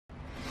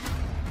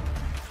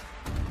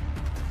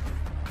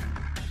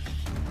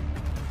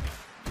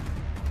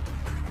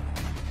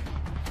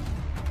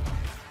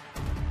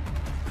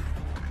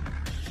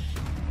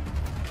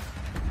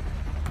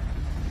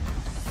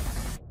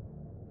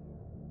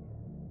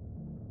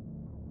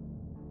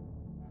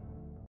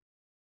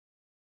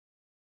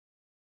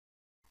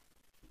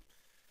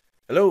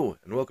Hello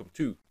and welcome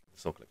to the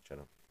Salt Collect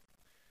channel,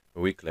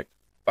 where we collect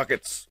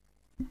buckets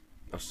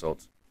of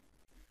salt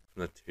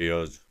from the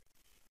tears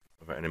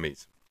of our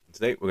enemies. And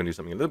today we're going to do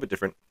something a little bit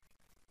different,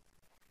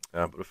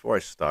 but before I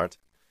start,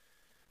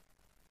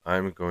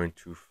 I'm going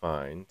to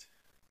find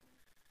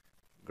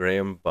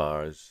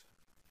Garambar's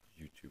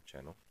YouTube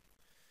channel,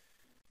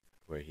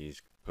 where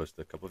he's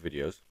posted a couple of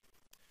videos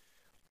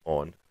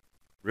on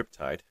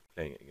Riptide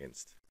playing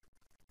against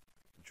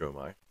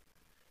Dromai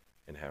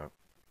and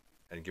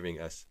giving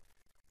us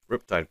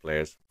Riptide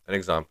players an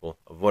example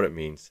of what it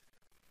means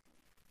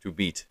to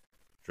beat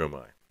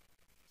Dromai.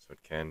 So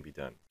it can be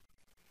done.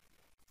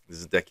 This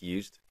is the deck he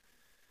used.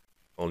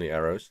 Only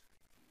arrows.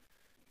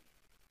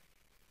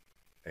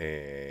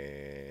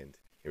 And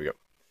here we go.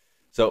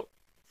 So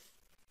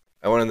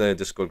I went in the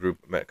Discord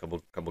group, met a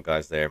couple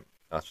guys there,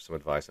 asked for some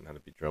advice on how to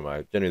beat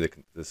Dromai. Generally,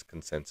 this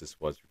consensus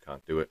was you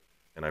can't do it,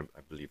 and I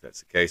believe that's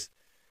the case.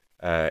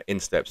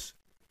 In steps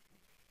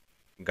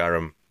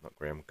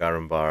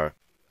Garambar,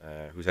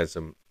 who's had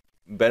some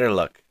better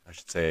luck, I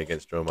should say,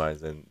 against Dromai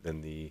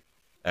than the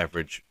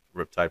average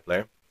Riptide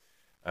player.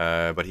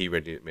 But he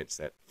readily admits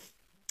that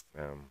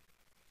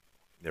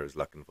there is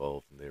luck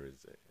involved, and there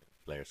is a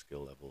player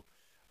skill level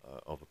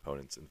of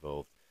opponents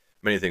involved.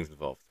 Many things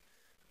involved.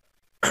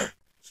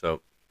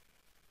 So,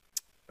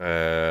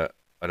 I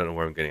don't know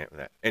where I'm getting at with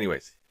that.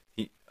 Anyways,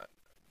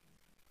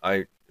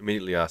 I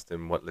immediately asked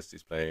him what list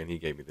he's playing, and he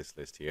gave me this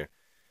list here,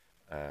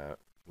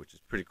 which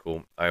is pretty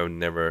cool. I would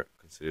never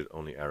considered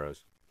only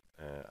arrows.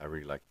 I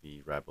really like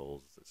the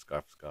Rebels, the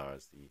Scarf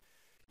Scars, the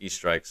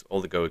E-Strikes,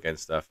 all the go again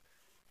stuff.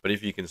 But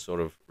if you can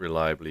sort of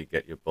reliably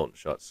get your bolt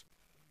shots,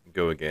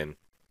 go again,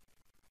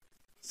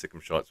 Sikkim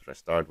shots, which I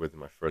started with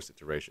in my first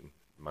iteration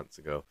months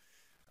ago,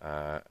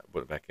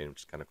 put it back in,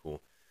 which is kind of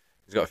cool.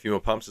 He's got a few more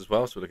pumps as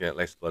well, so we're looking at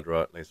Lace Blood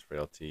Rot, Lace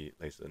Frailty,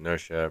 Lace of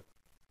Inertia,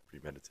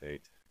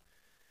 Premeditate,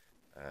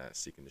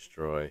 Seek and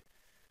Destroy,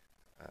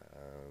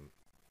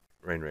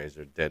 Rain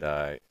Razor,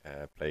 Deadeye,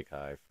 Plague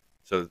Hive.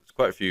 So it's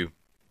quite a few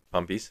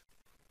pumpies.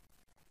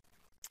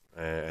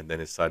 And then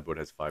his sideboard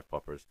has 5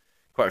 poppers.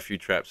 Quite a few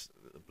traps.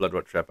 Blood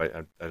Rot Trap,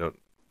 I don't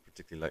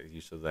particularly like the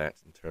use of that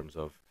in terms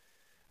of,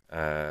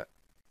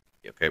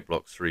 okay,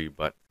 blocks 3,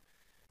 but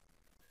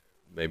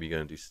maybe you're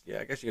going to do, yeah,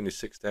 I guess you're going to do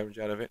 6 damage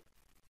out of it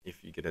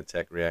if you get an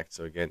attack react.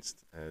 So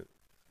against,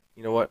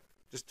 you know what,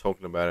 just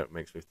talking about it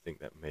makes me think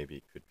that maybe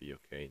it could be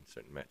okay in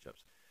certain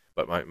matchups.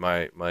 But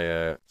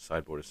my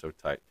sideboard is so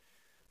tight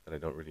that I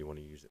don't really want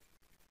to use it,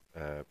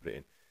 put it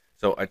in.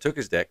 So I took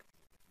his deck.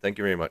 Thank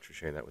you very much for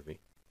sharing that with me.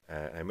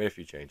 I made a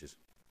few changes.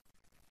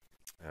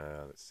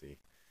 Let's see.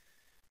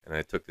 And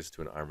I took this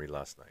to an armory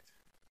last night.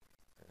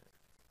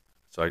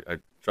 So I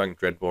drank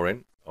Dreadbore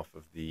in off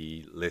of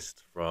the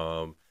list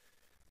from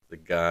the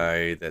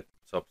guy that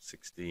top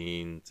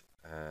 16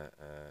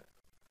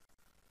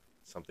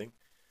 something.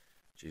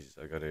 Jesus,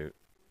 I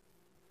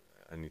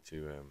need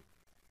to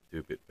do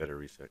a bit better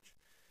research.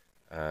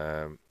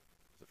 The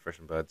Fresh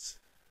and Buds.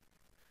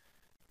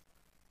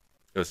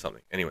 It was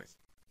something. Anyways,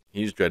 he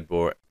used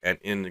Dreadbore and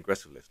in an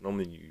aggressive list.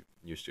 Normally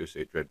you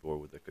associate Dreadbore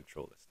with a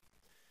control list.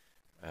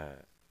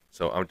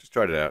 So I just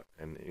tried it out,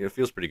 and it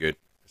feels pretty good,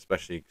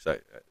 especially because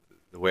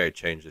the way I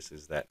changed this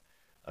is that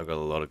I've got a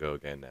lot of go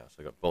again now.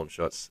 So I got Bolt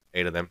Shots,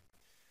 8 of them.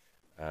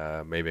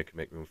 Maybe I can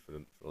make room for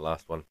the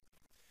last one.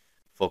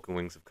 Falcon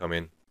Wings have come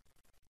in.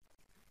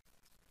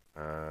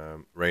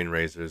 Rain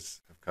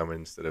Razors have come in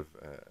instead of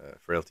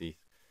Frailty.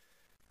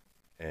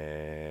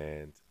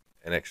 And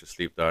an extra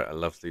Sleep Dart. I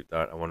love Sleep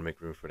Dart. I want to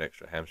make room for an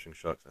extra Hamstring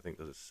Shot, 'cause I think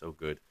those are so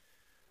good.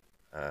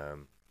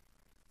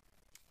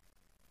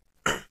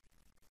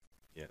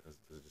 Yeah, those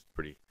are just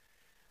pretty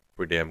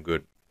damn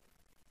good.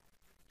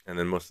 And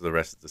then most of the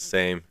rest is the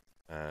same.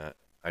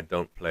 I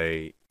don't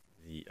play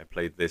I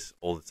play this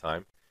all the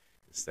time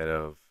instead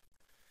of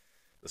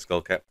the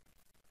Skull Cap.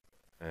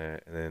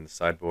 And then the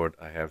sideboard,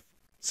 I have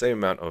the same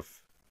amount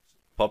of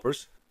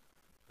poppers.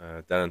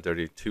 Down and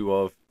Dirty, 2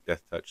 of.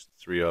 Death Touch,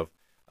 3 of.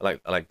 I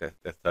like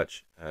Death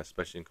Touch,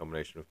 especially in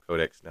combination with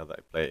Codex. Now that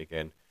I play it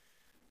again,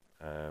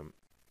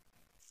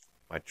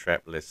 my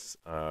trap lists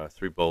are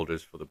 3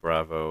 boulders for the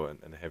Bravo and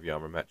the heavy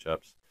armor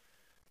matchups.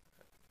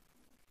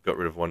 Got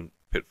rid of 1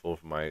 pitfall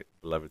for my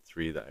beloved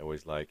 3 that I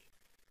always like.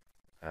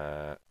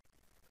 So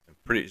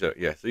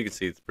you can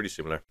see it's pretty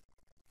similar.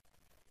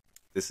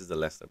 This is the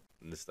list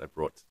I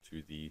brought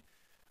to the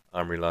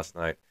armory last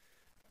night,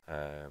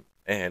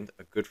 and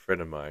a good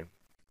friend of mine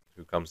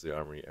who comes to the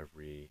armory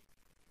every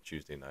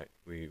Tuesday night.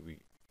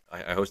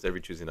 I host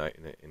every Tuesday night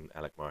in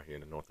Alkmaar here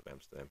in the north of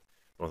Amsterdam,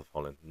 north of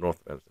Holland, north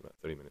of Amsterdam, about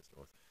 30 minutes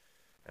north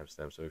of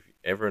Amsterdam. So if you're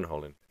ever in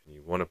Holland and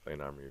you want to play an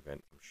armory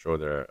event, I'm sure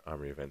there are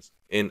armory events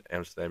in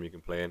Amsterdam you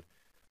can play in,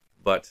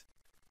 but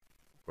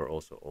we're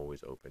also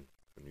always open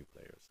for new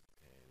players,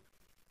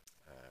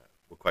 and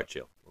we're quite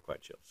chill.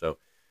 So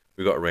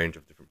we got a range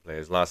of different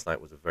players. Last night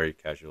was a very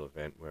casual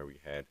event where we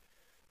had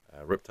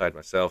Riptide,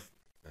 myself,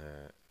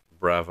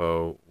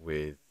 Bravo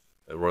with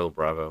Royal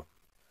Bravo.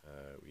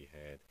 We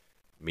had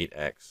Meat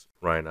Axe,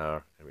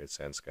 Reinar, and we had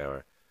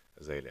Sandscour,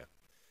 Azalea.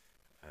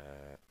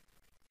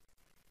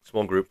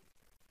 Small group,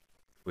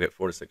 we get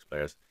 4 to 6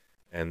 players,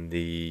 and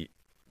the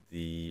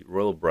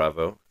Royal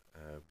Bravo,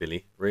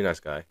 Billy, very nice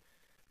guy.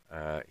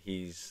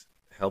 He's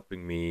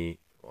helping me.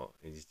 Well,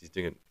 he's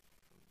doing it.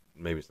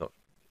 Maybe it's not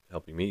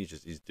helping me.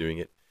 He's doing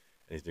it,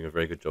 and he's doing a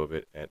very good job of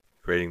it at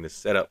creating this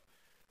setup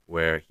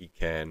where he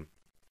can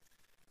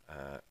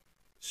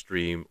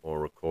stream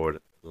or record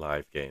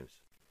live games.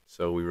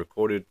 So we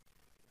recorded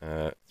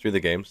 3 of the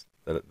games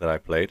that I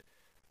played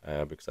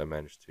because I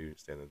managed to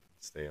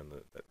stay on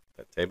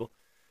that table,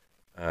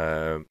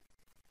 and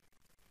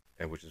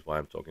which is why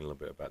I'm talking a little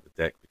bit about the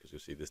deck, because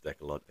you'll see this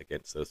deck a lot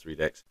against those 3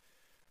 decks.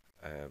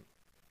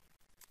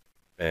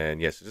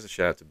 And yes, just a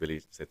shout out to Billy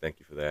to say thank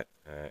you for that.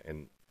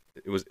 And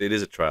it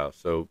is a trial,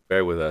 so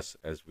bear with us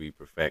as we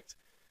perfect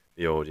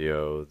the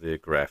audio, the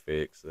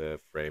graphics, the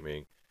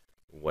framing,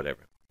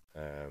 whatever.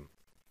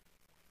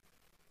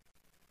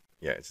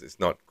 Yeah, it's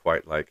not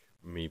quite like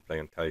me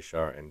playing on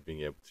talishar and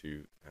being able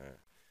to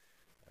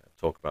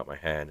talk about my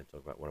hand and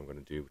talk about what I'm going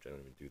to do, which I don't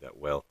even do that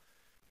well,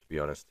 to be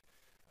honest.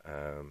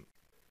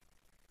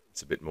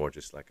 It's a bit more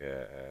just like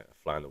a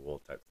fly on the wall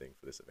type thing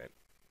for this event.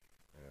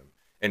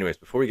 Anyways,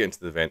 before we get into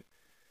the event,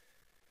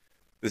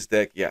 this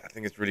deck, yeah, I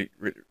think it's really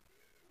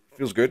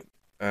feels good.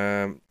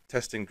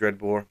 Testing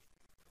Dreadbore,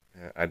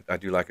 I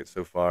do like it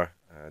so far.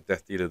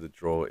 Death Dealer, the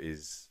draw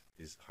is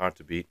hard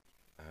to beat.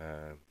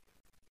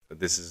 But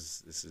this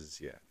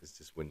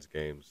just wins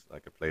games.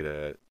 Like, I played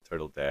a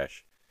Turtle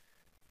Dash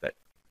that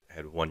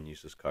had 1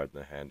 useless card in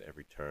the hand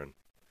every turn,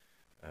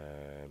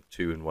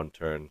 2 in 1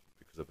 turn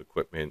because of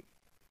equipment.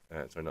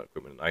 Sorry, not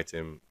equipment, an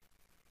item,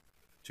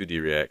 2D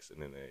reacts, and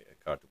then a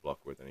card to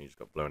block with, and he just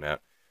got blown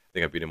out. I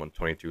think I beat him on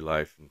 22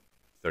 life and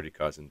 30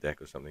 cards in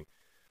deck or something,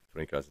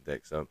 20 cards in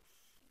deck. So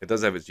it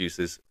does have its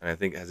uses, and I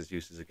think it has its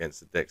uses against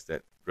the decks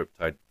that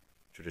Riptide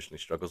traditionally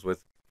struggles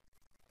with.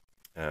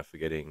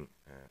 Forgetting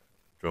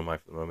Dromai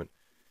for the moment.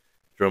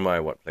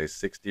 Dromai, plays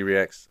 60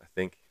 reacts, I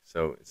think,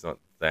 so it's not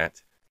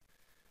that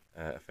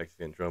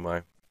effective in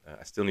Dromai.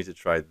 I still need to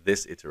try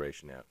this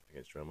iteration out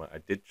against Dromai. I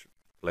did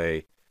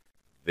play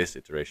this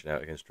iteration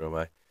out against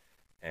Dromai,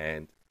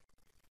 and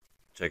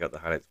check out the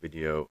highlights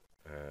video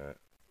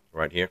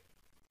right here.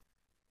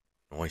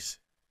 Nice.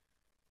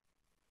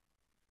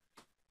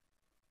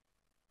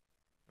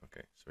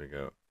 Okay, so we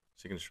go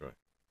Seek and Destroy.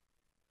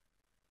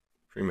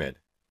 Pre-med.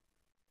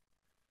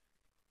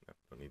 No,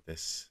 don't need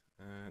this.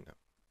 No.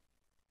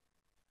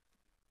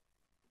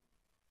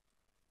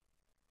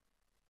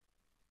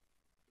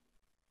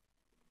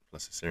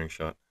 Plus a Searing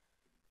Shot.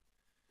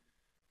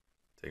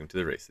 Take him to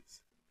the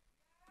races.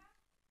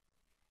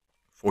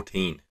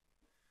 14.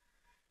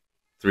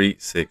 3,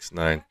 6,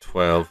 9,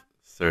 12,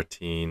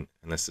 13.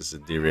 Unless this is a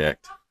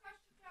D-react. I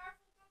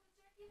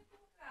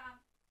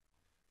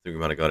think we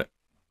might have got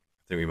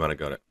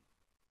it.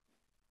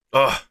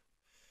 Oh!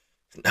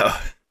 No.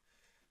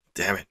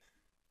 Damn it.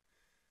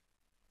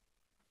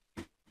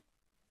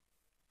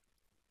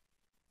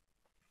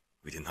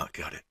 We did not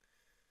got it.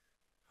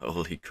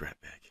 Holy crap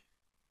bag.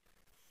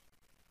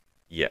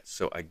 Yeah,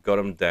 so I got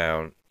him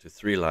down to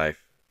 3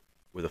 life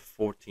with a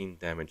 14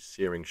 damage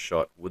Searing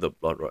Shot with a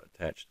Blood Rot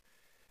attached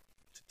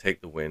to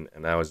take the win.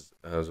 And I was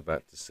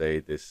about to say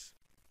this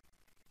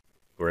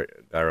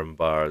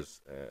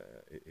Garambar's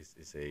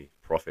is a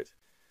prophet,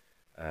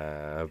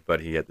 but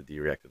he had the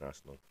D-react in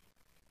Arsenal.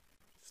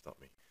 Stop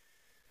me.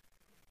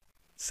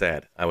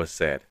 Sad. I was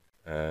sad.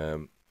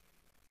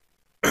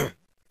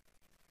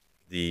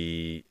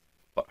 The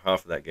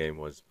half of that game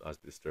was I was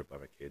disturbed by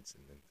my kids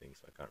and things,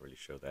 so I can't really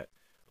show that,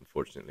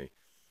 unfortunately.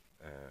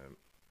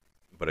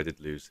 But I did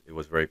lose. It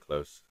was very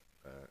close,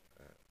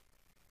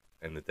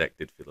 and the deck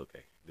did feel okay.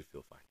 It did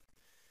feel fine.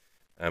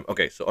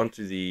 Okay, so on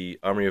to the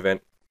Armory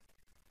event.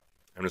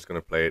 I'm just going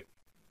to play it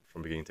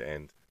from beginning to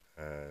end.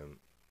 A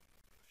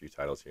few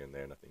titles here and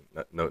there,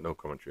 no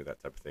commentary,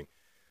 that type of thing.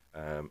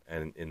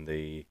 And in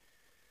the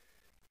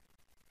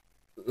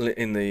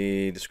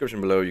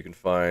description below, you can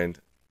find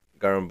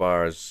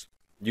Garambar's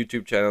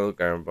YouTube channel,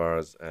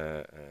 Garambar's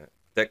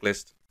deck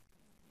list,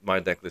 my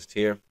deck list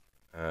here,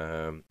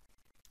 and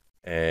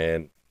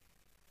the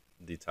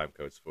time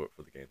codes for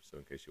the game. So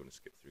in case you want to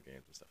skip through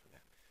games and stuff like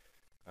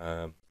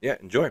that. Yeah,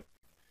 enjoy.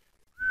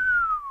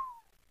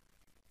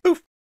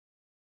 Poof.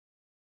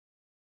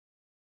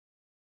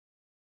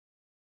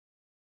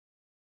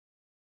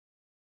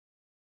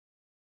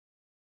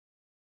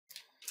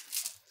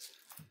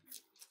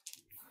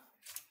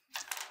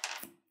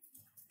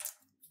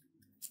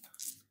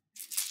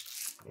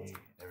 Okay,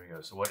 there we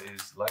go. So what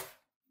is life?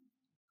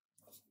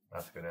 I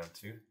have to go down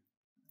 2.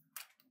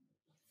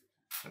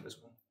 And this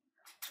one.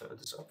 So it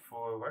is up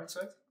for right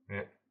side.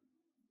 Yeah.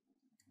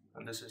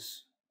 And this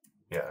is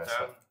Yeah.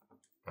 down.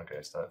 Okay,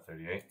 I start at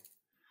 38.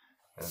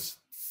 There's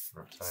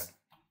Riptide.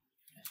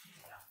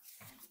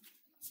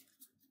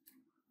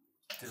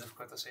 Dit is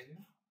kort als hier.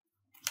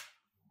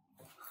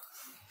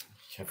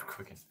 You have a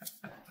quicken.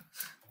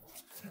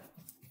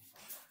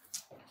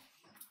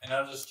 And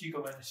now does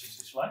Chiccho manage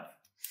his life?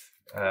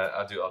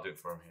 I'll do it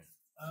for him here.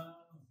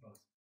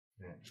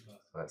 Yeah, so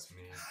that's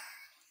me.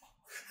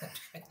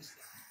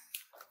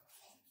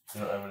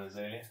 You don't have an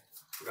Azalea?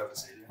 Forgot to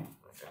say that.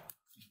 Okay.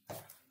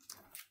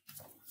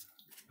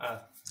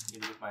 You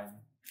look at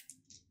mine.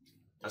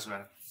 Doesn't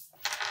matter.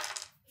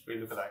 We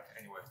look alike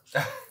anyway.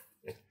 Yeah,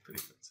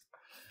 pretty good.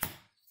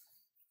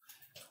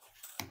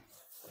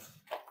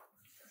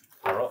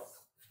 Alright.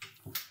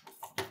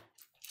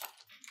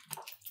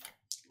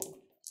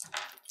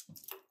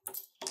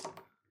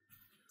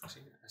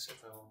 See, I said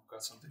I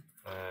got something.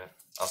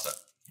 I'll start.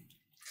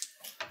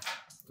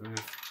 I think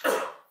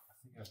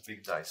I have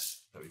big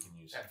dice that we can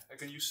use. Yeah, I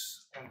can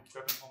use and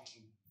grab them from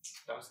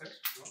downstairs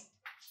if you want.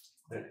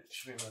 There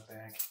should be in my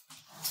bag.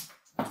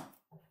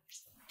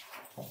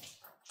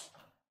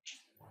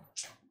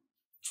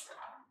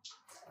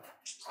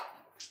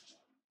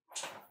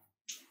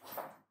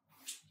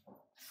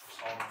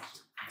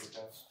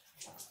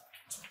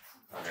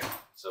 Okay,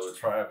 so we'll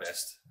try our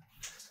best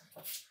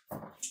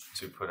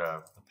to put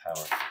out the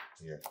power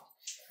here.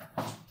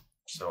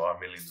 So our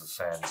millions of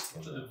fans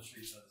can.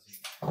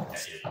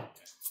 Yeah.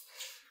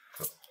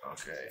 Cool.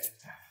 Okay.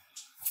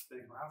 Wil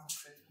ik mijn avond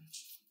geven?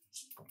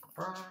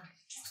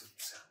 Als het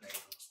zegt nee.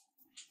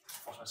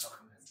 Volgens mij zag ik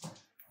hem net.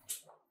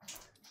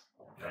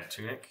 No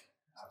tunic.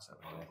 Ja, dat zijn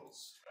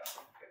labels. Ja,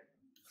 oké.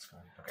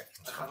 Okay.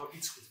 Er gaat wel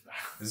iets goed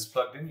vandaag. This is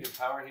plugged in. You have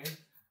power here?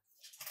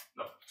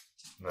 No.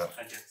 No.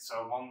 Not yet.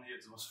 So one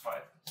hit was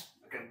 5.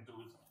 I can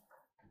do it.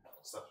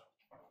 Stuff.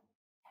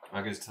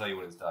 I can just tell you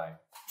when it's dying,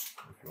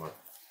 if you want.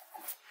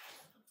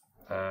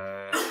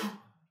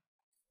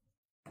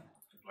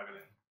 Plug it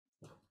in.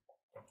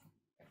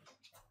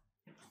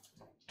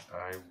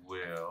 I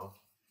will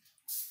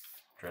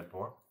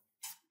Dreadbore.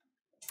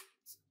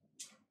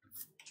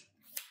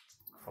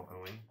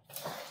 Falcon Wing.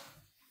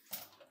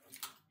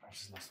 I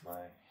just lost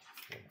my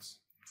things.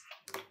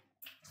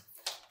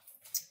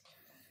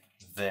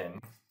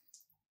 Then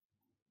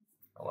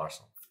I'll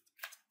arsenal.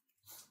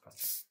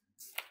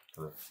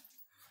 Good.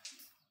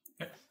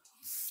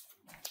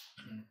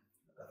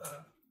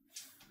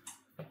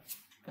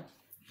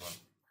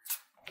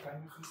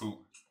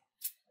 Cool.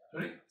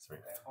 Sorry? 3.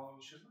 Kan je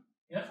gewoon shiften?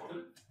 Ja,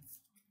 natuurlijk.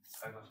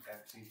 Ga ik nog even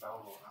kijken of die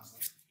powerball aanstaan.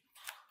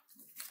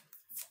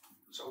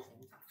 Zo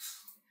goed.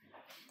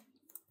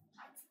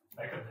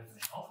 Ik heb net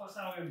een alfa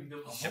staan, die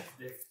doet nog op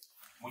dik.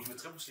 Moet je met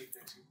triple stick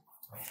denk zien?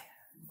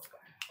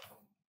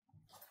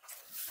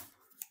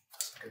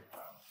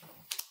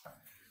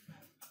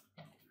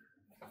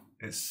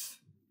 It's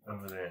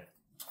over there.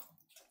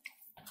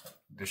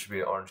 There should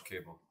be an orange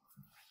cable.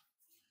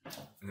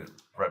 Is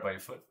it right by your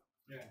foot?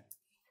 Yeah.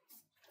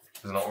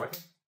 Is it not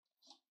working?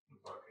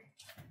 Not working.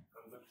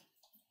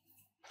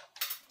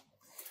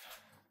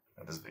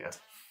 Dat is weird.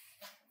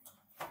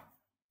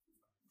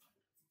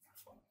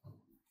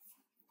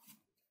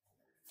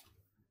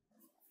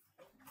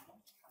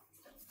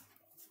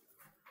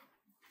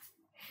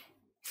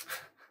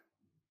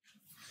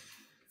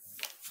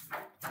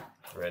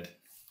 Red.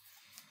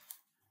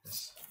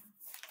 Yes.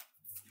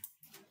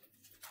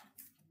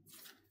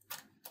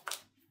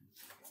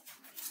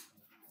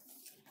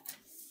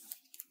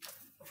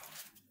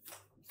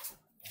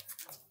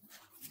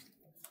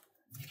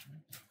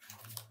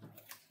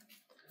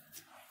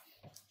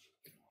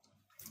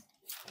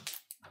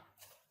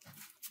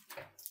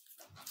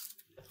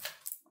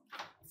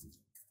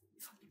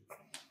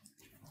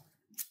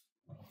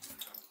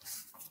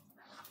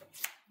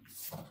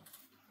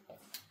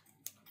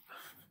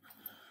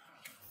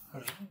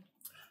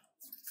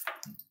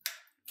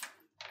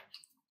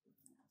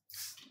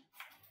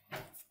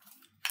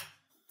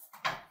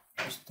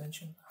 Just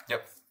attention.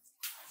 Yep.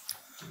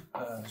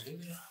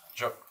 7.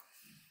 Sure.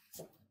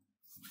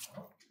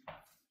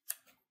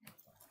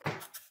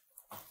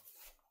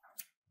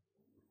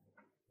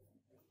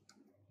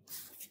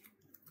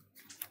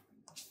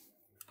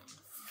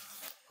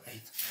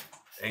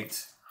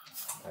 Eight.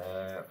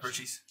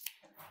 Purchase.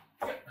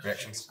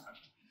 Reactions.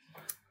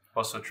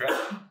 Also trap.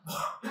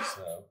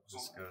 So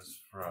this goes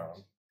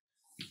from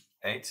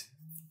 8.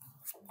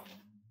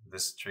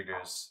 This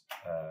triggers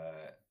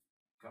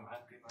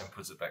and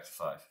puts it back to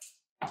 5.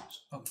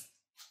 Oh.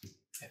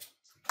 Yeah.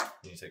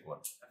 You take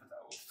 1. Even het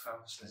oude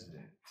trouwens.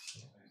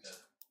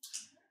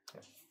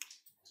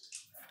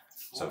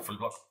 So full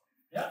block.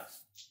 Ja?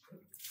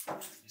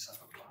 Je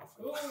staat ook klaar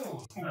voor.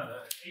 Oeh,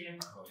 nou, 1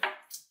 in gegooid.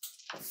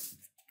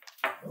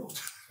 Oeh,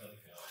 dat is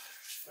veel.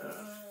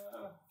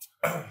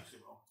 Misschien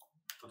wel.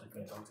 Tot ik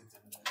ben dood in te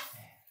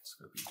It's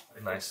gonna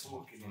be nice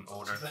in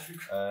order.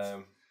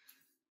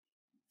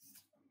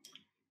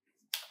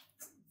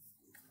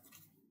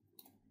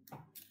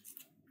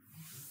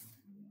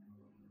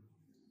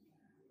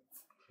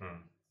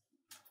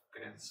 Oké,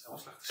 het is heel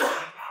slecht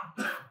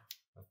te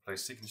Play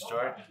Seek and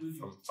Destroy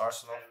from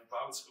Arsenal.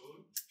 Bepaalde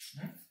scoren.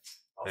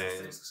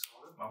 Altijd feest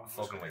gescoord, maar we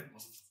Falcon moeten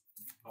Wing.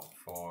 nog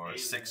For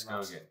 6 go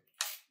again.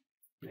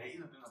 een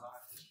hele dunne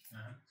laag is.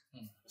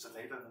 Dus dat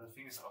heet dat de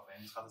vingers eraf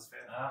heen, dus gaat het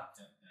verder. Ja,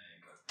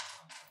 ik ook.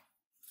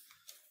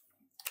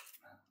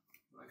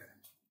 Oké.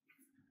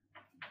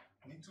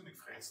 Niet toen ik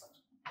vergeet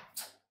straks.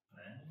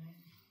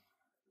 Nee.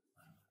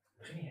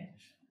 Begin niet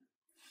eens.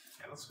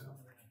 Ja, dat is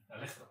veel. Daar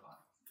ligt het op aan.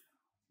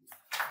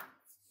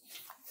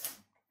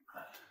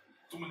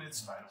 Dominant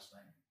spinal.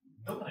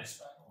 Dominant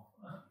spinal.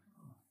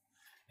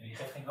 En die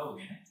geeft geen rook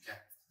in, hè?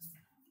 Ja.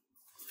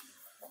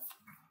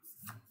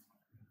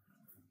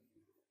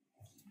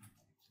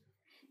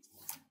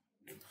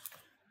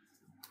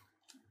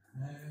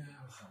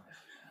 We gaan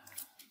weg.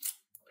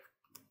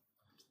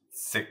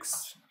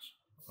 6.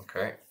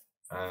 Okay.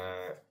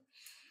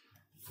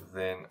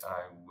 Then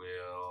I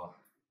will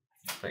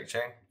break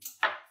chain.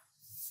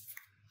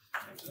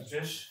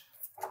 Dus.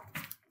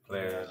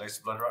 Play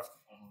lace blood rot.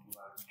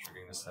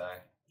 Triggering this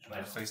die.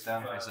 Face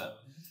down, face up.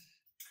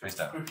 Face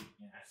down.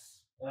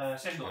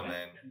 6 door, And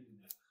then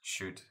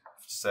shoot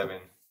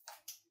 7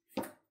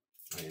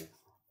 with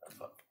a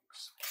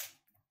box.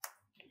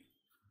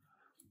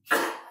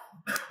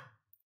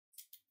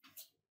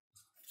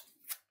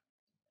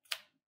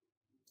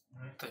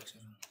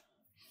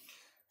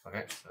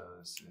 Okay, so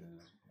this is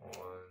 1,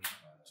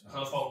 2,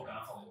 3, 4,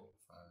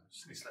 5,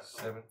 6,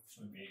 7.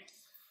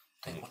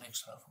 Take 1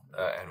 extra from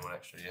And 1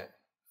 extra, yeah.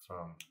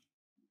 From,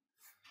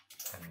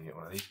 and you get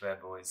one of these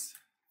bad boys.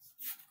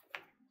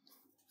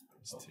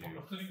 These 2.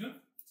 Wat kun je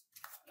doen?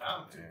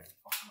 Ja,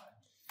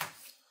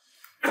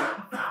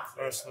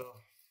 Arsenal.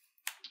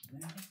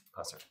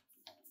 Passer.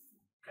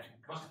 krijg je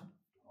een kast.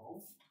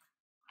 Oh.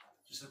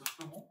 Dus zit er een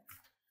pummel?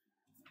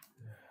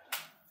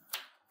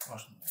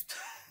 Was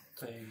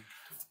 2.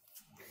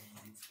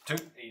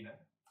 2. 1, hè?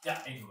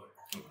 Ja, 1 door.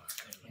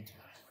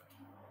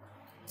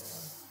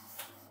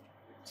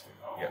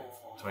 Yeah,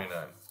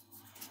 29.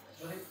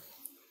 Sorry.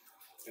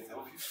 Dit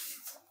help je.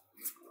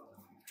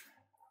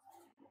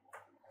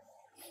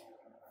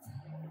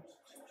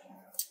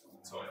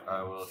 So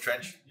I will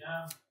trench,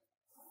 Ja.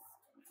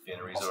 gain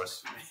a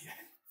resource,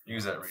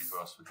 use that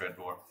resource for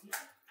Dreadbore.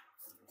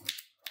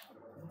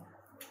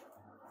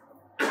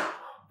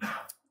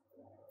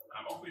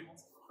 I'm ook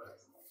iemand.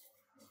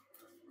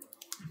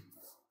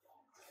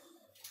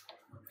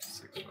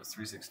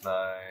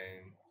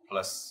 369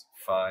 plus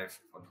 5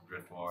 for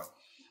Dreadbore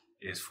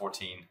is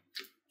 14.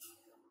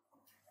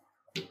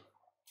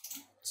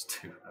 It's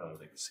 2. I don't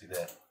think you can see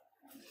that.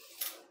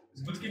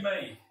 Dus moet ik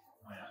hiermee?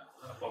 Nou ja,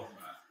 dan poken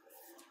maar.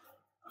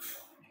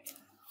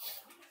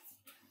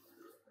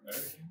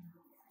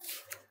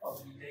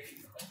 Als die idee vind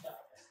ik ja.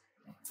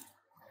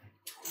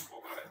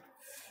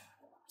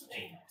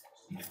 1.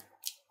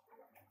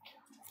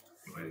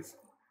 With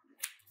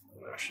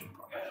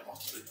Russian. Ja, dat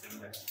was het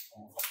index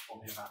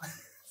van hier aan.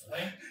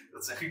 1.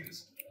 Dat zeg ik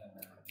dus.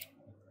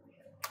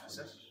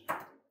 6.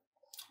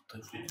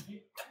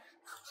 3.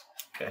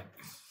 Okay.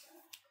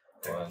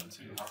 1,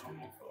 2, 3, 4,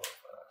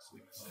 5,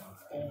 6, 7,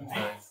 8,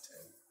 9,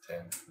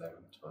 10,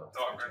 11, 12,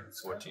 13,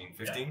 14,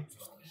 15.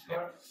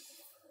 Yeah.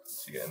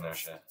 So you get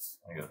inertia,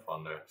 you get a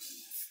ponder.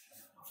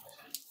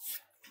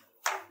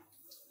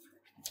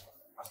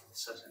 Als het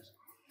 6 is.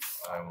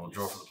 I will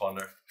draw for the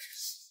ponder.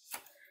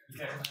 Je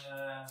krijgt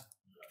een.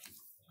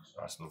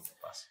 Arsenal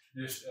pass.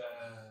 Dus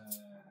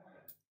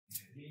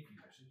die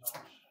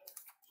alles.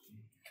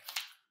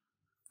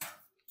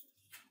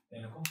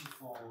 En dan komt het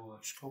voor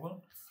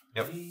scrollen.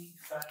 Yep. 3,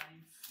 5,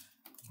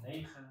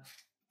 9,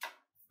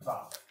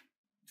 12.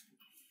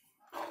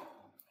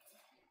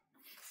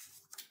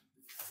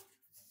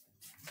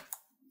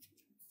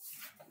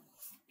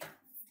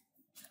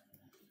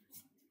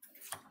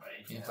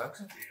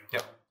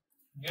 Ja.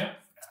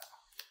 Ja?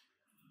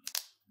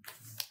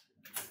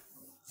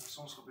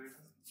 Soms gebeurt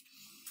het.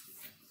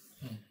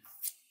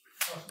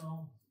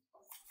 Arsenal.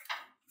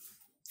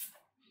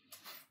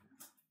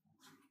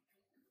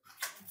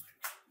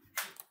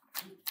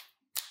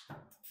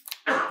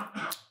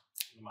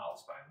 Normaal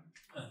spijn.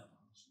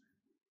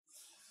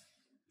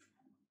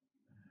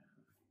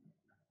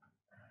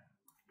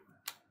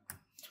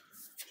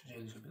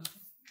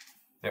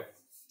 Yep.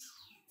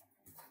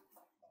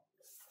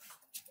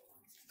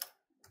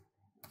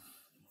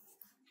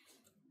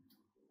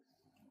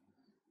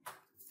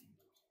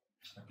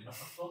 Heb je nog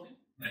een floating?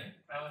 Nee.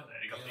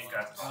 Nee, ik had 1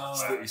 kaart.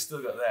 You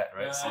still got that,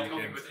 right? So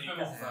you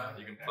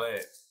ik can play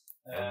it.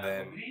 And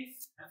then- 3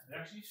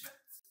 reacties.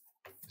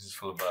 This is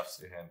full of buffs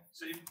to your hand.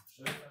 7.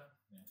 7.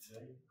 Nee, 2.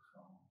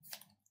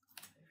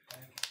 Even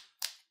kijken.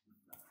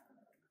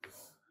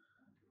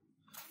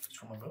 Is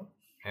voor mijn bro?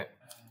 Ja.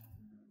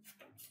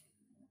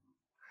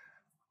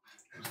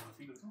 Hoe zit de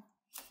file toe?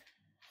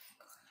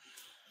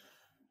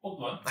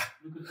 Opdoen.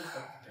 Doe ik het toch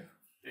even.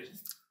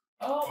 Deze?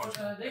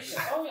 Oh, deze.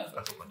 Oh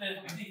ja.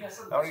 Nee, die is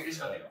Oh, Is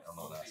dat niet? I'm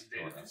not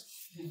asking. Deze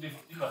is.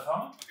 die blijft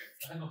hangen. Oké.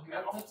 Dan ga ik nog een keer Ja,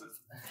 op. wacht het.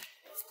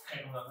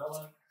 Kijk of dat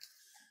wel.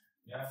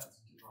 Ja, dat is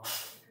natuurlijk wel.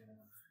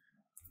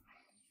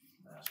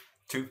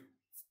 2.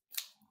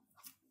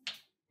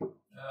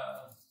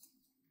 Ja.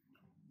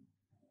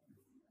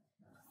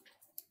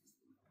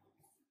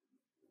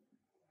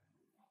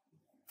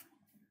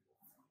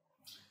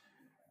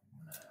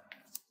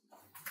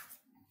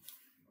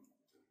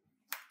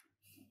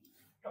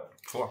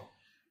 Four.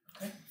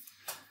 Okay.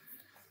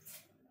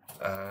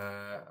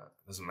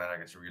 Doesn't matter, I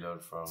get to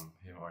reload from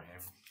him or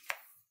him.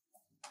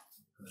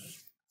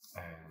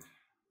 And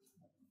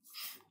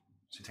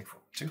so you take 4.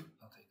 2.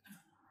 I'll take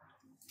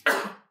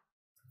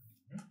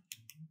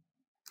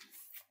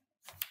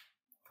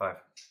 5.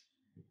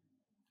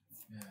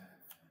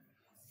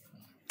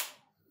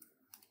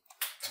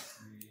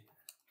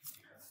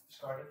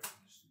 Started.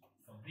 Dus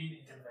van 3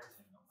 intimidate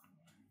en dan van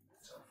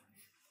zelf.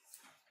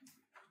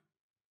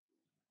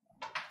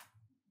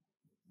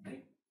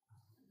 3.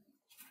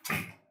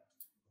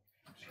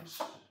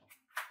 6.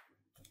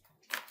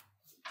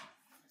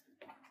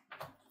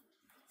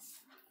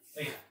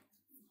 9.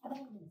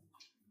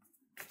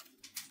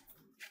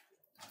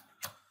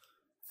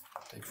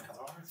 Ik vind het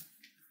hard.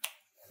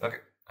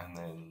 Okay, and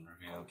then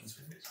reveal.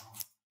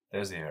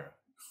 There's the arrow.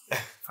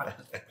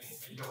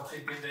 Je mag geen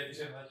intimidate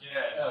zeggen dat je...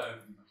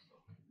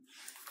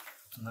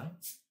 Nee.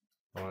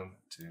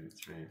 1, 2,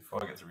 3,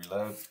 4. I get to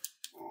reload.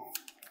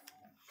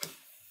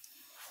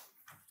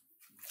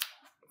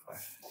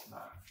 5.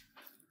 Nou,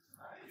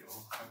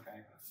 joh, gaan we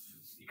kijken.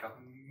 Ik had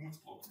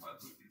moeten kloppen, maar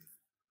dat doe ik niet.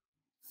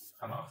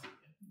 Ga naar 18.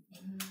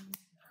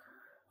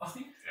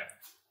 18? Ja.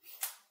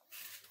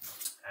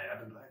 Ja, jij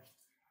bent blij.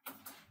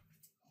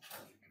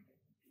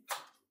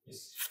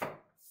 Yes.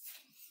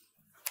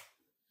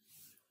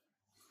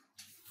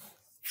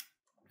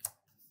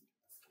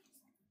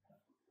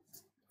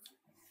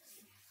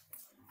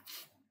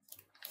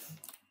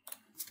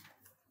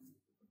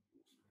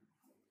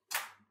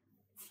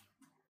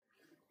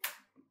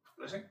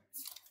 Blessing?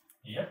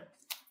 Ja.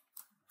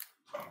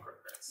 Gewoon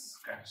correct.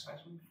 Kijk eens,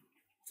 nice doen.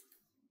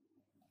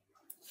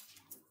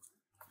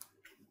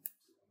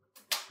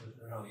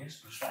 Oh,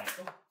 eerst plus 5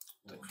 toch?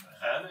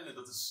 Nee,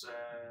 dat is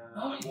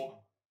een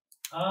bom.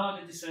 Ah,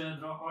 dit is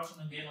draw cards en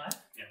een game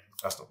life? Ja.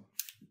 Ah, stop.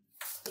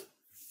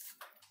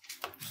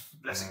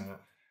 Blessing.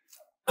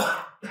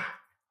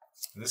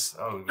 This.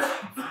 Oh,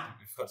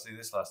 we forgot to do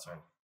this last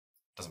turn.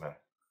 Doesn't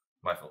matter.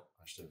 My fault.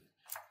 I should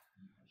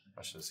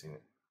have seen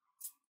it.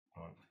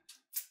 1,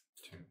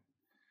 2,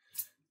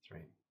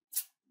 3,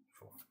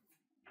 4.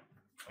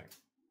 5.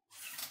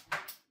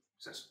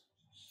 6.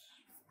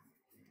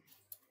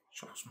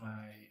 Volgens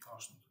mij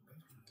was het nog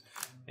een beetje.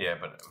 Yeah,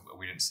 but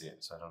we didn't see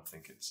it, so I don't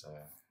think it's.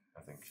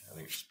 I think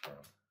it's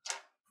brown.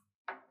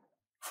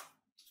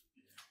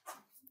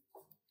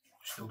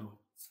 Stil doen.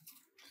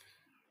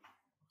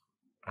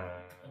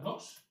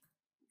 Los?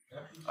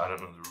 I don't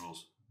know the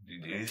rules. Do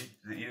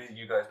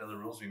you guys know the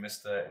rules? We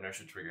missed the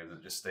inertia trigger.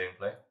 That just stay in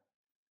play.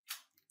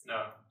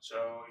 No,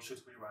 so you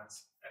should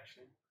rewind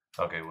actually.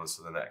 Okay, well,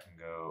 so then that can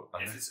go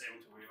under. If it's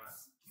able to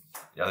rewind.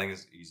 Yeah, I think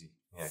it's easy.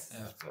 Yeah.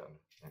 Yeah. Just put it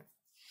under. Yeah.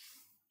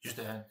 Just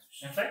the hand.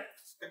 In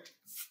fact?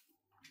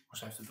 Was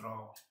hij heeft te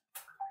draw.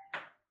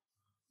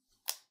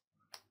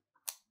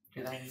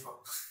 Dit aan je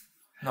niveau.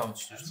 Nou, het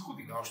is dus goed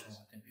die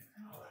afstand, denk je.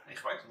 En je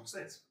gebruikt het nog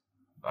steeds.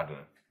 I don't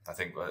know. I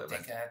think. Ik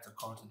denk hij heeft de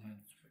card in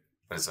hand.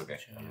 But it's okay.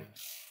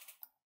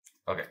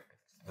 Okay.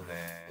 And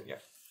then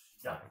yeah.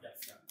 Ja.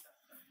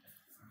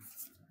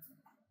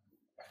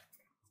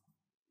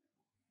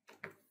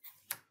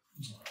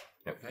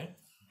 Yep. Oké.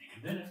 Dikke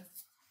binnen.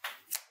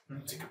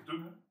 Ik heb het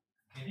doen.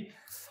 Jullie?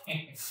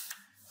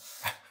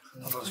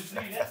 Dat is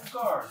 3 red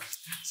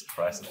cards.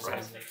 Surprise,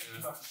 surprise.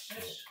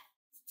 6.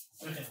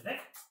 Terug in het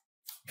dek.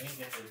 1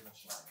 get deze met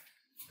slide.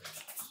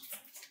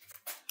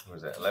 What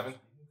was that? 11.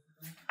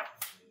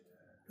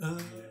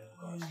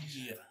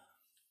 Ja.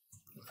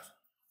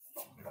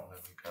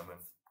 11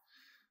 coming.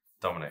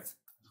 Dominate.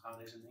 Dan gaan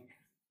we deze ding.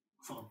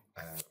 Voel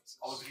hem.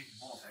 Alle 3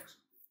 bonus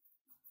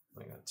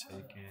I'm gonna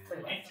take it.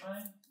 2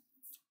 1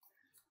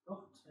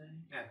 toch?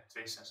 2. Ja,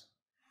 2 6.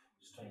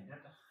 Dus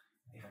 32.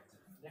 Die ga ik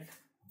terug in het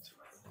dek.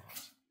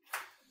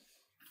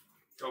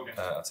 Oké.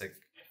 I'll take.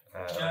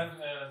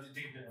 Ja, die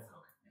dikke binnen heb ik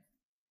ook.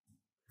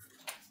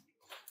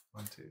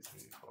 1, 2, 3,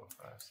 4,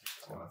 5, 6,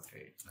 7, 8,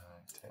 9,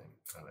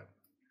 10, 11.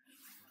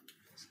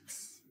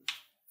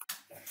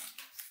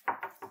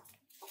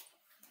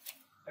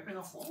 Heb je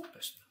nog voor?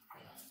 Best.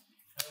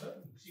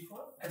 Ik zie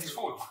voor. Het is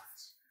voor.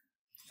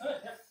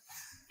 Ja.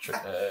 Dit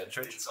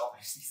Church. is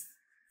altijd niet.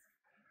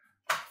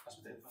 Dat is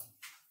meteen van.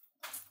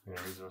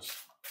 Resource.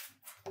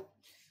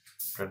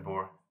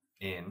 Dreadbore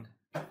in.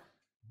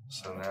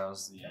 So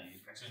now's the.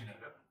 Kijk, zo zie je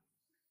dat.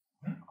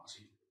 Als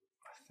hij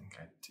I think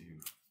I do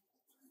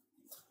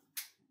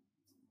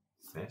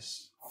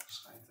this.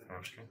 afschijnt.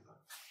 Hamstring.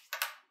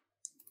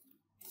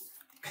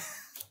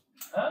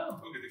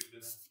 Oh. Ook een dikke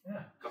binnen.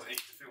 Ja. Ik had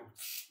eentje te veel.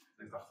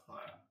 Ik dacht, nou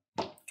ja.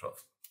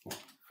 12.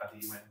 Gaat hij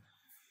hiermee?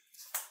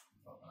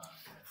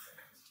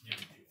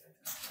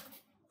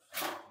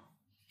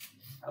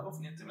 Hij hoeft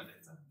niet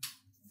intimidaten.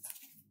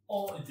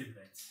 All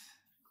intimidate.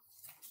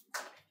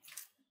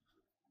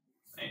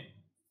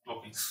 Nee,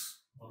 klopt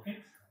niet.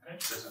 Oké. Oké.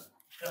 6.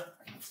 Ja.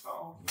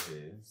 12.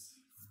 With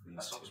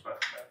Dat is these wel two.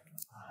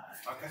 spijtig.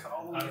 Maar ik krijg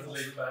al Uit het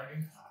leven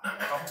bij.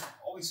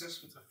 al die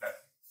 6 weer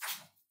terugkrijgen.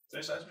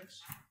 2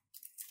 seismics.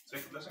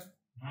 2 blessing.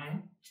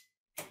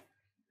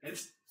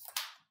 Hit.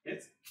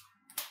 Hit.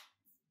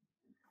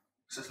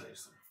 6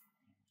 levens terug.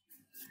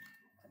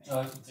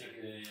 Nou, dat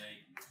betekent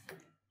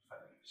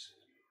 5, 6.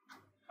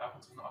 Ga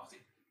ik terug naar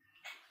 18.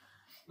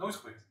 Nooit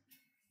gebeurd.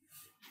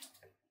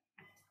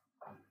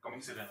 Kan me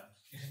niet herinneren.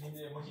 is het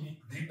niet, moet je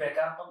niet 3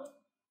 pk pakken?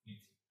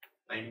 Niet.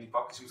 Nee, je moet niet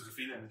pakken, ze moeten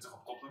gevielen en weer terug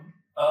op kop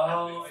doen.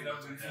 Oh, en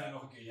dan doe je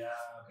nog een keer.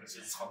 Ja, oké. Dus Het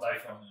het is is gewoon gewoon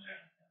blijven van.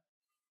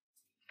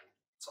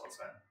 Het zal het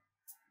zijn.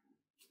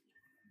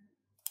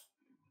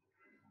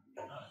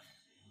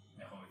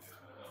 Ja, gewoon weer terug.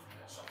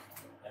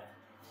 Ja.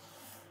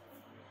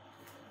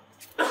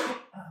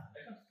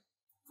 Lekker.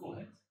 Cool,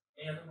 hè? En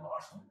je hebt ook nog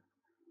Arsenal?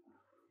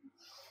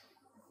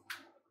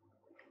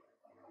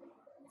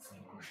 Of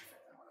een koersje.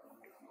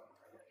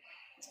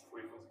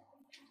 Goeie goed.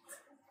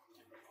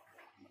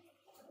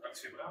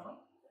 Actie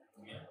Bravo?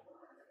 Ja.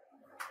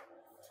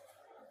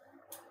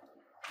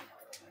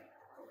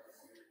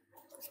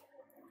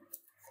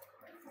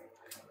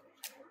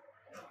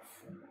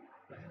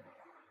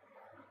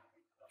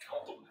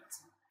 Hand op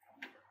net.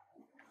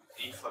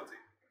 Infloating.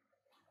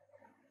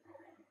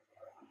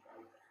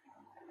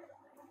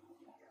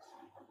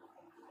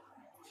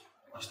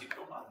 Als je die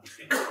film aan het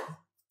begin.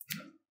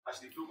 Als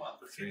je die film aan het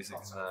begin.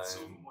 Dan is het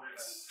zo'n mooie.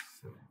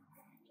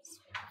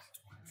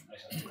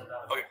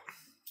 Oké.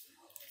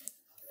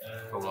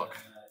 Volk.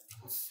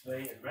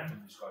 2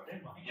 random discard,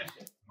 hè? Mag ik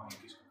kiezen? Mag je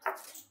kiezen.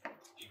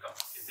 Je kan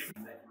je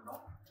dingen nemen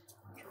dan.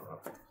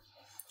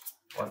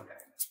 1,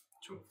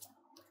 2,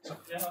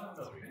 Ja,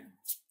 dat ook. 3,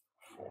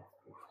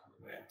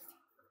 4.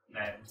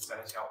 Nee,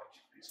 dat is jouw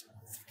kiezen.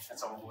 Het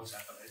zal wel mooi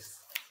zijn geweest.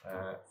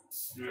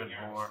 Good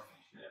board.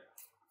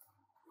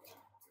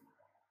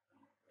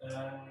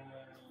 4.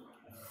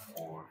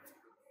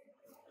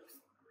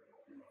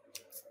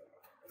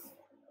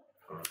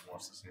 For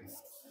remorseless in.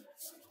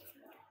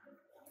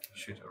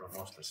 Shoot a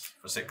remorseless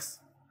for 6.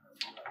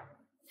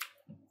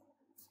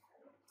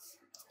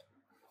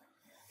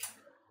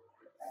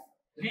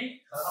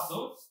 Drie, gaat af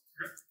door.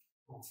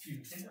 Op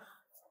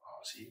 24.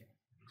 Oh, zie je.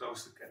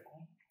 Close the cap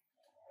on.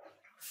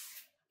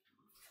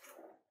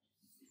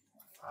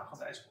 Gaat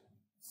de ijs op.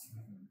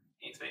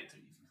 1, 2,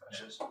 3, 4, 5,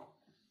 6.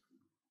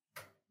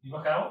 Die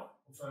mag jou?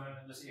 Of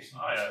dat is de eerste?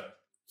 Ah ja,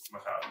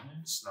 maar ga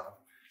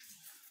snel.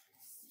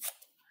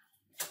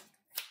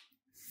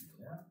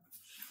 Ja.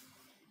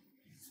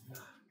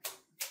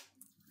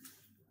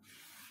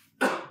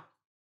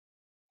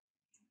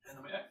 En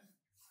dan ben jij.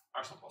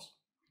 Arsenal pas.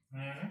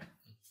 Mhm.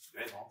 Je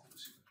weet hand in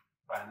principe.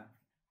 Bijna.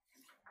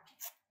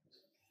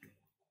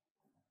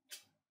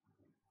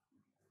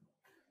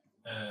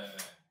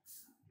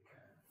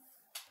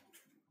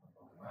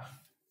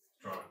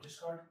 Draw a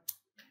discard.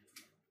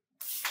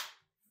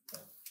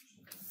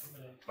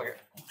 Oké,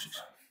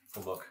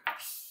 full block.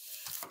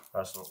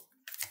 Arsenal.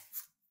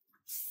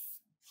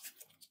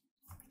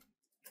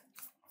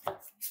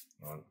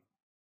 1,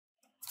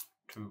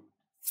 2,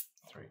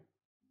 3,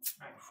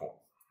 4.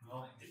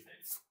 Wel in dit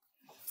date.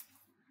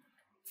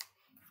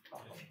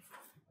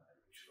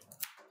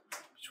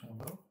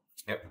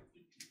 Yep.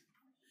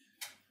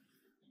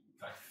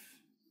 5.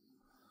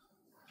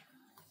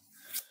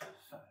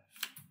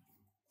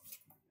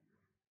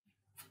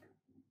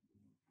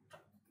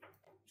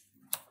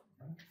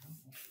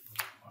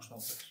 Arsenal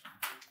 6.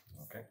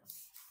 Oké.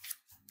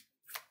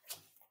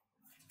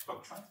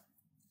 Ook fijn.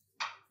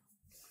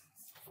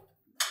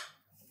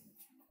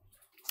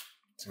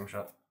 Single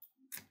shot.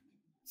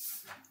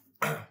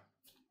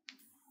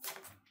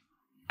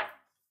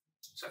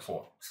 6.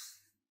 4.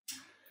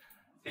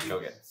 Go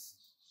again.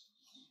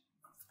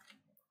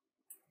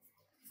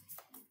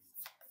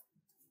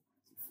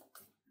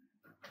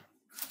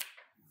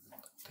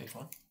 Take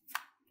 1.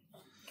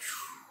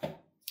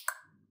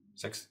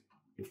 6.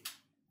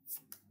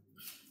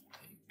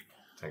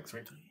 Take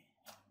 3.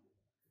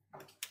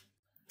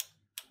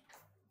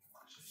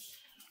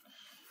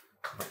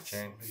 Break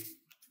chain.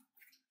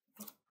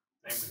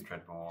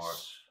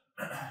 Dreadboard.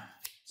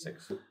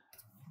 6.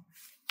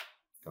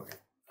 Go again.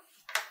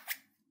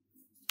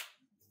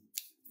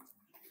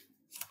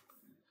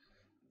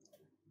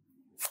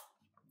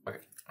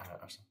 Okay,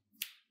 Arsenal.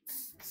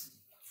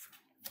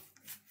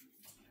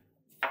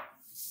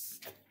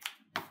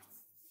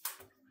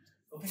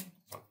 Open.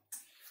 1,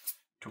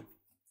 2,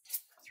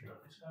 3,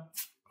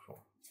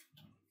 4.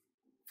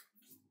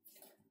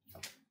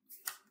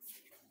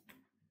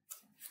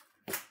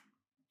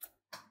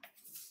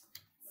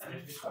 En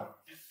dit is gewoon.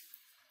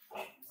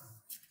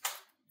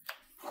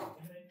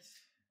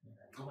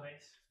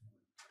 Dominate.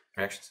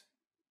 Reactions.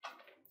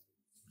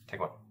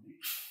 Take 1.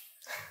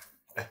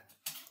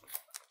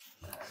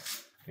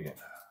 Okay.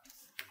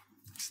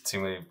 Too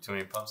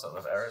many pumps that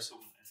have errors.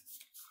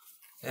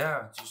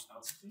 Yeah, just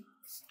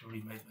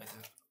remade my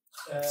deck.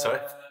 Sorry?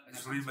 I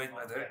just remade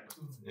my deck.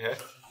 Yeah.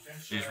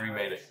 You just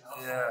remade it.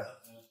 Yeah.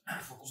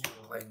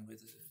 Playing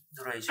with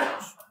the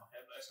ratios.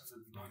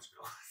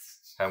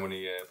 How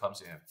many pumps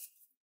do you have?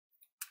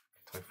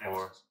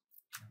 24.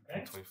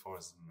 Okay. 24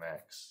 is the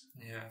max.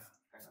 Yeah.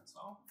 That's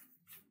all.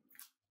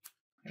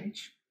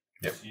 H.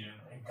 Yep.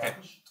 Okay.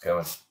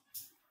 Going.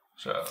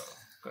 So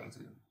going to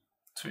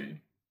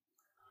 3.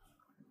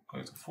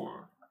 Going to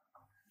 4.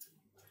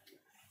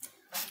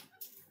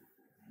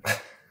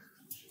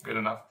 Good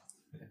enough.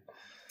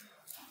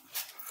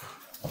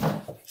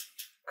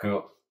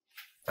 Cool.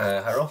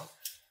 Harold?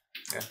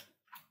 Yeah.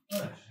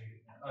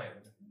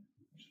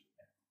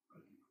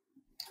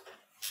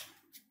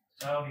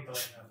 Nou, niet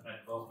alleen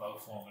vanuit bovenbouw,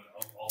 gewoon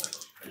altijd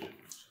als je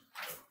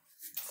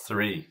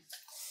 3.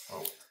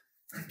 Oh.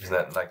 Is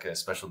that like a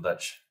special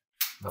Dutch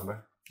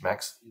number?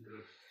 Max?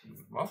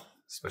 Wat?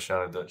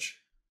 Speciale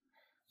Dutch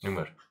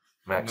nummer.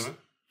 Max. Nummer?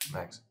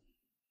 Max.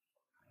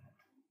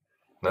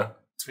 No?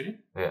 3?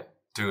 Yeah.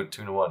 2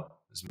 to 1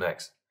 is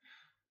max.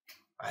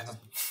 I don't.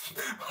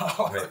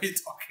 What are you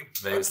talking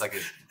about?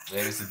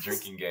 Maybe it's a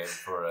drinking game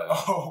for.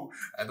 Oh,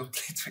 I don't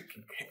play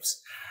drinking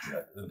games.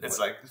 It's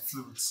like the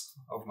flutes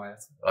over my head.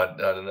 I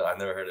don't know. I've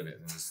never heard of it.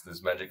 And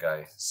this magic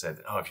guy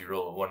said, "Oh, if you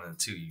roll a 1 and a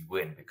 2, you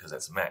win because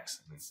that's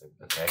max." And I said,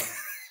 "Okay."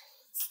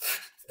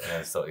 And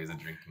I thought he was a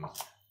drinking guy.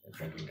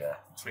 Drinking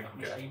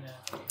guy.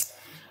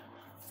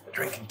 A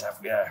drinking type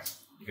of guy.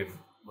 You can.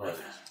 Right.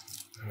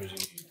 How much do you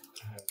need?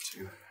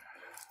 2.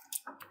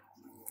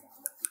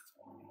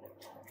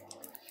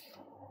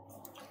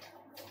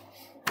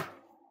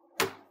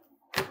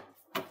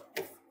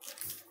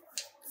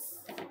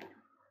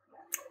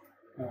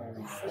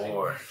 Ooh,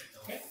 4.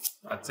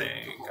 I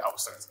think I will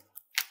start.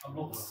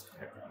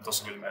 Yeah, it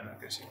doesn't really matter,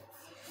 I guess.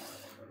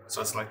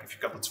 So it's like if you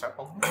got the trap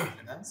on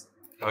in hand.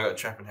 If I got a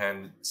trap in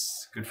hand,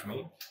 it's good for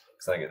me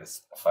because I get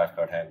this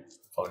 5-card hand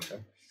following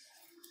turn.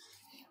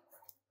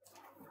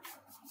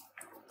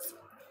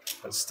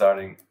 But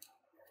starting,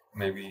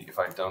 maybe if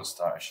I don't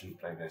start, I shouldn't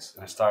play this.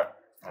 If I start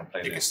and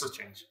play You can this, still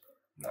change.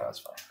 no, that's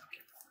fine.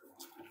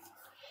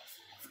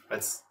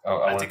 But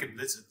I I think it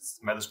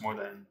matters more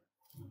than.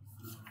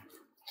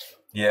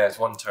 Yeah, it's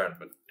 1 turn,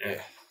 but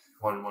Yeah.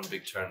 one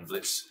big turn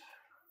blitz.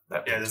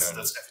 That big Yeah, that's turn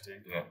is-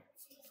 everything. Yeah.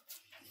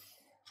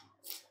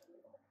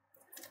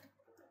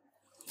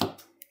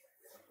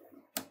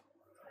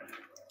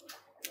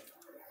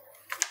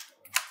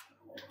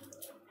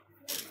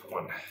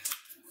 One,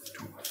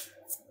 2,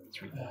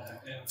 3.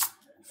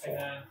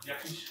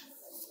 Jakjes.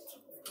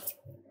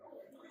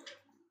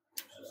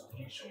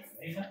 Links zo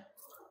even 9.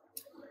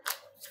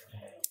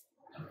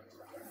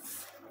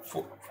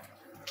 4.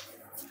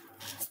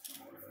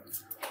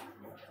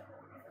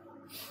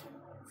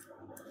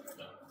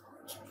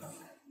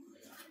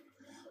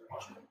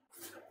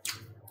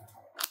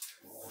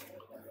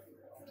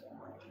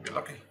 You're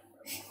lucky.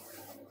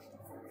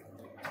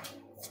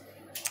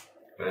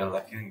 Very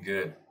lucky and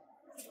good.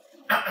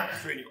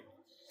 3.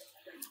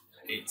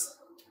 8.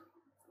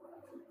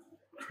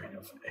 Queen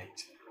of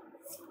 8.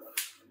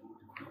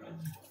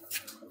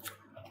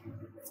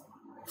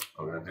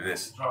 Oh, we're gonna do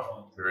this. We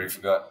already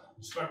forgot.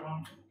 Start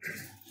one.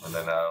 And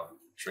then I'll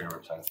trigger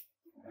Riptide.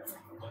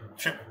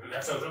 Sure.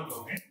 Dat zou het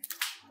ook, hè?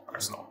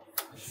 Arsenal.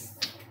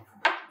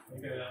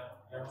 Ja,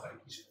 ga ik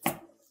kiezen.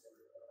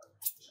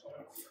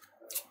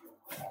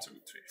 1,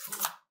 2, 3,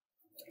 4.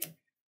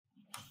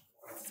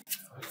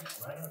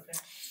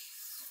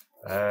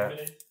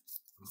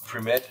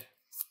 Pre-med.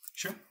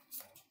 Sure.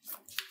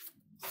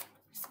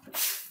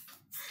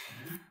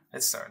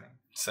 It's starting.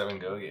 7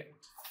 go again.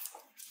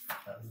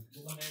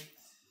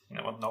 You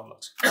know what? No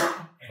blocks.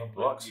 No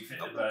blocks. Die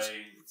vinden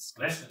bij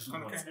les.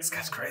 This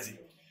guy's crazy.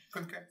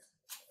 Couldn't care.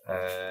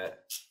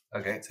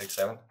 Okay, take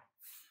 7.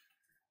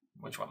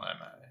 Which one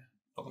am I?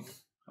 Bottom.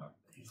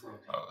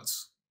 Oh,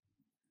 it's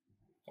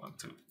 1,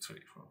 2,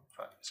 3, 4,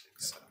 5,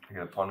 6, 7. I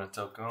get a ponder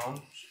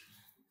token.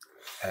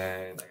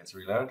 And I get to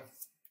reload.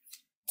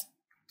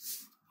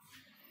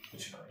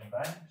 Put je er één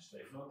bij.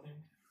 Stay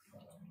floating.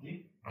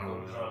 Die.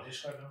 Mm. Draw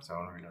discard doen. So I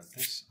want to reload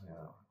this.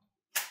 Yeah.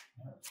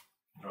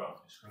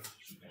 Draw discard.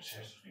 Zoek naar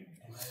 6 of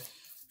in eenheid.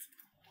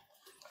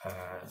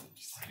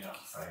 Ja.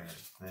 I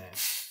get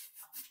this.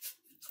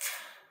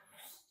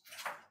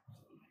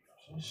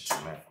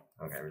 Man.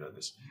 Okay, reload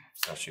this.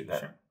 So I'll shoot that.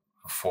 Sure.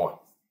 For 4.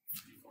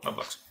 No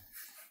blocks.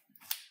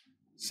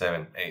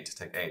 7, 8.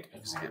 Take 8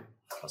 because you get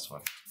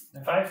 +1.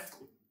 En 5.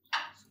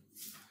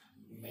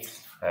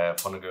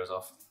 Ponder goes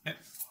off. Yeah.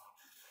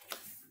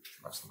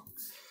 Maximum.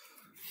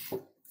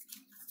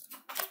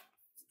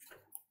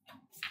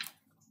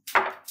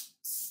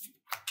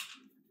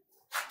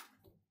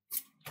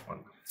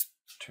 One,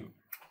 2,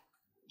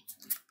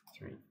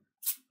 3,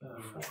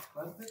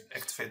 4.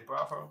 Activate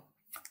Bravo.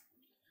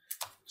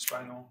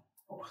 Spinal.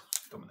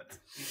 Dominate.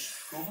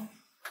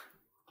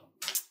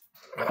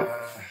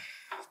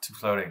 2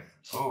 floating.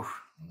 Oh,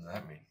 what does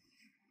that mean?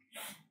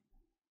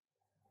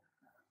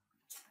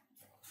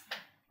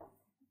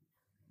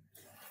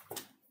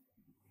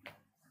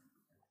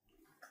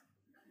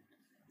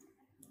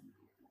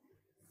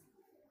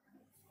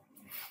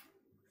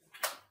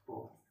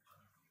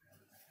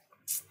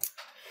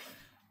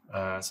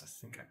 So I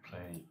think I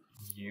play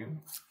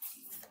you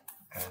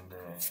and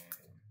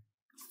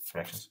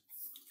reactions.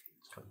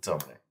 He's got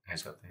dominate.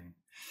 He's got the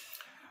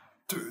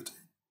 30.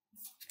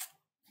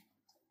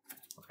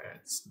 Okay,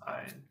 it's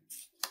 9,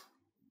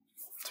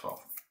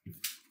 12.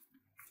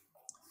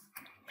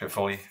 pit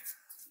volley.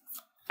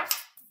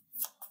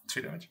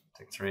 3 damage.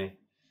 Take 3.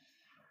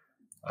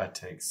 I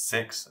take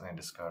 6 and I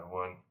discard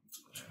 1.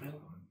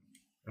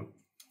 Oh.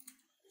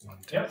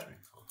 1, 2, Yeah. 3,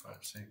 4,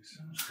 5, 6.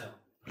 Stel.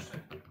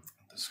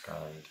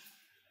 Discard.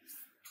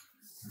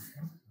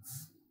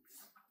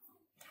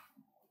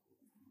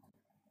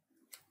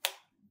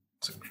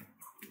 Signature.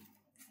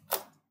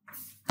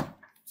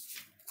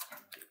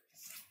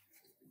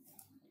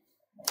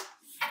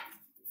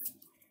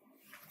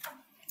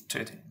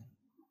 13.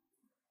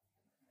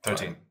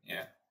 13.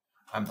 Yeah,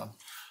 I'm done.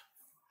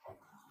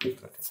 13.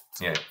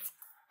 Yeah.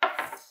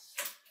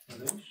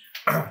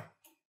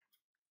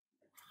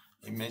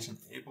 Imagine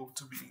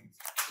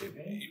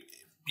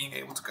being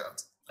able to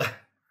count.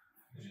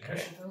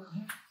 Okay.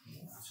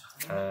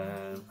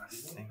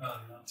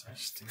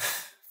 Interesting.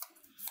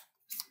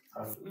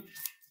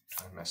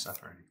 I messed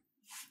up already.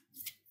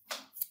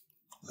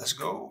 Let's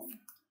go.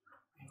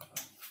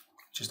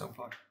 Just don't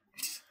block.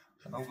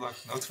 No block,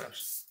 no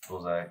traps.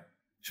 Bullseye.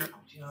 Sure.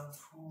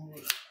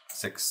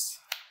 6.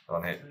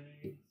 1 hit.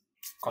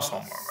 Cost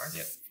 1 more, right?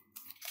 Yeah.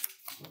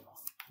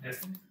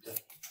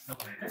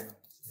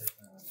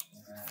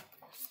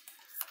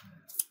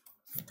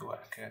 Do I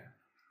care?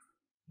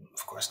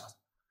 Of course not.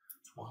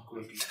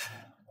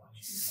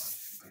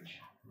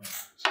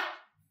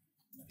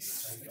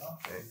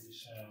 Okay.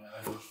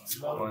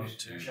 One,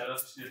 two.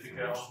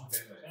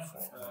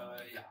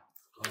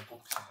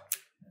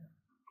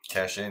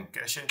 Cash in.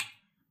 Cash in.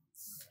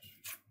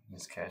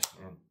 Let's cash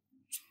in.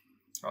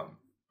 1,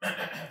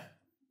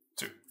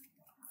 2.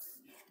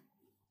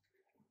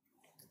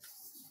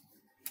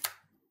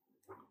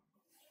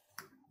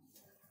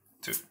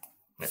 2.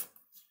 Yeah.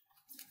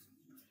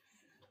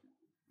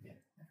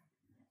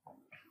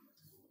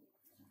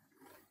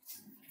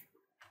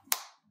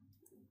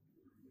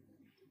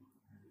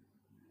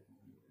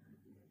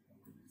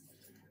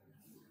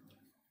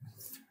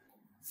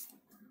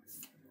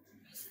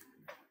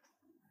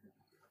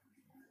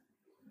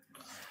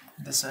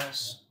 This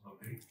says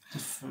the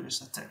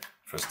first attack.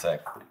 First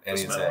attack.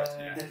 Any attack.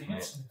 13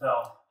 mensen in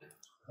totaal.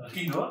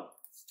 10 hoor.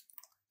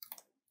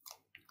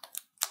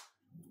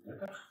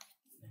 Gelukkig.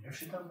 En hier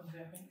zit ook een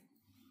werking.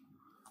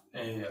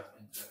 Ja,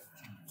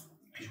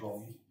 kies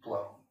wel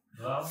blauw.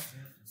 Blauw.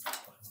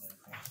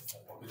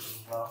 Pak ik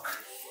een blauw.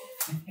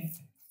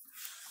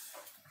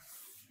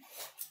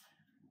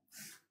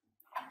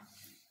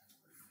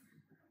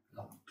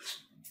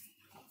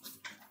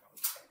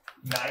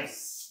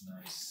 Nice.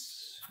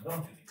 Nice.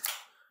 Dan vind ik.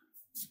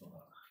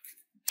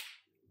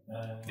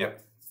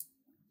 Yep.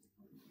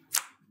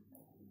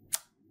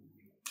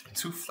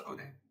 2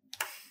 floating.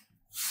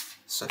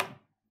 7.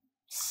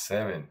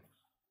 7.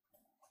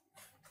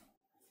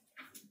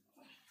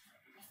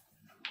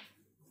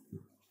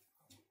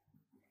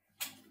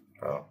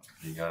 Well,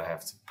 you're gonna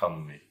have to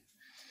pun me.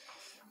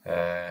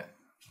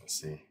 Let's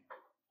see.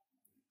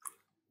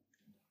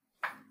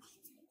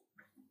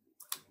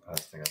 I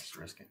think I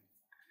should risk it.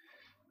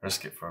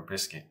 Risk it for a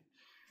biscuit.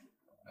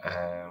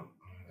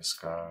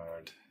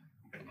 Discard.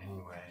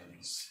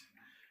 Anyways.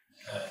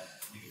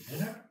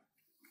 Dinner.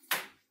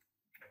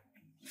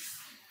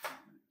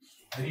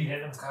 3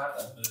 random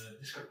kaarten uit de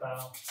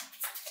discardpaal.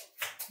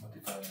 Moet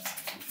ik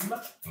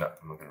filmen? No,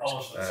 I'm not gonna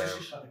Alles risk wat it. 6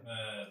 is, gaat ik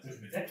me terug in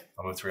mijn deck.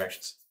 I'll move 3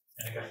 actions.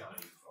 En dan krijg je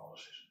alleen voor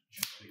alles 6. Dus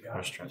je moet 3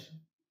 First kaarten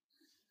trap.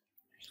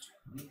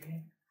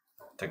 kiezen.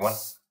 Take 1.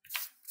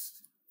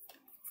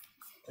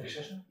 2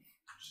 6'en.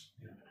 Dus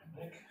die heb ik in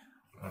mijn deck.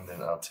 And then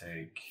I'll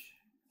take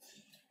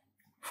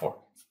 4.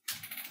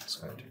 That's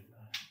what I do.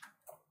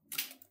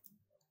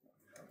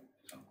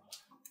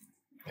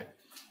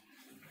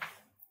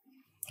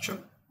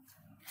 Sure.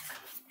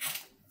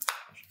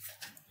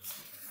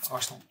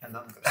 Arsenal en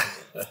dan.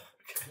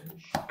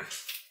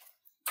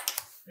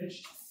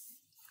 Pitch.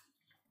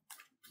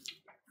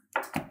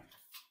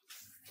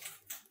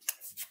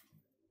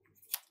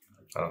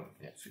 Oh,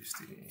 yeah.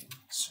 15,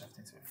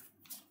 72.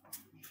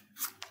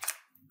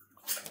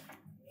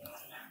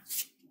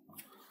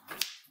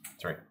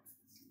 Three.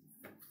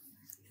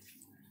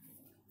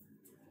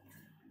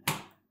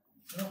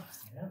 Ja,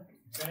 ja.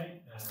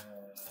 Oké.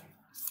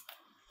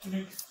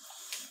 Tunic.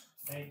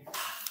 1.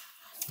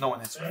 No one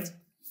hits, right?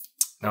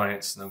 No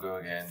hits, no go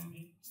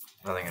again.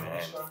 Nothing in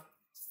hand.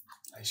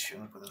 I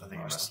should put it Nothing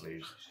in my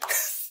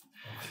sleeves.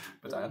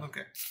 But I don't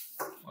care.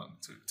 1,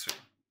 2, 3.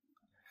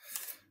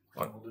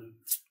 1,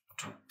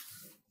 2,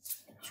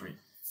 3.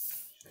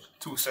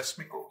 2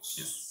 sesame calls.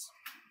 Yes.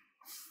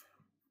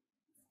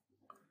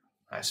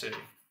 I say,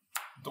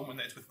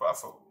 dominate with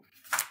Bravo.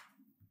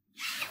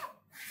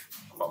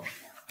 Bam.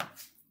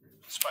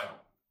 Spiral.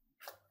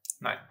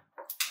 9.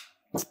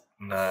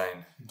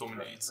 9.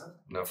 Dominate.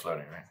 No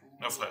floating, right?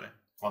 No floating.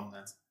 1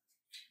 net.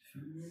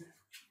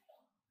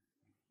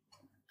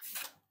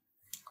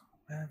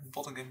 Man,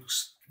 bottom game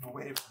looks no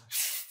way.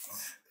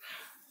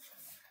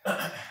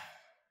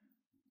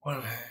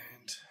 1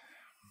 hand.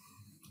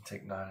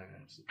 Take 9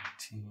 and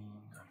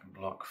 18. I can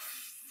block.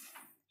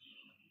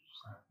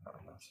 Not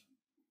enough.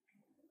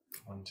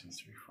 1, 2,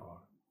 3,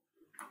 4.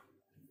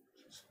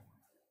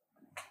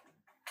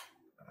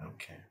 I don't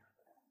care.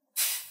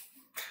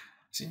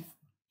 See?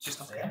 Just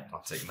don't care.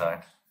 I'll take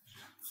 9.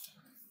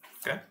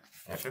 Okay.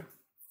 Yeah. Sure.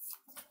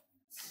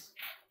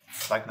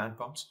 Like 9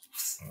 pumps.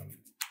 One,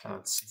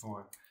 Let's see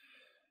 4.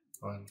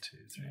 1, 2,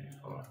 3,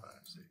 4, 5,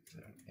 6,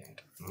 7,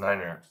 8.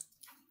 9er.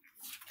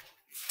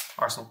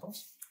 Arsenal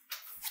pumps.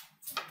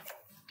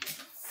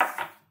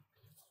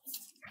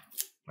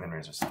 And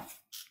razor stuff.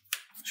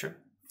 Sure.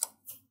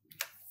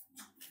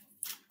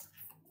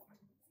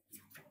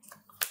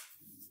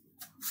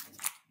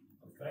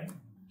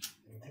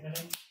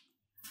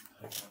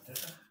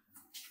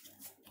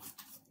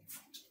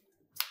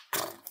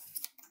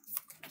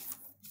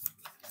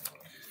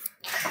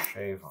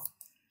 7.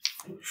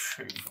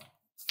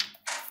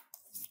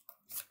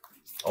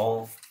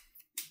 All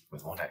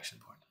with 1 action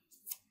point.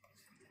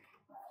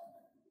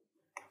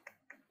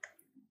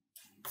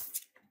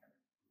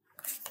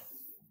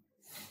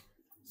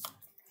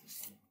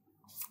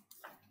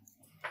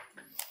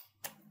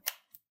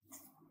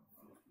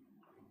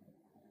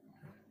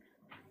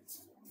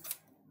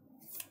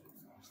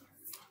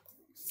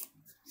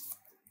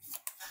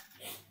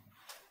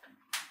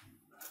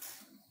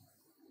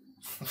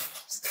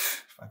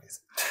 Fuck it.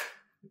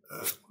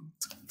 1,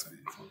 2, 3,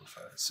 4,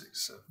 5,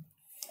 6, 7.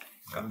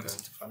 Okay.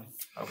 Funny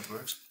how it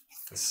works.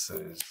 This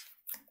is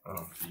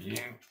for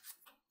you.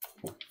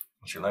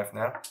 What's your life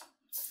now?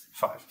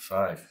 5.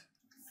 5.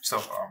 Still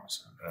for armor,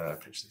 so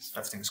Pitch this.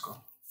 everything is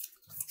gone.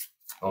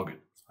 All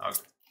good.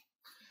 Okay.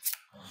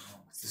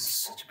 This is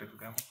such a big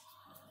gamble.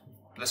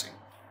 Blessing.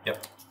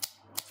 Yep.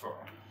 For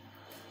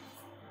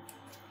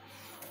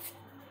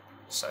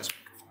seismic.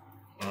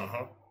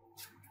 Mm-hmm.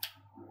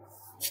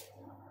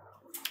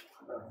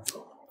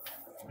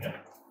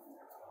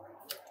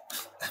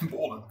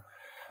 Ballen.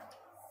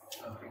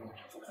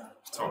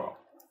 Throw.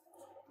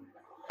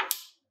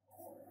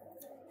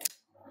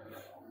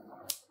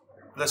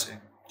 Blessing.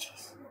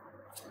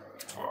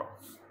 Throw.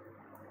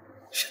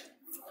 Shit.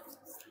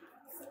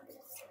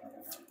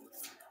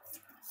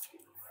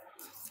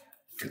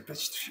 Good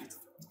pitch to shoot.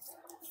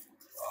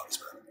 Oh, that's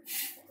bad.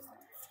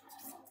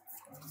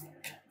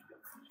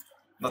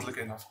 Not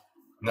looking enough.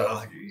 No,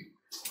 like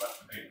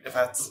If I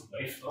had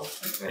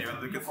even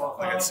look at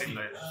like I'd seen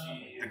later.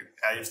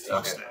 I used to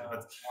use there,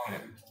 but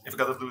if I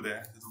got a blue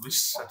there, it would be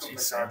such easy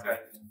sound.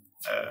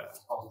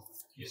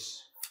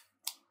 Yes.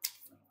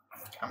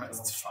 I'm at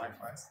 5,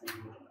 right?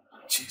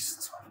 Jeez,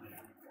 that's 5.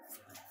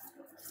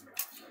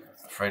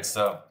 afraid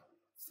so.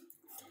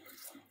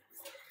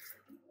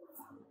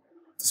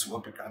 This will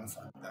be kind of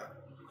fun. No.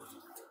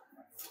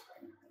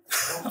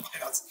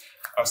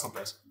 I was not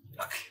best.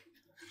 Okay.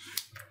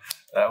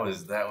 That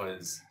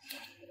was.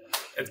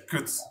 It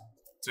could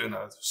turn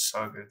out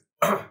so good.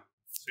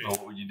 So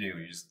what would you do?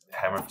 You just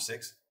hammer for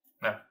 6?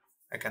 No,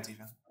 I can't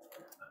even.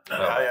 No.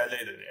 Yeah,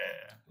 later.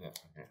 Yeah. Yeah.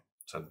 Okay.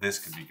 So this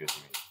could be good to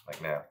me,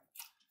 like now.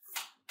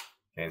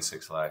 Gain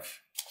 6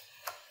 life.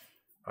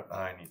 But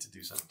I need to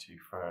do something to you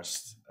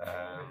first.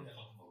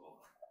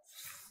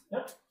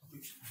 Yep.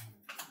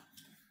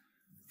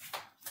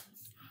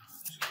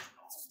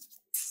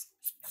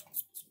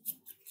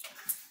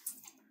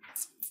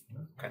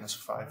 Okay, that's a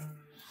 5.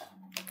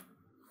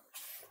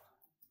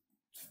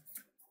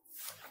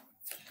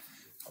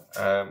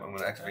 I'm going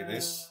to activate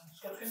this.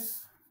 I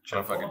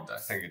don't know if I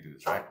think I can do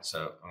this, right?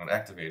 So I'm going to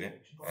activate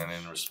it, and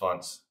in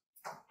response,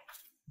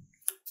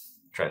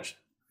 trench.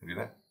 Can you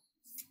do that?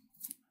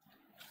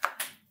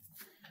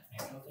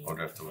 Or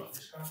do I have to look?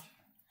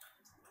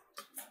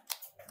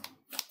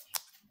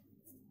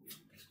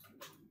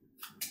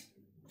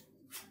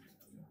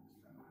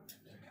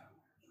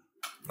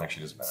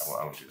 Actually, doesn't matter. Well,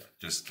 I won't do that.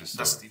 Just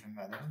Doesn't even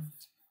matter.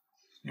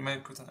 You may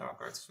put an arrow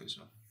card for this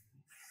one.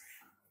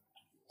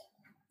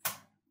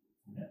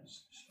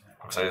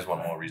 because I just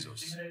want more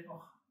resources.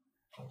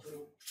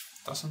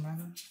 Doesn't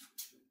matter.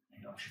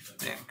 I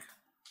think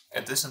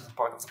it isn't a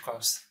part of the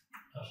cost.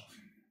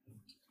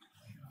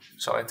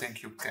 So I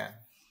think you can.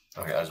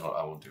 Okay, I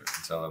won't do it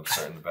until I'm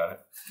certain about it.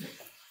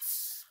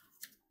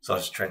 So I'll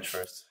just trench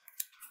first.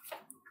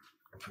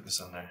 I put this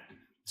on there.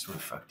 This would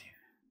have fucked you.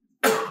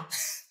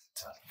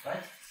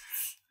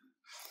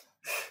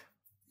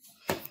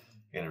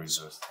 Get a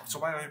resource. So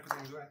why are you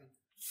putting it away?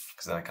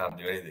 Because then I can't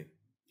do anything.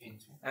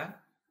 Yeah?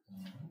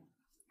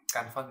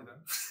 Kind of funny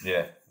though.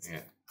 Yeah.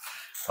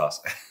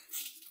 Pass.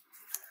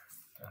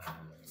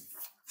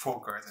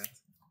 4 card hand.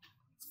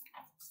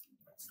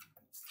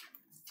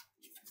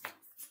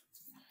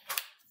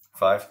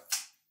 5.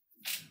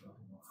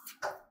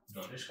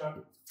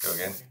 Discard. Go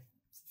again.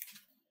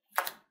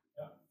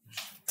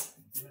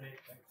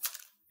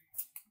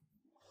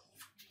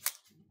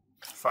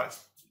 5.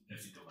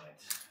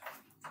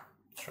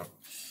 Sure.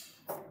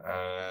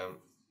 I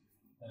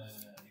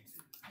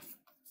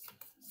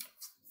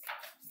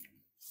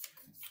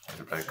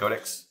could play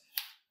Codex.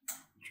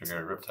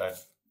 Trigger Riptide.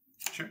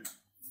 Sure.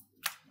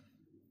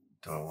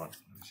 Do I want?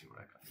 Let me see what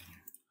I got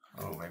here.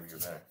 Oh, maybe you're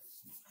better.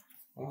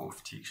 Oh,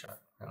 fatigue shot.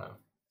 Hello.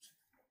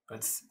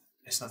 But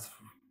it's not.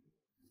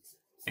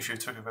 If you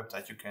trigger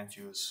Riptide, you can't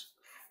use.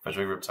 If I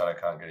trigger Riptide, I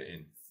can't get it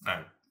in.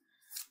 No.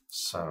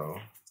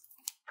 So.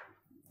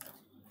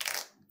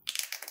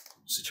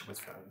 Such a bit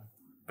further.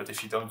 But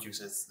if you don't use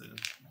it, then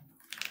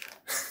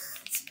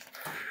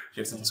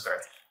you have to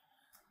discard.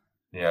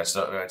 Yeah,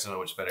 so I don't know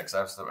which better because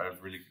I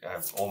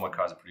have all my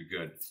cards are pretty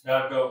good.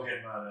 Ja, go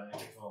again, maar ik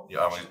heb wel. The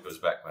Armory goes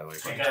back, by the way.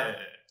 Geen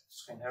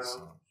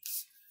arrow.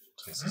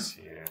 So this is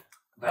here.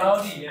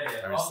 Oh, die, ja.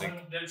 I was Als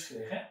thinking. een deus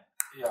kreeg, hè?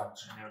 Ja, dat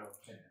is geen arrow.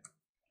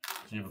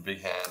 You have a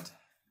big hand.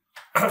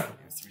 You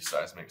have 3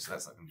 seismic, so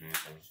that's not going to do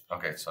anything.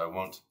 Okay, so I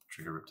won't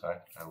trigger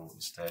Riptide. I will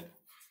instead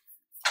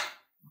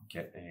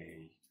get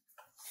a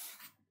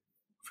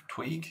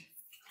fatigue.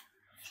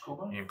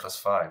 Even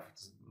 +5.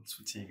 What's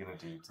fatigue going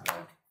to do to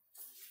that?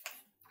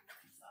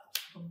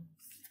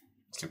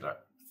 Keep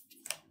that.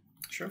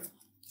 Sure.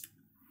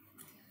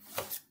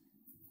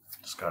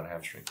 Discard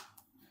hamstring.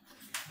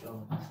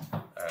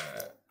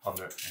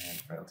 Ponder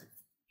and frailty.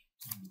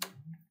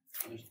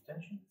 Use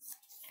attention.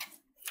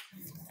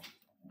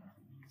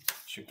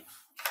 Shoot.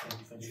 And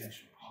defense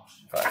action.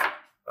 5.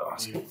 Oh,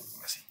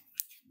 messy.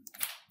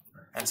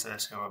 And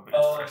says how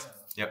I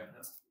Yep.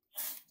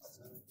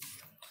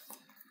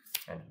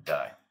 And you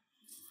die.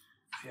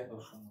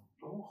 Shadows from the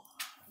floor.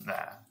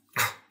 Nah.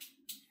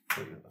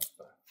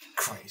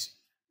 Crazy.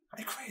 Are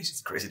you crazy?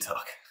 It's crazy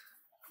talk.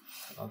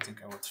 I don't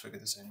think I would trigger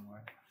this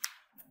anymore.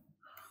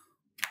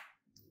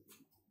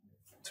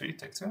 3,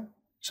 take 2.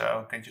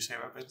 So, can't you say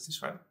our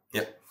abilities, right?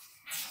 Yep.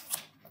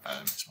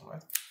 This one,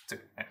 right? 2.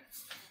 Yeah.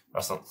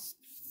 Arsenal.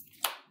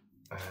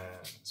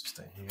 Let's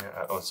stay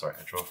here. Oh, sorry.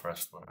 I draw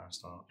first for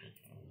Arsenal.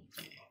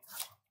 Yeah.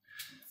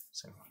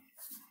 Same one.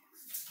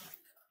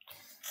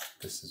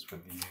 This is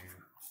with you,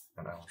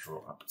 and I will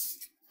draw up.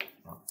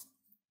 1,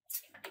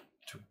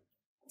 2,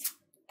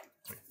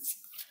 3.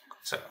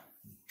 So,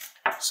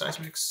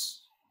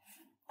 seismics,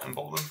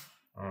 embolden,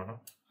 Mm-hmm.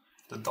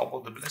 the double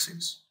the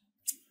blessings.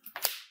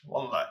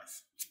 1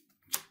 life.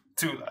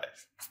 2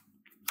 life.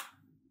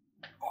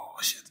 Oh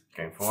shit.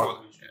 Game 4.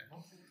 4. Yeah.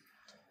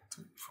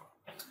 2, 4.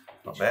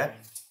 Not bad.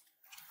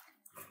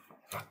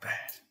 Not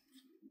bad.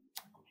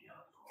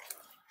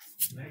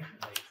 Nee.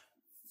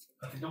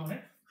 Had hij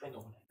dominee? Geen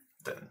dominee.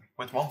 Then,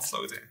 with 1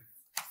 floating.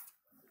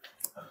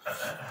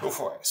 Go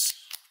for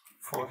ice.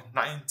 For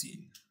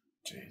 19.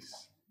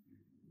 Jeez.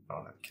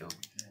 Oh, that killed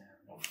me.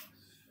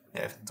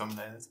 Yeah, if it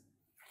dominated.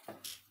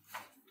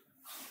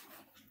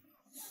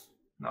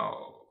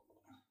 No.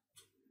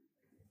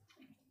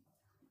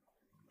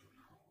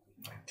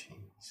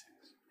 19.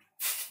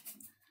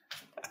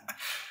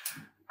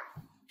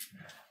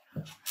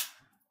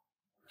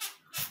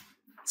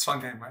 It's a fun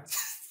game, right?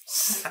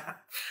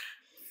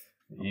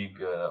 You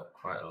got up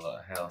quite a lot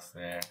of health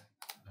there.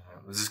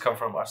 Does this come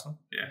from Arsenal?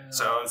 Yeah.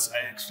 So it's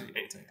actually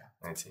 18.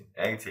 Yeah. 18.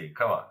 18.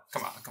 Come on.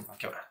 Come on, come on.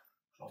 Come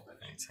on.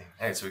 18.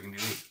 Hey, so we can do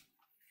it.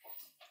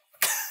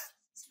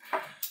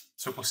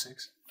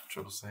 666.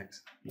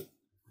 666.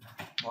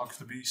 Mark of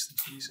the Beast.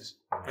 Jesus.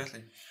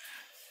 Bradley.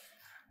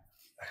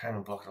 I kind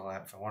of block the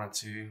lamp if I wanted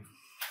to.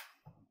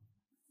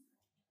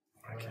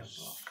 I can't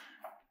block.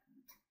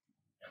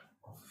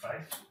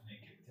 5.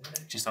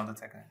 Just don't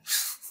attack him.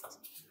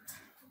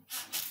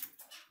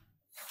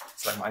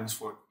 It's like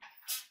 -4.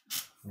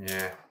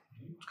 Yeah.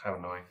 Kind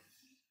of annoying.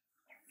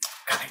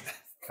 Kinda.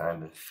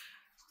 Kind of.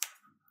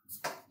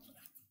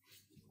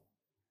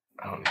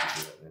 I don't need to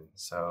do that then.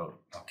 So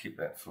I'll keep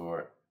that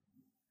for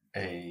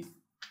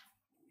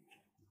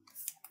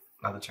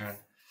another turn.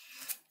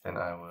 Then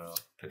I will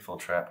Pitfall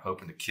Trap,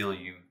 hoping to kill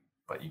you,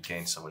 but you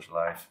gain so much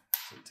life.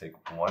 So take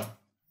 1.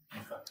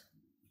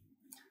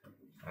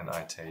 And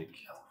I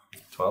take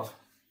 12.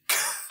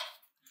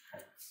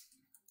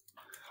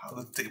 How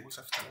the tables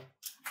have turned.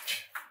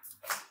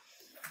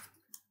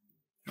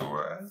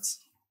 You're at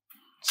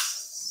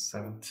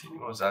 17.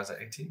 What was that? Was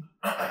that 18?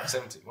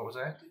 17. What was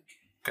that?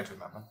 Can't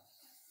remember.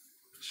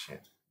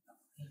 Shit.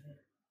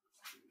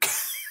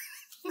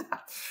 I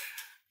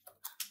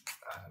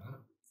don't know.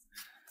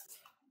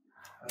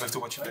 We have to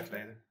watch it back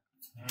later.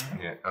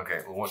 Yeah,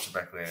 okay, we'll watch it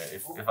back later.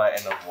 If I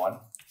end up 1,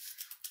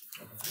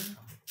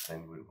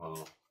 then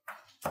we'll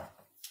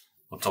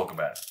talk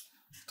about it.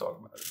 Talk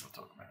about it. We'll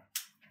talk about it.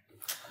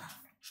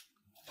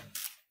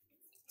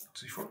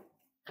 3, 4.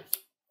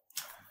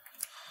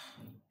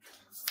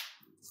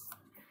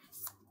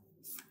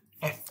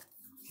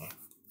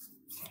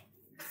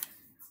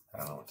 I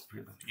don't know what to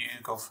do.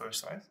 You go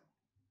first, right?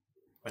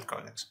 With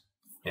Codex.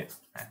 Yeah.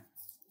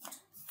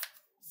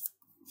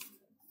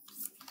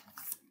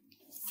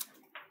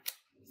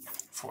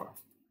 4.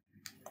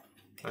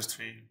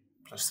 +3,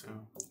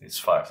 +2. It's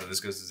 5, so this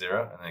goes to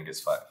 0, and then it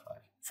gets 5.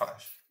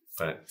 5.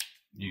 But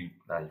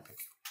now you pick.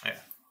 Yeah.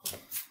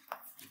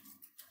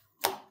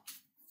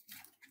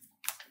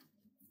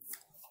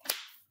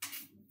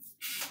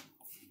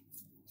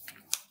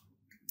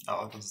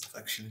 Oh, that's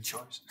actually a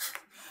choice.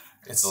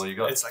 It's all you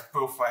got. It's like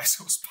both eyes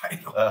or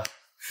spinal.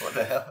 What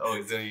the hell?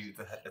 Oh, the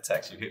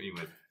attacks you hit me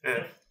with.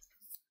 Yeah.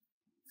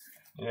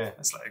 Yeah.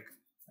 It's like,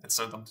 it's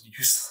so dumb to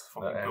use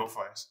for No, both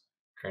eyes.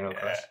 Cranial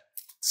Yeah. crush.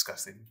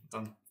 Disgusting.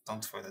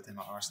 Don't throw that in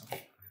my arsenal.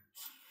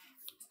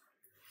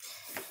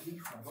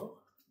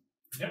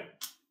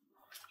 Yep.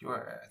 You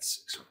are at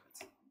 6,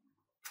 right?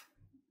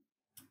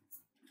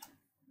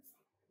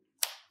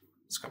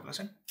 Let's go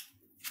blessing.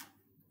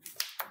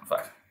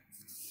 5.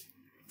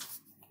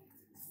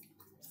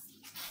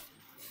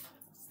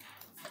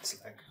 It's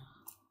like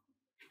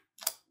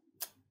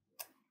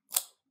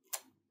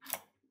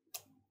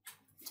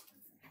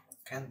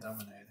can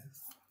dominate it.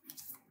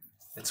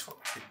 It's for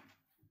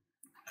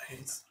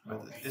 8,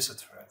 but it is a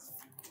threat.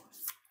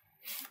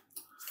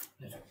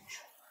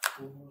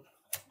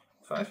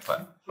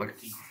 5. Okay.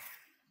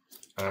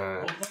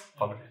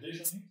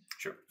 Deze nog niet?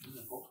 Sure.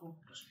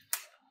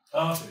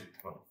 Ah, sorry.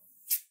 1,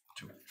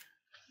 2,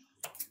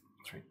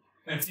 3.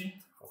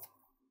 19.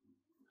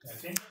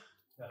 19.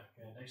 Ja,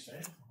 deze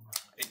 2.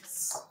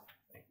 8.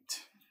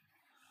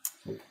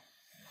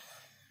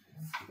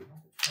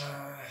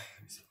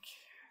 Let me think.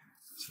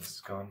 So this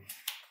is gone.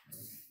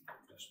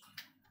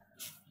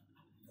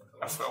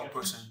 A frail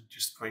person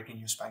just breaking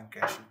your spine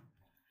casually.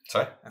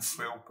 Sorry? A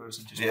frail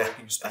person just breaking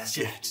your spine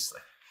casually. Yeah, just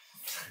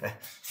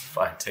like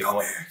fine.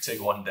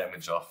 Take one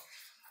damage off.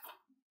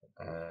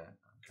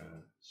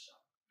 Okay.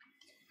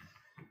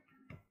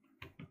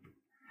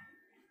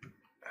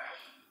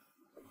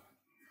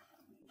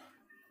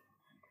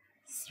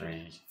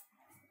 3,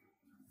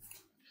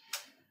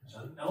 Is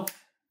dat een 11?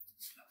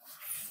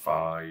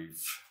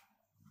 5.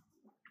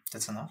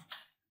 That's enough.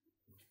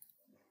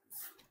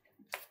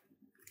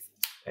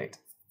 8.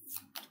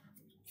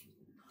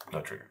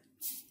 No trigger.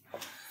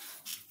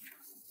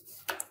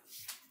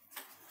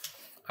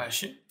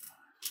 Shit.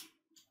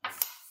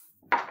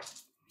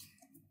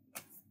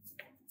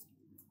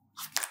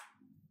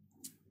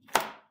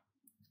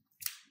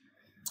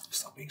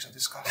 Stop being so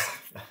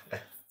disgusting.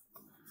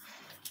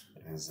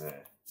 It is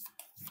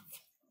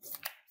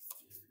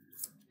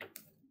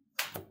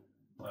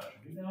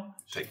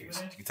you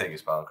can take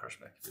his battle crush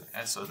back.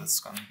 And so that's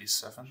gonna be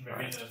 7.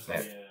 Right?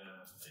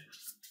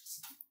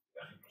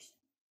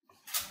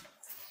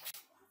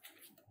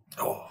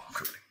 Oh,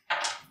 quickly.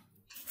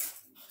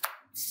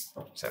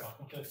 7.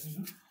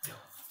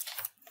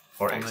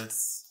 Or 8.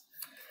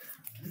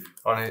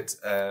 On it,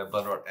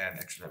 blood rot and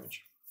extra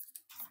damage.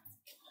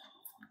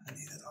 I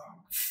need it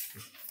all.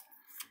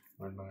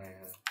 Where's my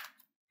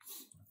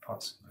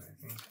pots? I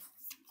think.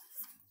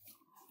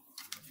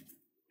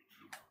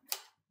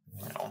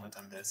 Yeah, on it,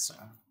 I'm dead, so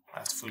I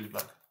have to fully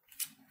blood.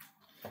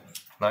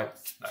 9.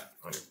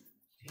 Okay.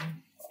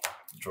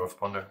 Draw of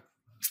Ponder.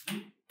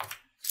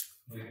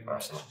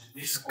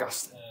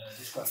 Disgusting.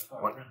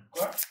 1,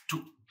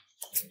 2,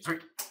 3,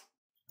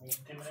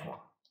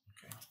 4.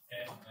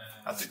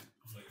 I do.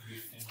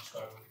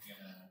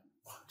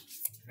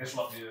 Best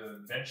lang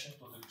je benchen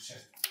tot ik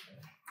 60.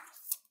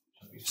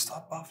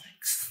 Stop buffing.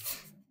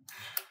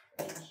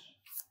 En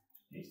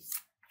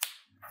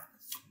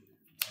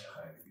dan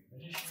ga ik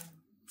position.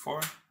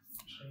 4.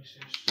 Misschien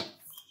 6.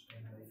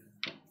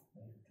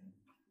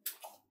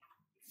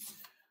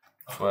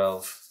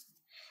 12.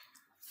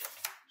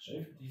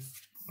 17.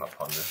 Not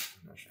Ponder.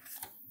 No shit.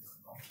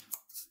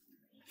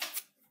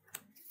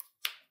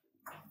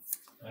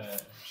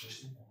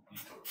 16.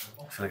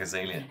 I feel like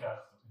Azalea.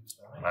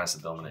 Managed to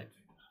dominate.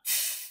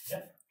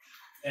 Ja.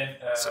 En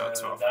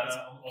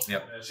daarna, als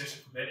je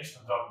 60 goed is,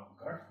 dan drop ik een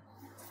kaart.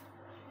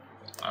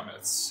 I'm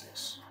at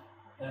 6.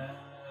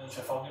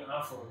 Zij valt nu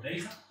aan voor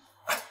 9.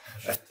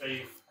 Dus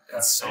 2.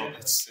 It's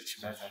such a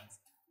bad hand.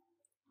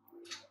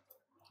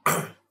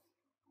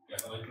 Ja,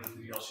 dan heb je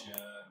 3 als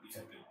je iets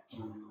hebt.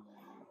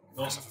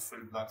 Because of a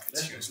fully block,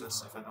 it's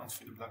useless. If I don't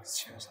fully block,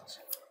 it's useless.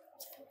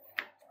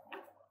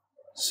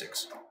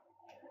 6.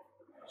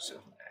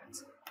 7,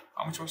 8.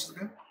 How much was it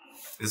again?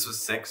 This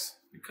was 6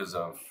 because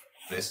of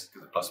this,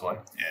 because of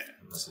 +1. Yeah.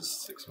 And this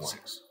is 6 more.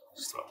 6.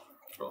 It's 12.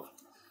 12.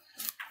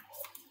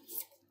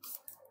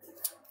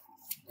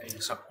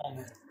 So on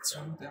it,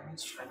 2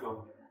 damage. Geen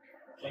go.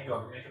 Geen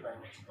go, ik heb bij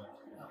een extra punt.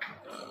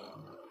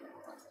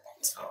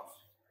 12.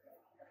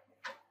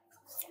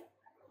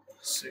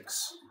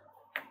 6.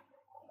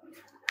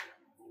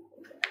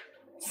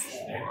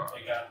 4.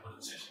 Ik ga voor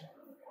het 6.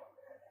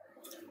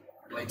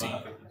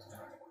 18.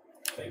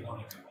 Twee nog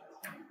niet.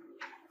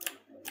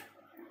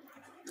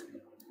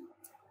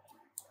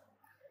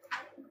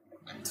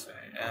 En 2.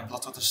 En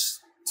blood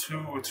is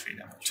 2 or 3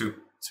 damage? 2.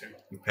 2.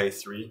 You pay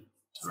 3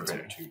 to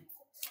prevent 2.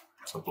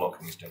 So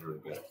blocking is generally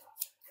better.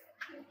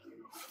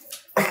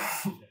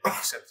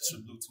 Except it's a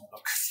blue to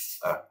block.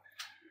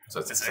 So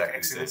it's It's exactly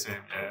actually the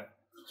same, yeah.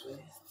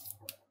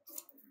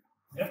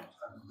 Ja.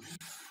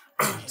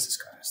 Jesus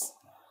Christ.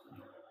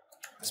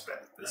 That's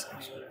bad. That's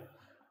actually.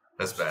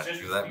 That's bad,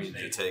 because that means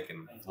you're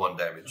taking 1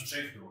 damage,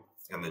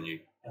 and then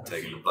you're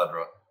taking the blood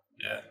rot,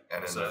 Yeah.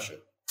 and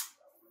inertia.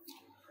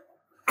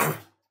 I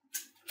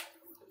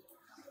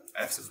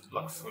have to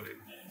block fully.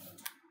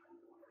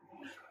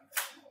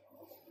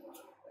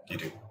 You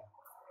do.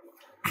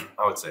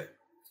 I would say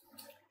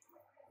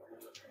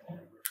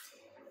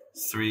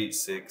 3,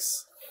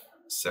 6,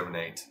 7,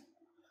 8. So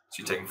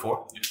you're taking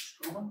 4.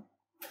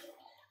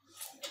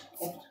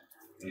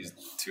 These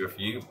 2 are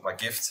for you. My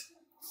gift.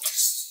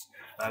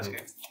 Nice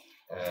gift.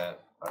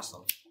 Nice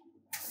one.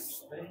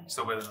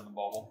 Still better than the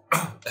bauble.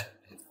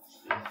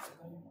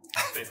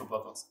 Pay for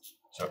blood rot.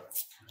 Sure.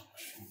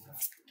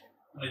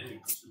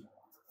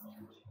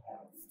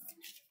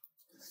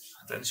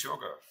 Then it's your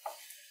go.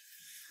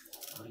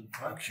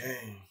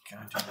 Okay, can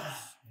I do that?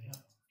 You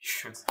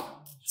should.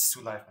 It's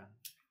too light, man.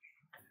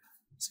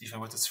 It's even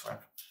with its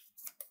trap.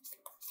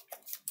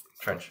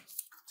 Trench.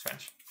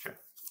 Trench. Sure.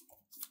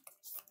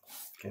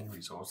 Okay,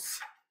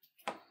 resource.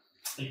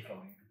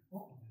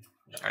 Oh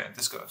yeah,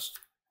 this goes.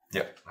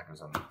 Yeah, that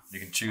goes on. You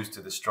can choose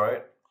to destroy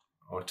it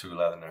or to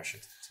allow the inertia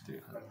to do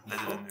it.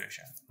 Let it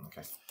inertia.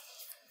 Okay.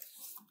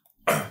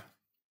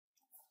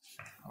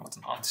 What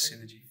an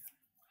anti-synergy.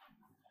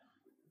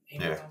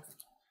 Yeah.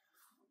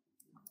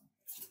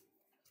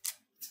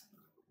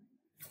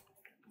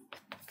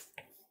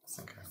 I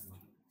think I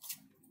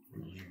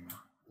will. You.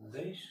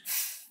 Deze.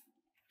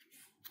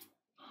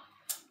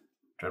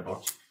 Red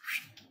boards.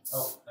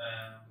 Oh,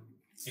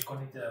 ik kon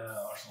niet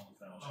Arsenal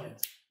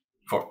trouwens.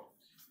 4.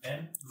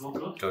 En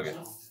bijvoorbeeld. Go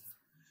again.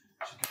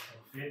 Dus ik heb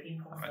nog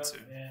 14 Met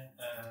en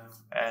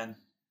And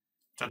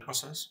that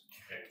process?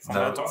 No. From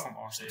hand or from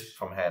Arsenal?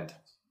 From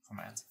hand. From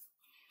hand.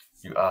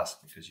 You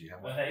ask because you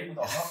have one. nee, ik moet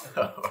al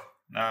afleggen.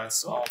 No,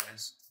 it's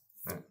always.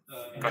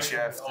 Because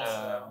you have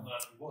the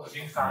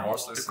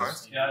Morsel the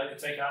card. Ja, ik heb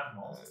 2 kaarten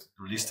man.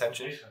 Release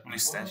tension.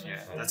 Release tension,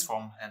 yeah. That's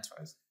from hand,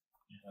 right?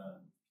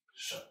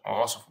 Zo. Or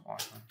also from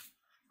Arsenal.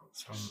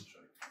 From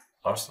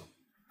Arsenal.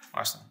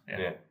 Arsenal, yeah.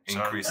 Yeah.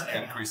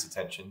 Increase the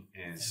tension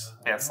is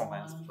Yeah, from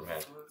hand. from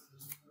hand.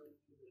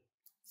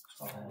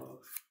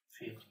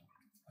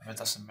 It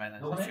doesn't matter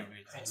if you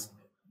read it.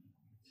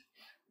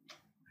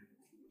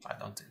 I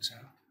don't think so.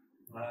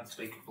 Maar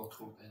 2 keer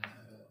blokgroep en...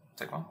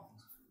 Take one.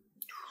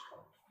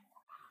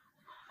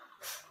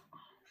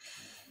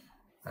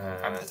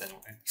 I'm dead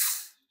anyway.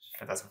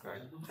 In that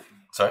regard.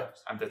 Sorry?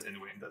 I'm dead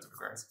anyway in that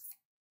regard.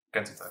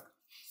 Can't attack.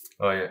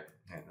 Oh yeah.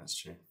 Yeah, that's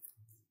true.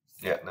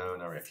 Yeah,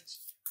 no reference.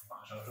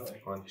 Mag sowieso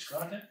even One.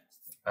 discarden.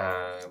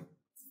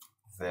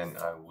 Then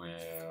I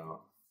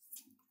will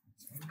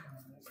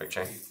quick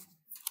check.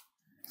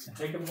 En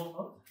 2 keer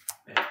blokgroep?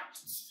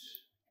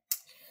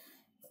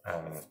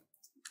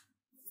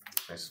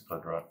 Place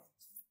blood rot.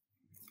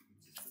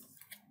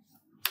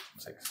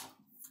 6.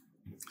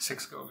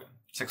 6 go again.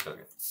 6 go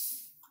again.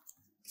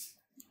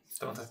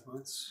 Don't have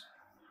boots.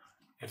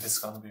 If it's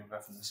gonna be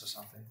weapons or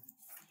something.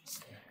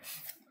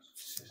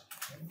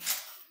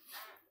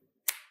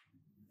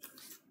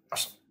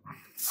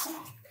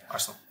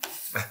 Arsenal.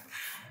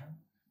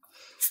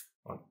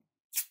 1,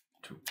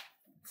 2,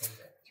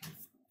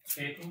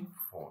 14.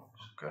 4.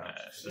 Okay.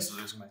 This is a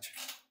losing match.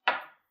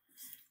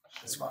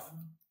 That's rough.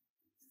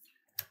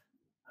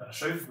 Ga er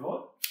 7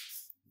 door.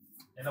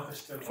 En nog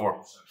eens 2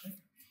 4. straks.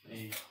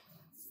 Nee.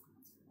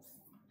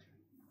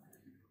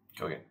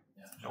 Go again.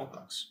 No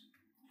blocks.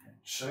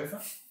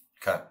 7.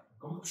 Okay.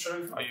 Kom ik op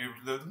 7? Are you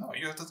no?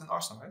 You have that in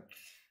Arsenal, right?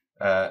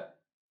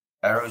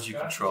 Arrows you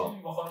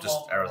control.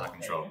 Just arrows I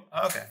control.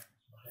 Oh, okay.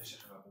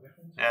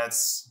 Yeah,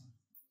 it's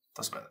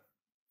doesn't matter.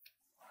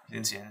 You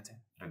didn't see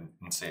anything.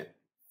 Didn't see it.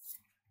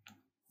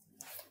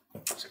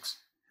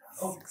 6.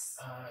 Oh.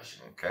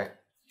 Okay.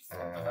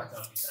 Dat maakt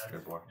nog niet uit.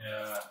 Good boy.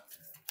 Ja.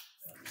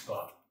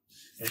 Stop.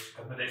 Dus ik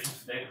heb met deze niet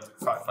verdedigen.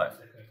 5.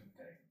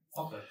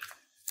 Oké.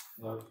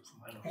 Leuk. Voor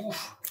mij nog.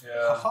 Oef.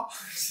 Ja.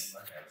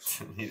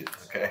 Need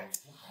it. Okay.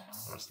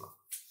 Arsenal.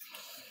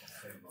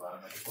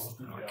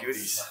 Oh,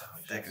 goodies.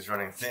 Deck is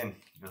running thin.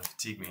 You're gonna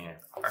fatigue me here.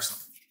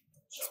 Arsenal.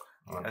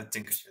 One, I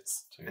think it's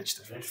pitch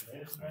the Deze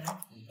verdedigen mij.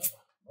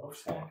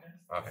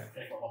 Bovensteken. Okay.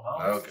 Kijk wat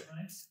normaal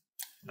Okay. is.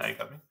 No, you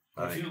got me.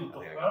 Reveal de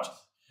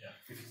topkaart. Ja.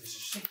 If it is a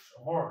 6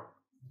 or more,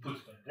 doet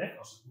het in het deck.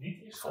 Als het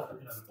niet is, gaat het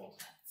in naar de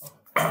pot.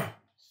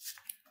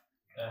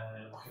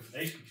 Mag je voor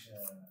deze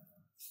kiezen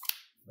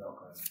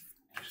welke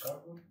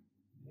discard wordt.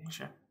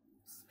 Sure.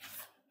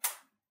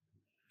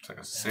 It's like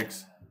a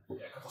 6.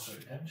 Ja, ik had al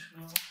 7 damage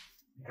genomen.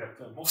 Ik heb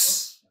 2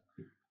 bossen.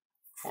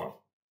 4.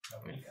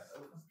 Nou ben ik aan het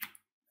open.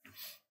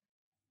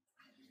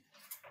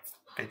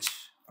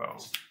 Pitch. Bow.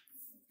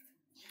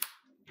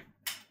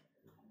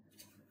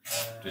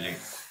 Did you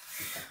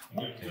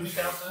Doe die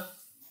kaarten.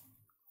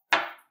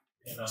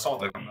 En dan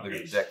look at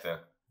the deck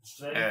there? dus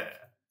 2. Yeah.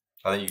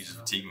 I think you just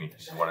fatigue me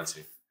if you wanted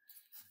to.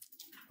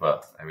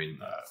 Well, I mean,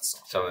 No, it's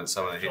not.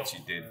 some of the hits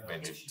you did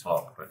made me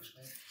talk, but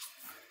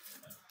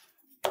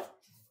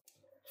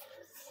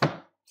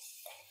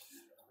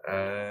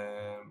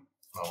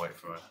I'll wait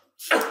for it.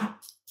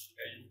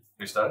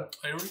 We started?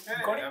 Are you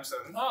recording? I'm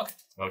starting. Oh, okay.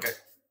 Okay.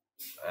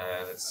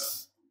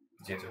 Let's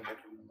begin.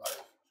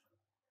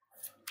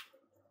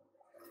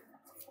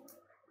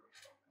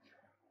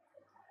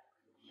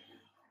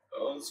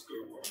 Oh, that's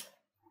good one.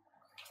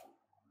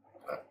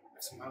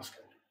 It's a mouse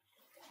card.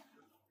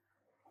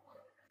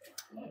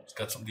 It's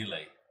got some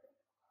delay.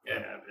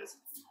 Yeah, a bit.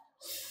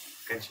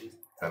 Can cheat.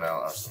 Then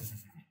I'll ask them.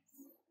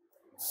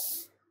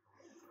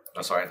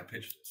 Oh, sorry, I have to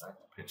pitch. I have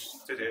to pitch.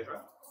 38,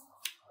 right?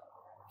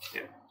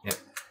 Yeah.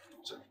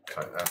 So, I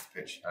have to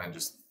pitch. I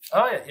just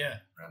Oh yeah.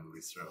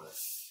 randomly throw it.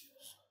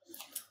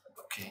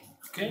 Okay.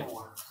 Okay.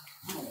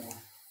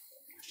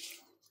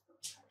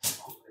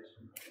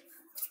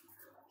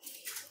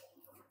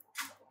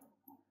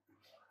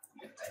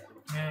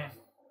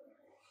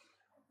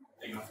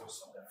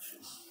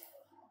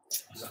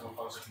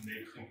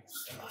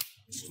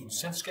 Let's do the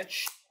sense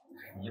sketch.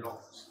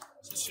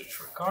 Let's search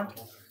for a card.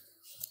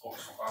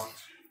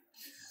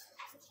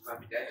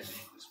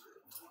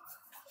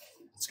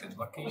 Let's get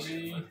lucky.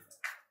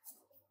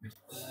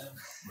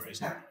 Where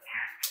is it?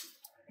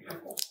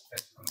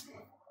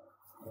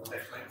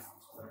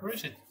 Where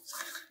is it?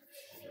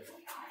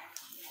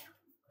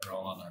 They're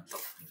all on the top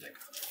of the deck.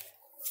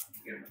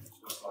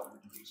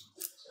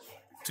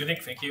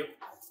 Tunic, thank you.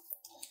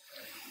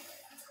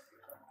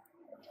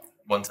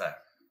 One time.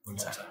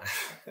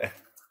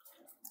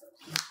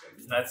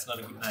 Night's not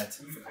a good night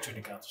for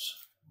tunic counters.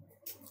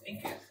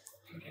 Thank you.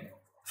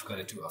 I've got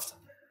it too often.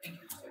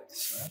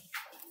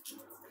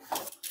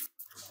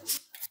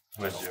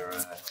 Where's your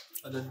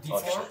The D4. Oh,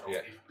 shit,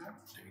 yeah.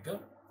 There you go.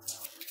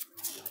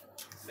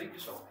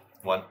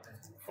 1,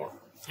 4.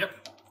 Yep.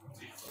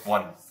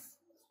 1.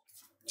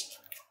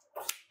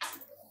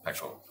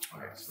 Actual.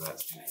 Okay, so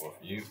that's D4 for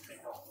you.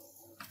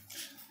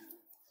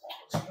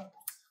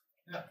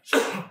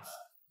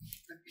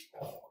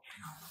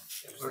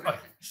 Right.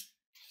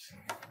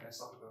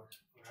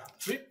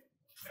 3.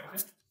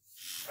 Okay.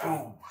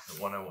 Oh,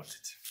 the one I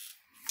wanted.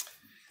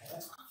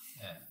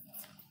 Yeah.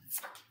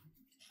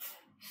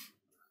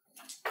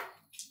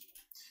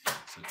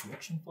 So 2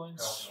 action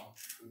points.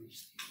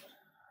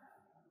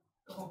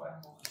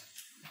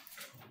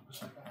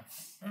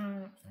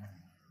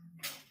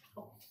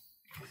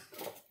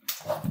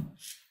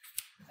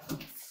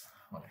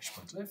 One action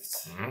point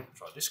left.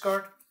 Draw this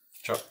card.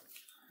 Sure.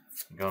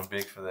 I'm going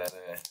big for that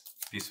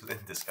piece within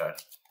this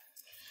card.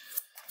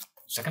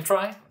 Second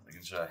try. I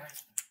can try.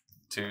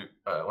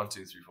 1,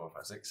 2, 3, 4,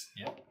 5, 6.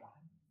 Yep.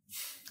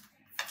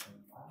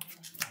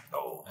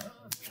 Oh.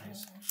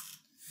 Nice.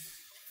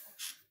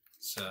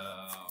 So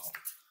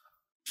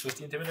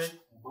 50 intimidate.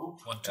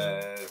 1, 2.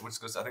 Which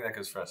goes? I think that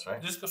goes first,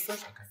 right? This goes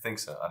first. Okay. I think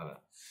so. I don't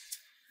know.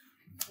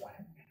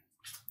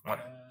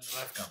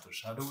 Life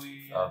counters. How do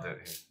we? I'll do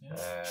it here.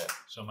 Yeah.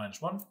 So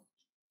 -1.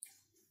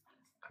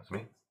 That's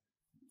me.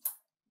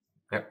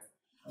 Yep.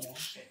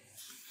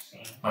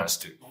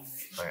 -2.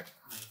 Okay.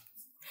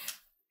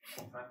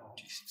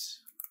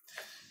 Jesus.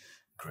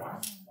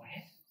 Great.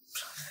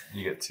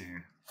 You get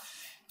to.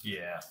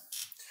 Yeah.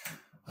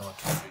 1,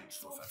 2, 3,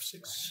 4, 5,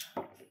 6.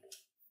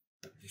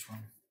 This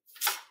one.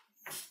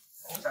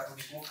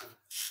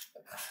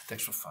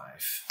 Takes for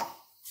 5.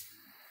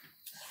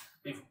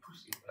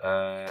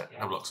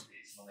 No blocks.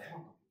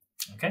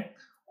 Okay.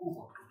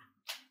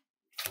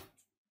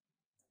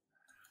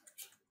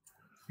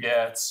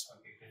 Yeah, it's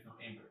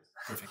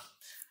perfect.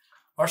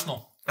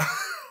 Arsenal.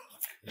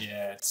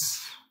 Yeah, it's.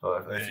 Well,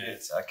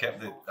 I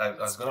kept it. I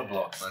was gonna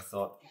block, but I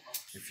thought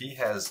if he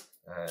has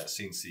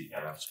CNC,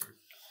 I'm screwed.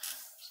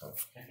 So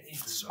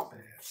It's so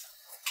bad.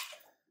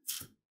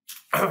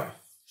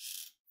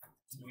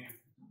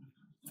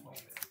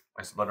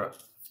 where's the blood rot?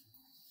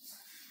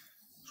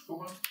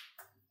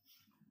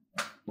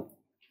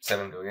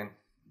 7 go again.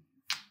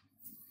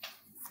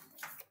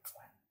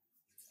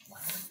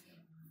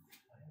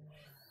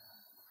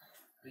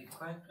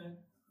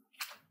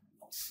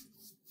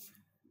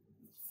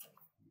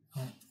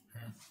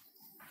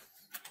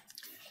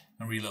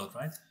 And reload,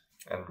 right?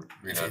 And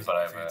reload, but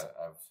I've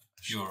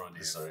You're already.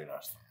 this is already an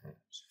Arsenal. Yeah.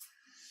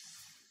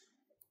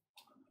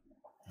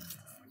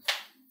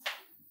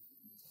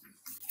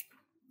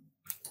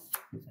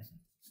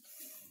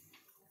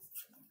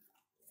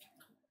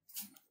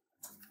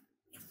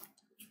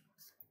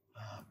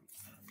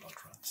 Blood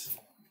rot.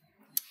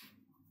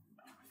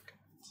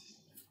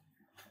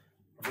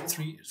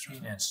 3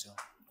 and still.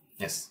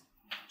 Yes.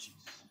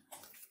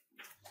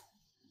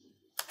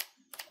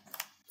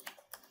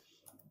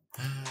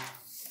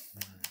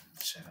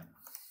 7.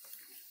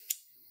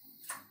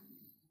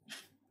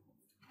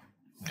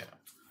 Yeah.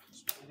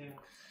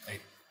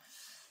 8.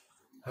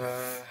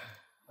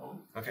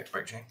 Okay,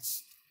 break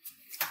chains.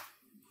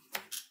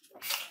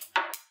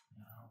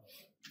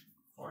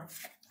 4.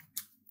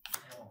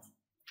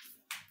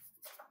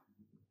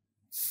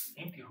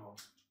 Empty roll.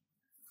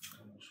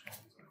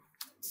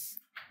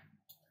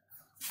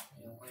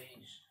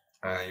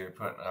 You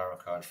put an arrow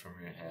card from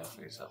your hand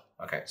for yourself.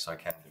 Okay, so I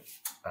can do it.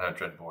 I know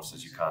Dreadbore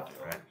says you can't do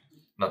it, right?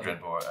 Not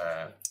Dreadbore,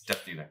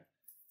 Death Dealer.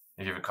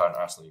 If you have a card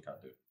in Arsenal, you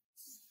can't do it.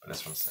 But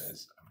this one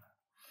says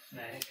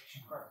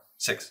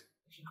 6.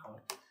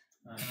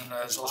 And then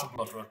there's also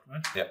blood rot,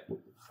 right? Yep.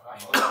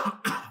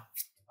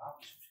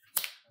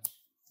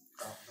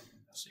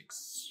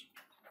 6.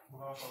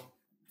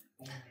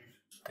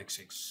 Take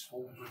 6.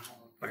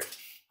 Okay.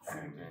 And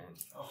then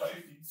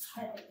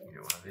you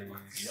get one of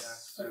these. Yep.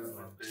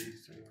 1, 2,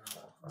 3,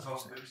 4, 5,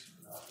 6.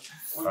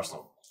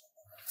 Arsenal.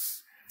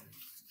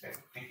 Okay.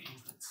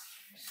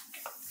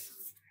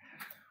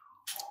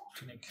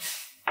 Clinic.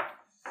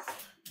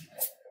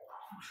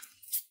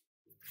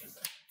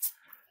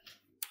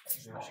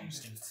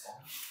 Instinct.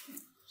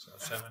 So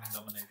 7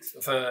 dominate.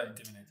 Of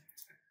intimidate.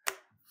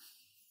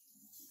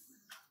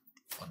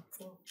 1,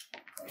 4.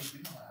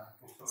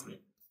 3.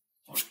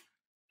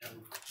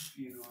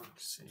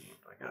 Let's see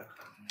what I got. Okay.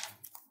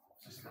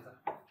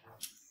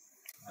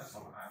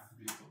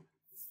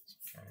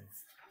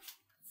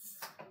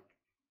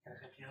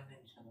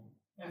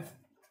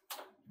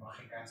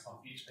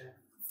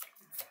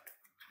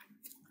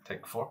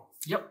 Take 4.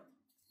 Yep.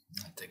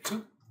 I take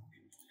 2.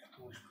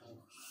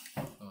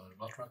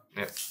 Blood rot.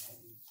 Yep.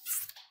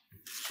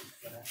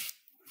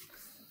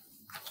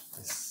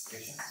 This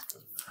goes.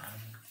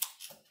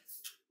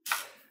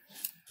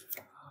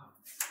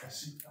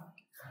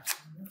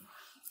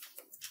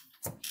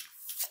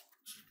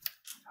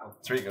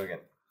 3 go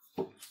again.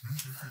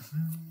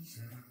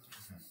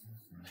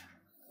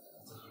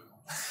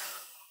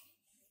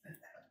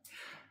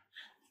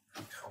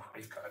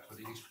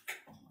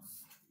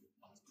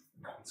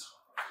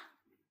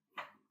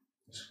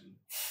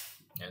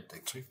 Yeah,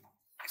 take 3.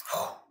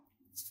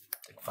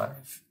 Take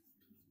 5.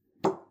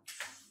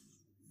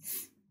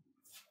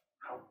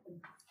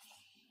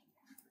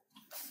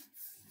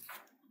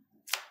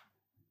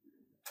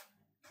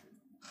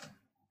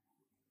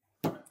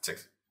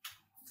 6.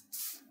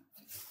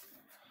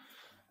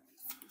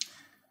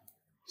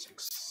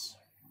 6.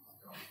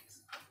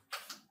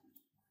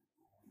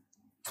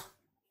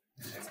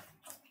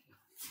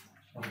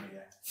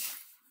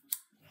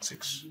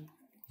 6.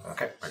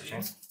 Okay, break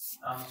chain.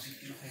 Aan zie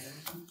je nog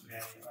geen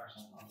nee, waar is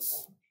dan aan de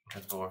bol?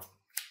 Red boar.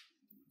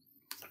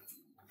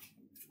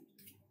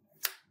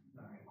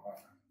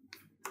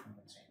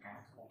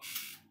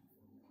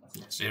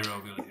 Zero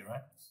ability,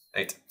 right?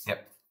 8.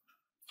 Yep.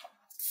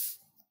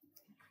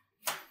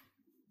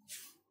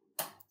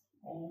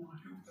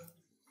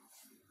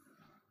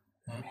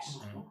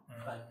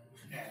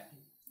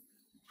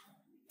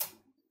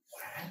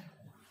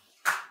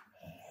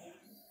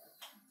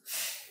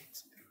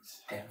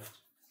 Damn it.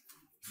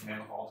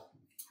 Never valt.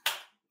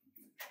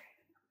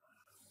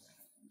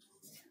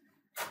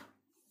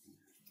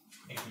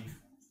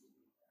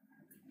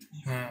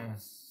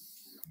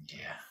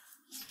 Yeah.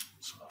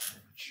 That's a lot of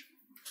damage.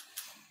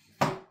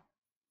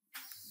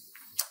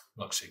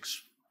 Block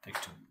 6.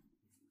 Take 2.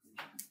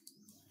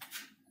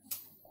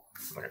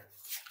 Okay.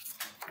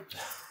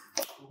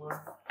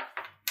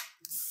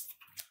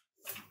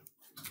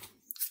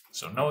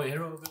 So no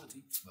hero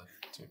ability, but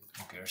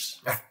who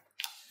cares?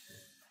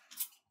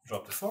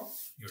 Drop the 4.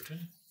 Your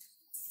turn.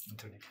 And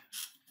tunic.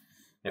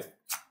 Yep.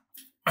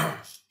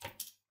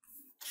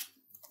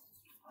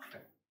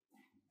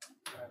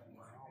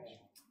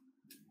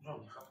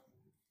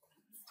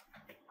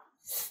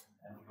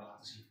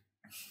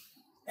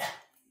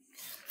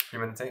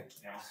 Premeditate.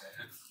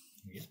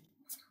 Yeah.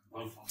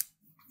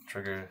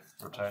 Trigger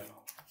Riptide.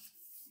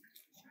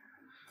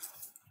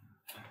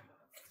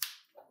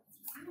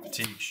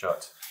 Fatigue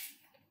shot.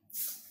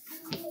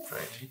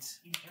 Great.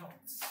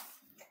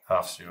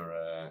 Halves your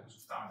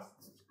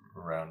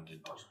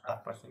rounded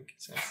up, I think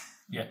it says.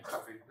 Yeah.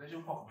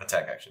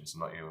 Attack actions,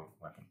 not your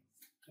weapon.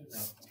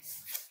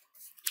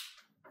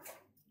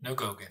 No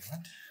go again,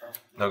 right?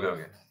 No go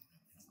again.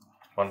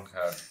 One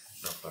card,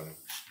 no floating.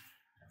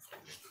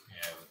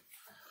 Yeah.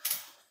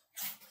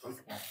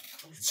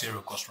 It's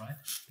 0 cost, right?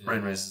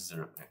 Brain raise is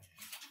 0.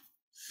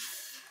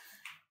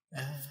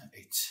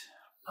 8.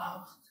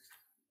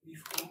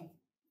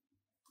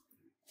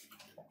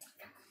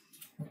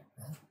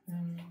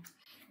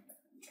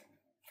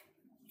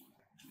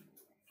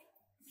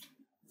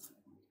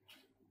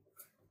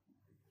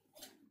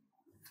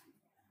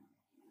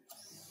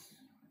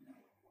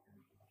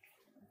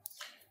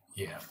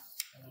 Yeah.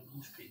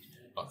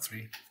 Block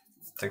 3.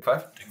 Take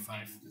 5. Take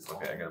 5.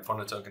 Okay, I get a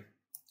ponder token.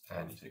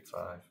 And you take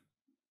 5.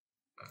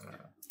 1,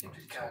 2,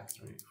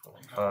 3, 4,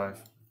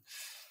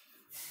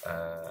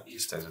 5. He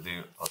stays with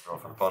you. I'll draw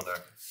from the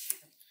ponder.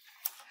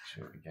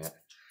 See what we get.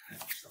 I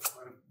think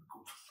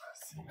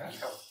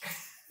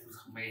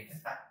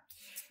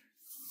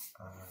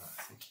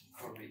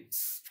 1, 2,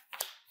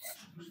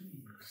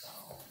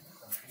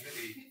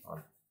 3.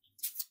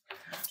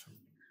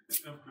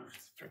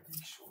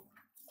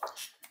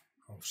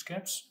 From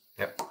scabs.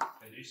 Yep. 2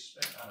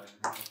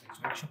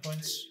 action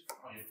points.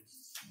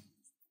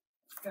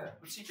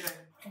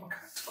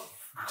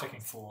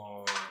 Checking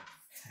for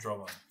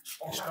Dromai.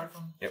 Discard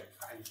one. Yep.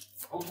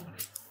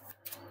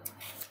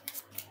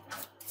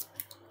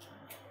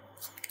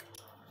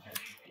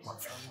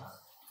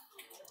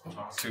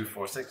 2,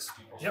 4, 6.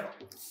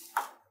 Yep.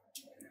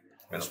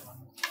 Middle.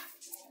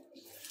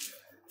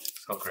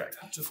 Skull correct.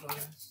 2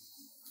 floating.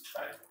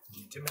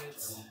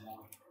 Intimidate.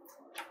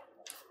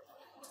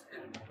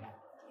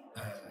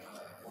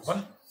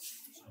 1.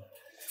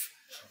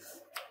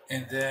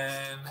 And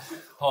then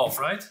half,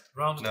 right?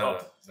 Rounded No,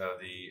 up. no,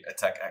 the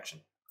attack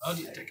action. Oh,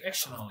 the attack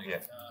action only.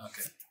 Yeah.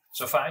 Okay.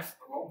 So 5.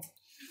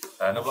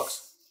 No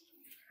blocks.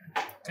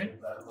 Okay.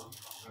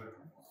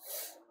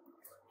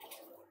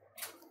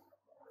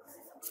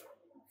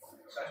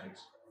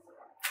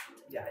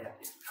 Ja, ja.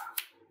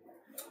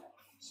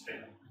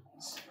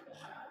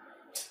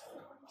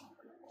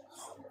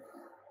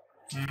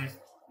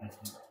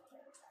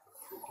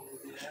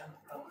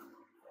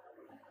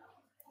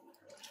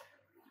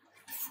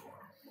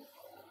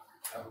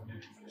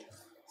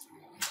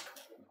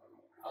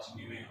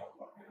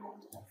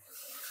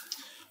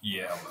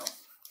 Yeah, well.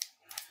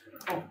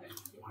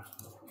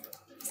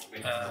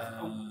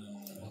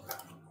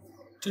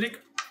 Tunic.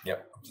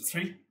 Yep. Up to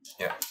 3.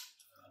 Yeah.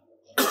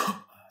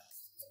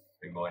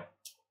 Big boy.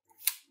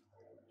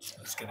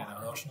 Let's get in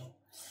our arsenal.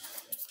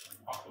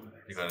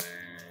 You got to.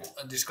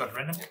 And discard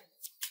random.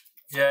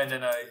 Yeah, and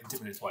then I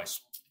intimidate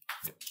twice.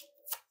 Yep.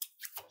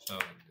 So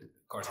the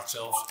card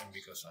itself, and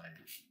because I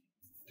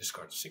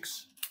discard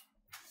 6.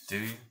 Do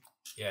you?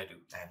 Yeah, I do.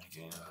 And you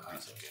gain I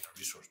gain a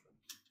resource.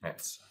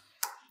 Right.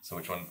 So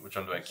which one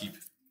do I keep?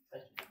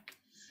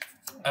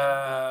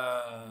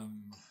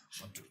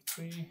 1, 2,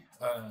 3.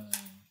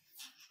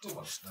 This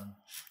one's done.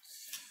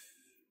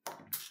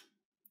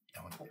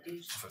 Yeah, 1,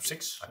 5,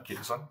 6. I keep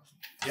this one.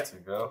 Yep. To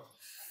go.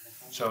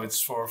 So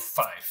it's for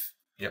 5.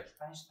 Yep.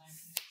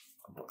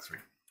 Block 3.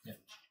 Yeah.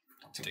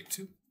 Take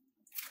 2.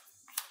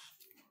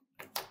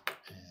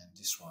 And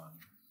this one.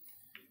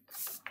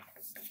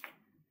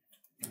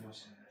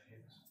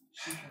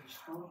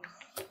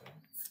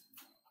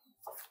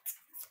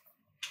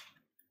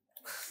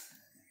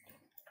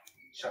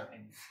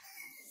 Shocking.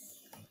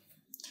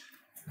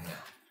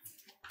 Ja.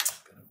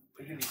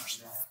 Really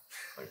snel.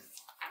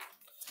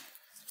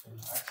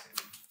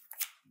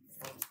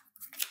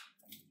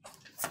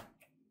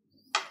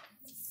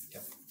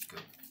 Yep,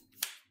 good.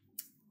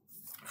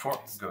 4,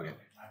 go again.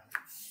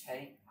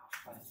 Hey,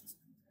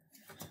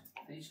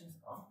 deze.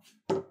 Oh.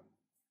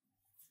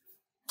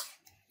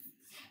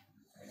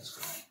 Let's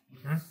go.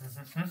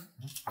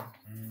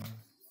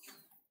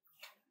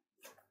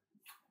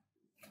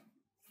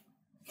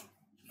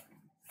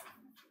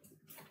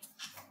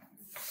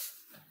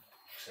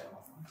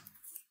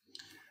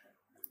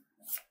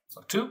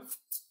 So 2.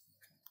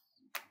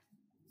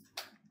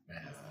 1,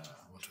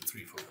 2,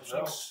 3, 4,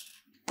 6.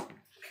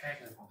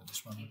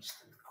 This one.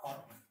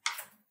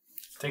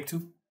 Take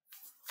 2.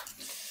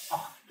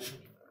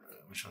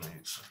 Which one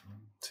is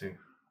 2?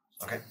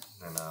 Okay,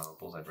 then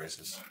bullseye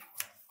braces.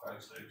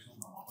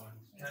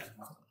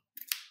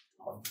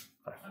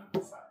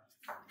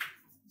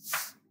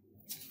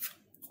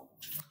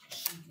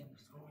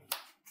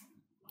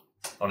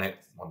 1 hit,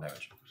 1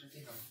 damage.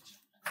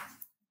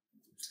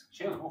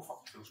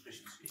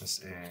 This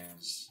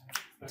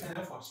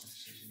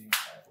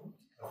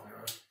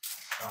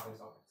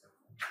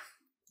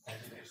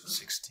is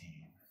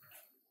 16.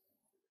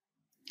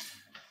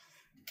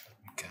 Let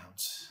me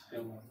count.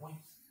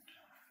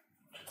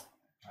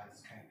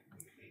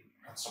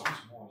 Dat is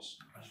zoiets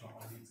moois. Als je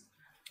nog niet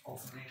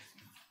over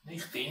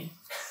 19.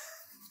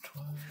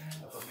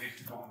 Dat was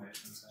 19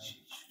 doorneven.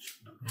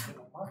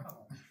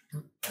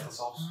 En dat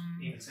zelfs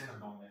 21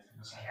 doorneven.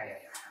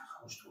 Ja.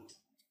 Gewoon stoel.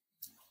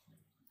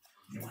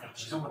 Je mag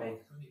het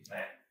doorneven, toch niet?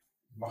 Nee.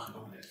 Je mag het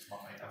doorneven.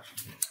 Mag één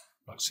actie.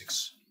 Block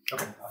 6.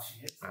 Oké. Als je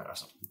hit. Ja,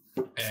 that's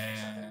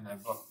And I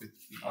block with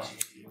the. Als je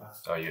hit.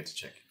 oh, you have to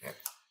check. Yeah.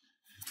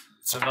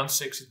 So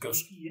non-6, it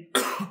goes to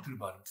the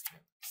bottom.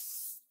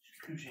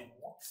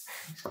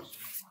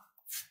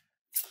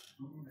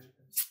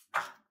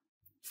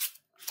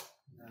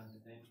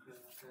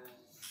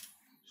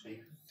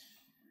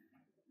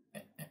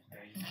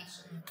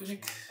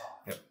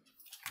 Yep.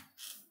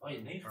 Oh,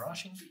 je neef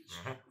verrassing.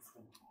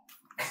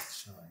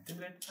 So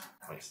intimidate.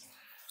 Please.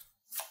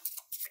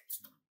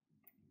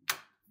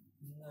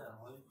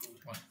 Nou, 1,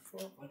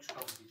 4,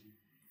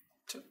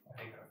 2.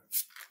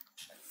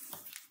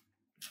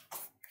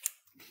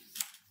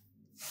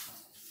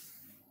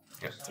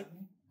 Yep.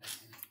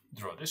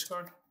 Draw this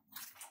card.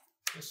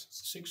 Yes,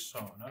 it's 6,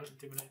 so another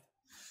intimidate.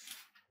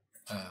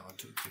 1,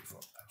 2, 3,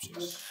 4,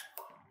 5, 6.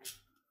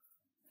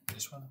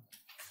 This one.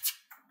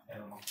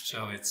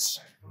 So it's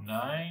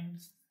 9.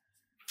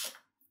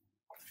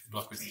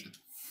 Block with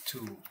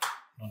 2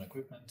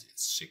 non-equipment.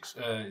 It's 6.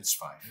 It's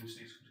 5.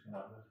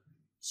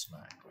 It's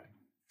 9, right?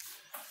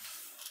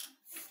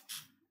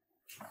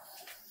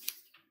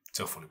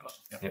 So fully blocked.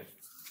 Yeah. Yep.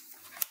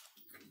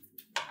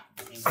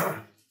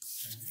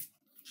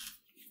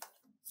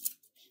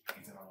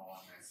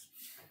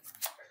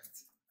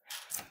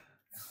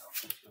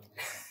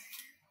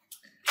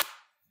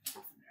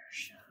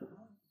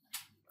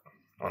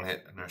 One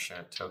hit,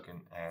 inertia,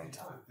 token, and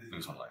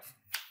lose 1 life.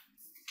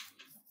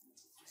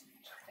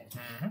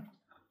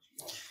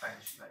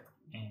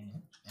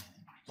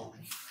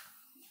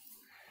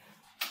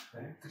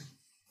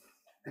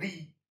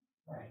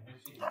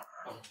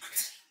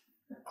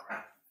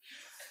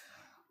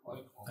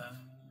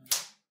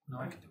 No,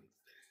 I can do it.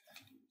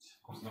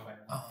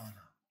 Oh,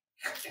 no.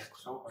 Echt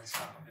zo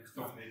uitstaan. Ik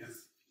toch niet.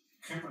 Het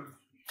kribbelen.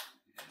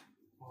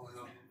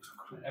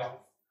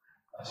 11.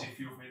 Als je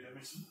 4 meter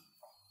mist.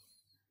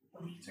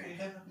 Dan moet je 2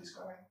 hebben, dit is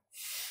klaar.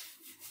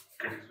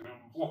 Kijk,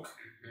 een blok.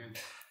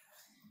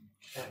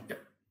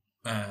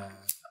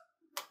 Ja.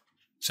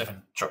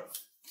 7. Sure.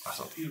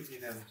 Awesome. 4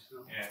 meter.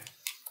 Ja.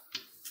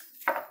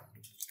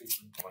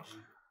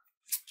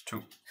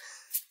 2,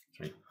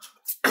 3,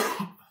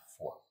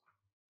 4.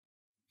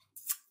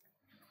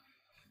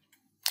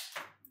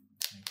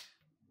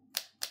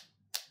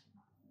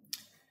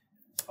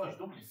 Oh, is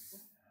dom niet.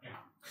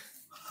 Ja.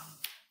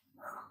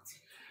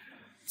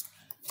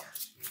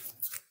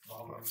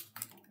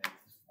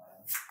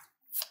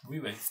 We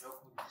wait.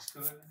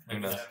 Maybe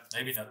not.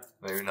 Maybe not.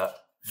 Maybe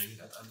not. Maybe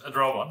not. I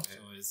draw 1. So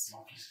it's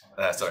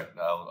Sorry,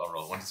 no, I'll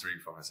roll 1, 2, 3,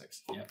 4, 5,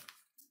 6. yeah.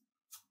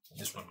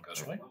 This one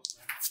goes away.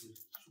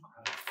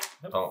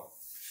 Nope. Oh,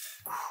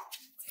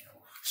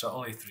 So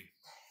only 3.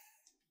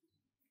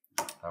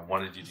 I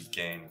wanted you to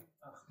gain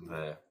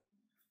the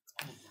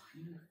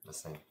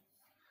thing,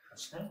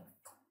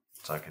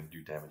 so I can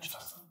do damage.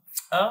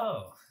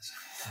 Oh.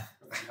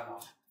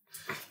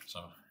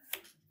 So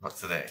Not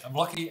today. I'm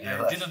lucky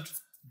Yeah, I didn't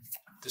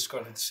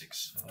discard it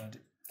 6.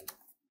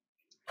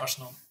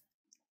 Arsenal.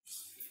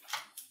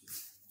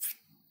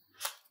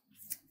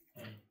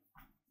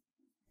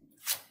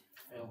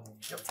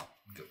 Yep.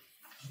 Good.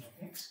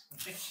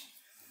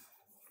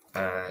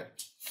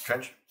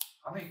 Trench.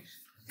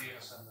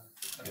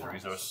 Get a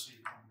resource.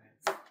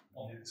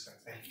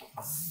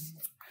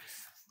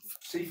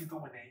 7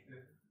 dominee.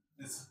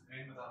 Dit is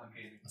een met aan een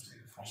game.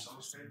 Van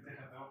zo spelen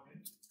tegen welke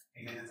in?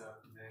 Ik deed het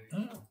ook.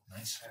 Oh,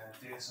 nice.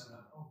 Dit is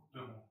een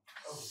dubbel.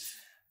 Oh,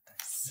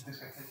 nice.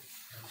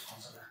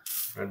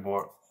 Red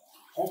board.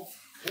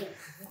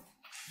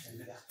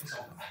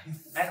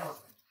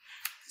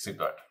 Sleep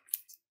dart.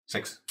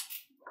 6.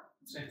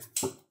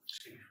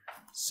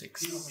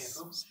 6.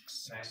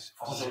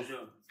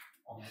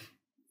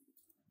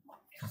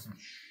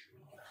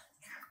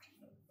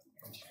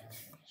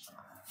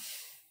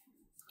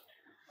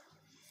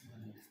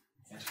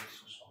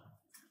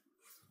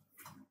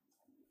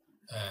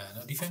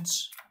 No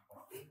defense.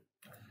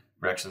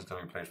 Reactions can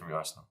only be played from your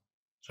arsenal.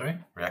 Sorry?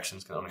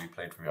 Reactions can only be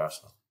played from your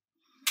arsenal.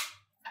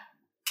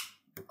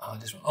 Oh,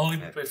 this one. Only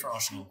played for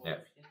Arsenal. Yeah.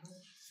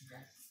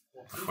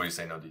 Before you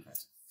say no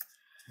defense.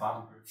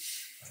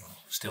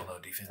 Still no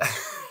defense.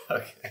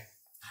 Okay.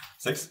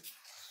 6.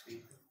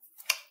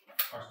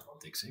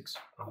 Take 6.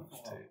 1, 2,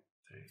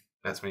 3.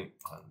 That's me.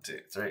 1, 2,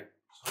 3. 1,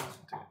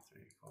 2,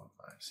 3, 4,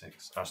 5,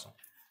 6. Arsenal.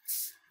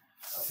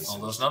 All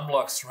those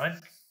non-blocks, right?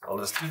 All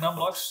this. 2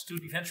 non-blocks, 2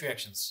 defense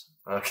reactions.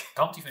 Okay.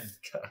 Can't defend.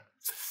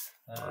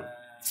 1,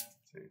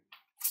 2,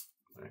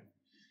 3.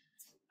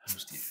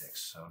 Who's the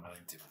effects? So no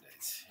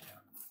intimidate. Yeah.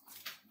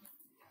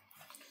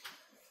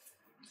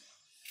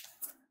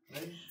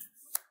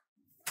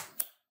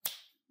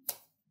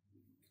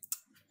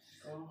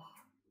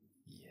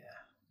 Yeah.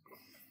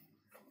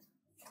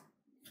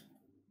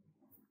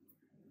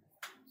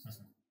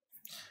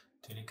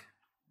 Tunic.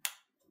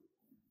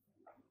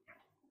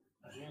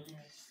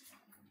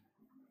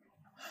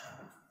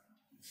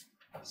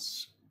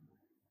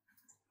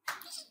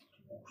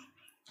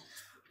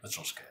 That's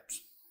all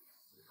scabs.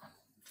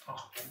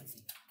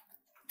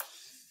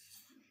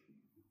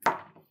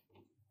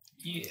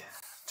 Yeah.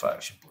 5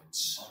 action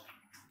points.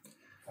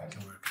 I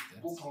can work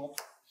with that.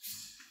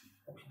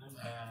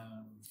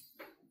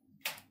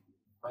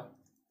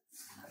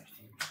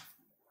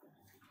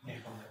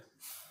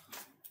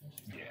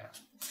 Yeah.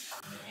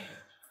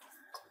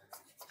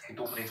 Geen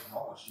dominee van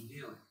alles, een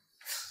deel.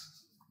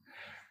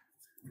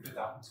 Ik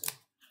bedankt.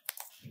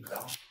 Ik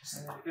bedankt.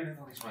 Ik ben er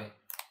nog iets mee.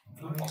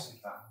 Ik was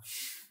niet aan.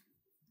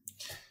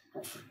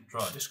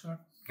 Draw a discard.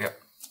 Yeah.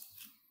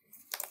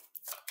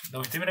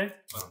 No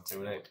intimidate. No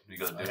intimidate. You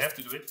gotta do I it. have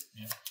to do it.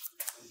 Yeah.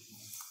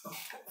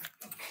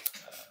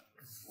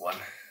 1.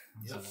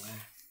 Yep.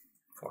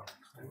 4.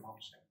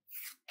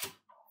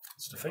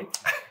 It's the fate.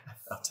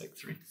 I'll take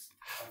 3.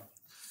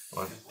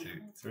 1,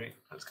 2, 3.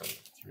 Let's go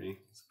with 3.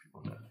 So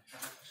people know.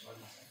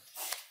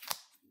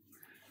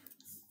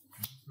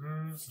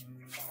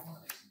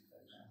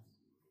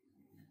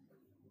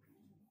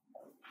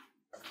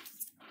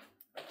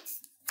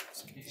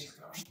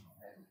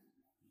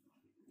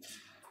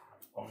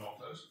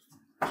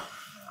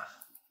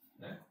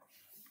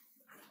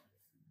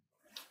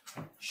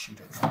 Shoot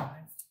a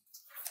try.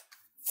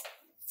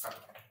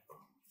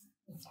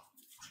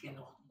 Misschien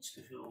nog iets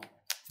te veel.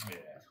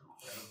 Yeah.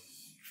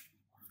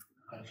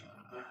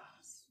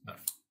 No,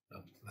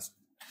 let's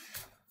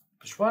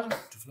push 1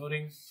 to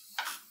floating.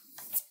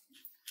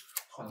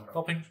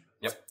 Popping.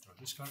 Yep. Draw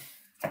discard.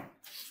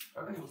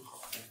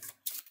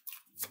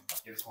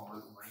 Je hebt gewoon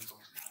leuk om heen te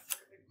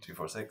 2,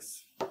 4,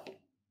 6.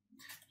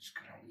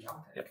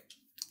 Yep.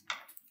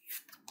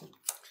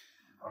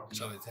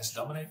 So it has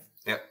dominate.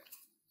 Yep.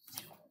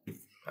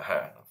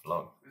 Aha, not for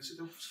long. Er zit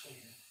ook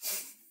verschillende.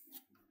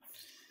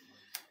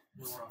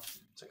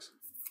 6.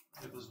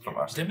 From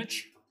Arsenal.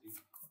 Damage?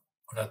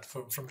 Or that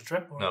from the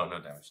trap? Or? No,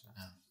 no damage. No.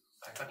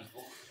 Hij kan niet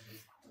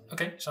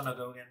Okay, so now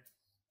go again.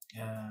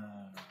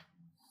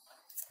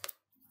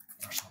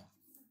 Arsenal.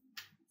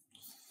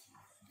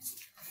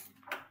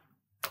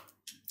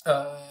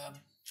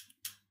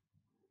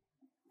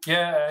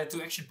 Yeah,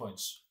 2 action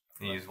points.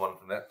 You use 1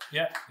 from that.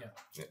 Yeah. Yeah.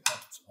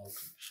 That's all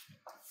good.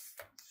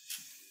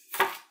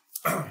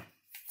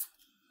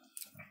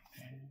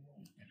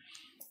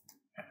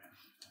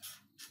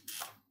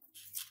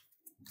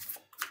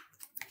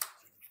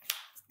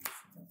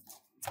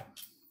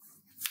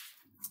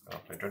 I'll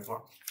play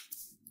Dreadbore.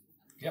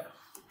 Yep.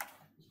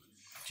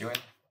 You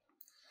in.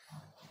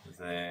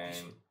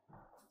 Then.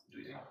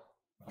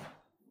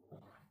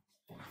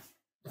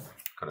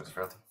 Codex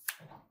Frailty.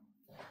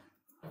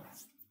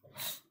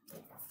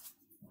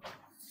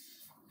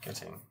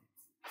 Getting.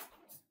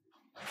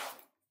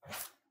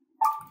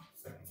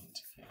 I need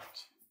to get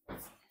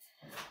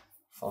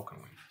Falcon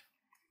Wing.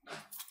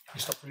 You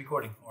stopped the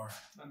recording, or?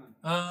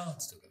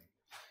 It's still going.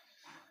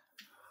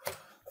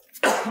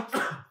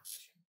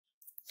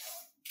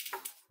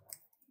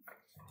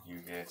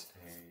 You get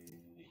a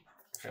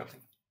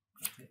Frailty.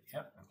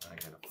 Yep. And I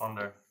get a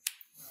Ponder.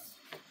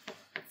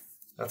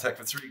 Attack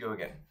for 3, go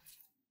again.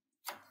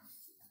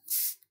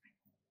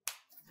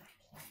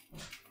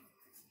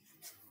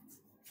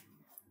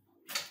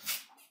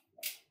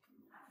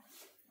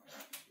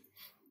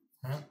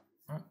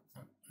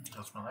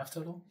 That's my left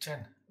total.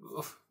 10.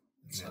 Oof.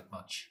 It's not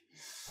much.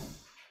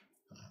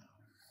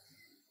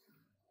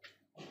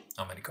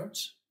 How many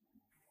cards?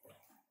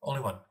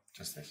 Only 1.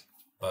 Just this.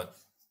 But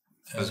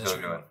Let's go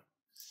in.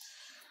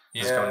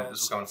 Yeah,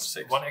 This is going for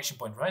 6. 1 action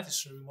point, right?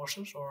 Is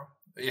remorseless, or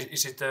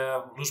is it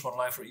lose 1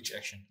 life for each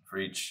action? For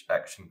each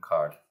action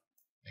card.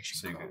 Action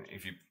So you card. can,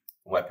 if you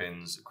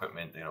weapons,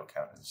 equipment, they don't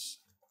count as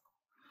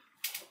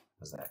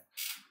Is that?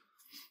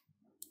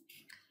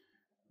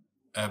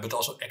 But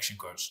also action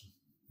cards,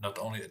 not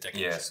only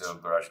attacking. Yeah, cards. so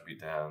barrage beat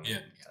down. Yeah.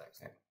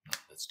 Okay. No,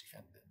 let's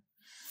defend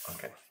then.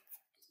 Okay.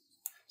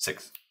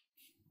 6.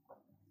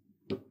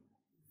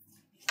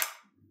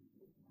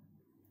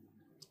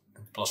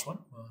 +1?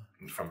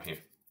 From here.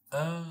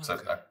 So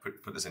Okay. I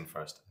put this in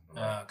first. Okay.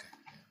 Yeah,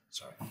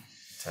 sorry.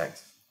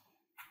 Attacked.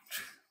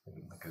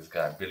 Look at this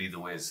guy, Billy the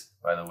Wiz.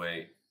 By the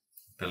way,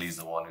 Billy's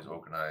the one who's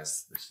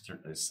organized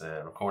this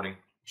recording.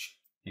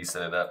 He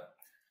set it up.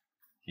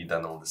 He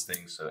done all this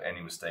thing, so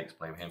any mistakes,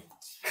 blame him.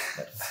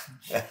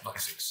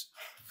 +6.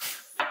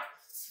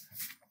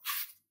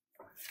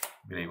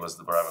 Billy was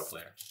the Bravo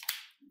player,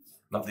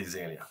 not the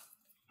Azalea.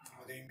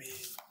 What do you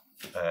mean?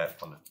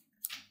 Holland.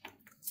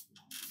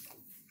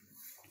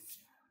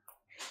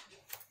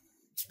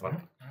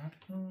 1,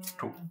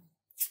 2,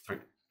 3,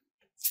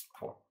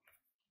 4.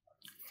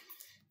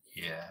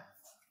 Yeah.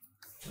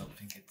 Don't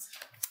think it's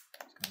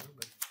gonna do,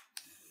 but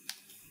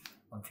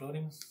 1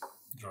 floating.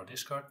 Draw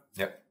this card.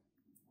 Yep.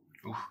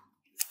 Oof.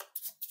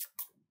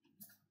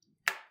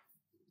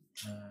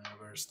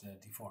 Where's the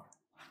D4?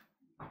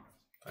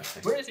 5,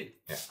 6. Where is it?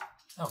 Yeah.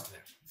 Oh,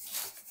 there.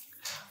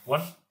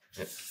 1.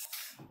 Yep.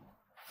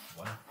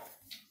 1.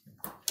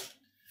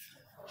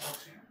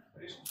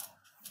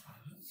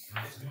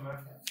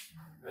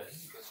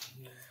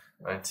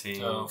 19.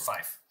 So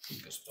 5.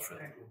 Because of the frill.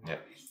 Yeah.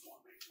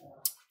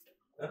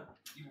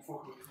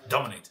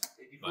 Dominate.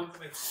 But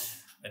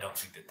I don't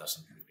think that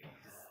doesn't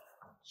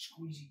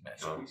really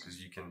match. Well, because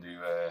you can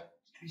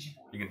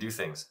do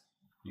things.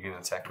 You can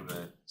attack with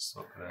a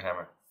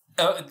hammer.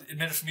 It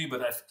matters for me,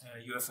 but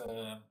you have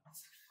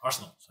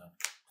Arsenal. So.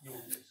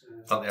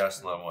 It's not the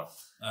Arsenal one.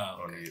 Oh,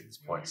 Only okay. it's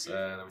points.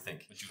 Let me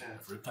think. But you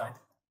have Riptide.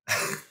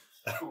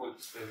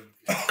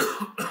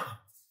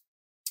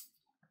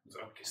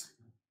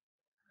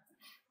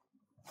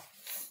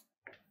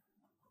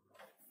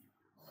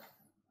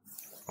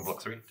 On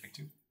block 3, take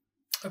 2.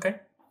 Okay.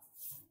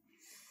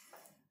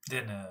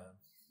 Then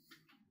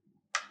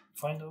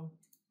find them.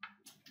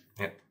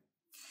 Yeah.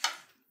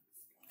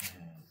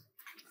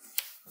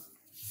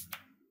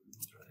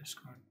 Draw this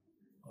card.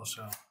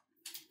 Also,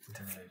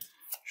 intimidate.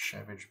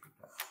 Savage.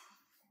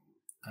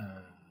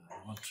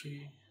 1,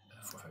 3,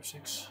 4, 5,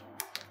 6.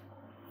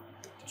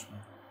 This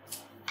one.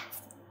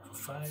 4,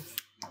 5.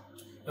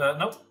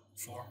 No,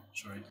 4.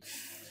 Sorry.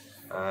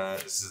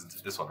 This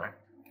is this one, right?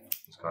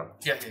 It's gone.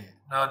 Yeah.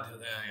 No,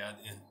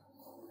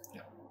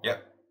 Yeah.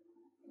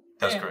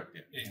 That's Yeah. correct.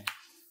 Yeah. yeah.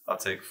 I'll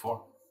take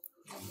 4.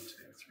 1, 2,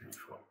 3,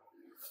 4.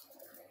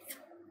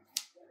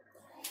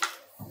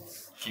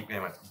 Keep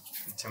aiming.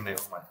 Intimidate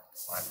all my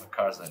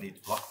cards that I need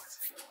to block with.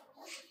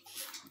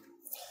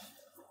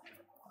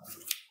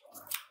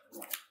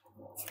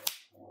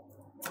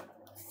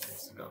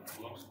 Let's go.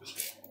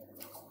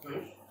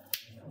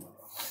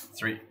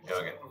 3. Go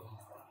again.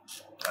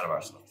 Out of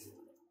Arsenal.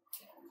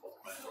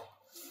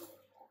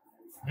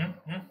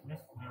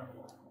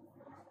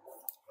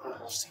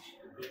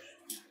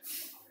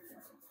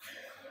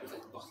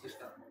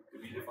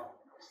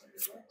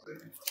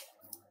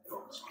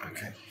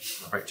 Okay.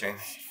 Break chain.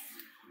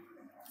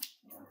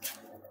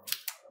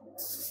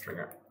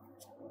 Trigger.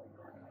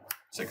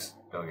 6.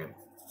 Go again.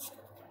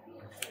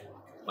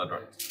 Blood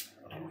run.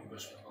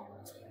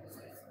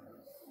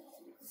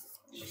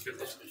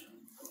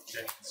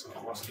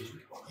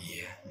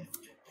 Yeah.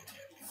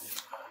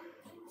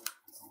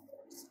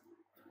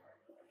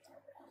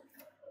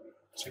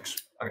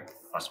 6. Okay.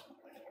 Awesome.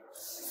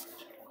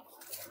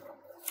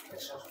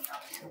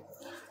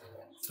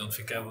 Don't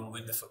think I will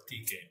win the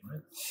fabtcg game,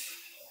 right?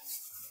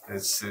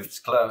 It's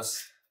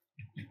close.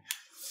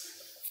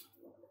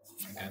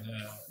 And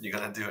You're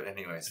gonna do it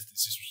anyways.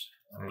 this is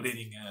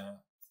bleeding.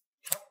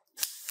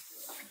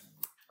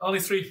 Only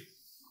 3.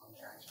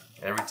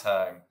 Every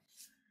time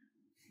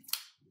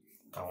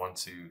I want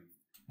to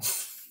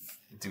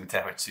do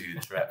damage to the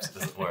traps, it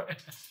doesn't work.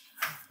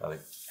 I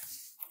think.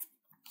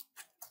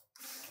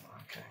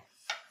 Okay.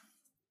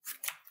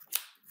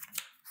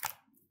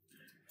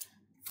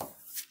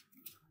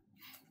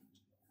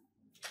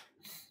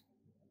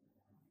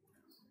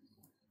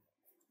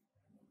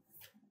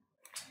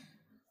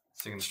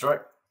 Second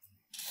strike.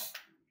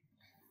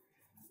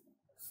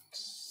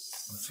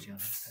 Second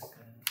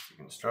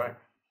strike.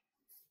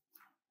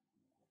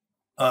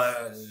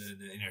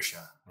 The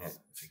inertia. Yeah. I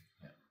think.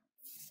 Yeah.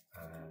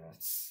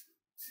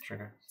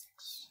 Trigger.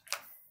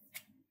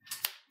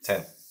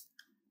 10.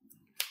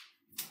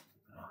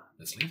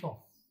 That's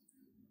lethal.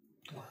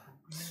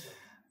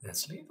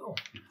 That's lethal.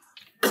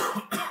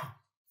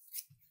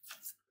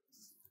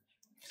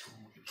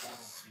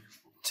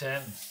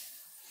 10.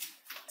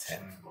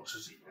 10.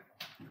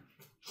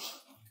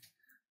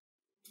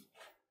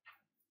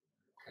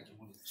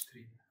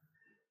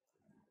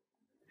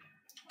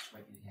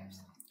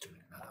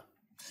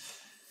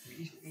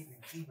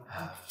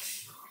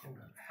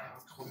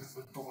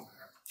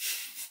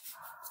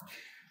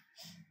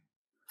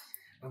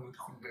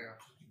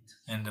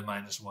 And the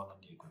 -1 on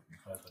the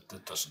equipment, right? But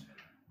that doesn't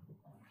matter.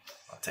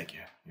 I'll take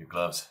your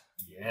gloves.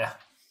 Yeah,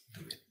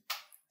 do it.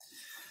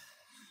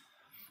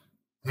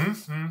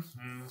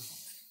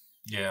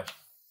 Yeah.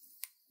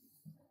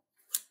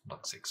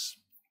 Block 6.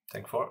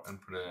 Take 4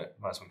 and put a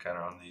 -1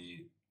 counter on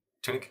the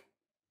tunic.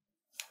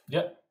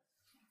 Yeah.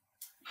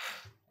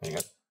 There you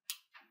go.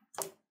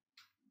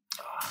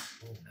 Ah,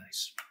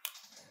 nice.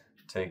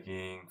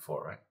 Taking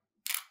 4, right?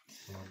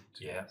 1,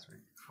 2, Yeah.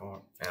 3,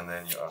 4. And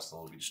then your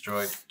arsenal will be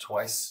destroyed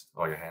twice.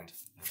 Or your hand.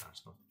 Your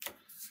arsenal.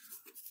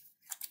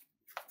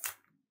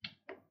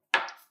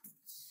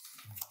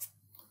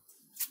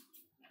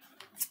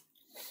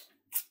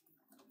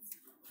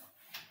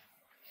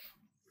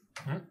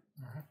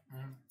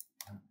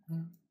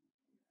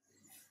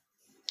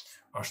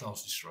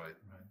 Arsenal's destroyed,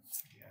 right?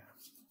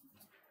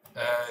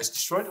 Yeah. It's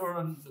destroyed or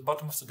on the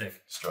bottom of the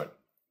deck? Destroyed.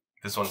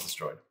 This one's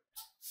destroyed.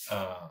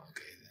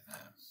 Okay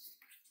then.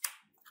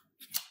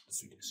 Let's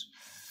do this.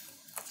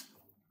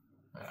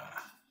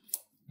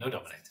 No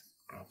dominate.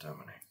 Not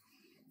dominate.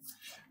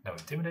 No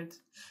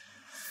intimidate.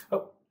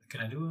 Oh,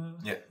 can I do?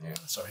 Yeah.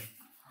 Sorry.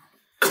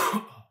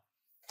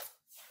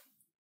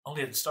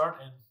 Only at the start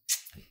and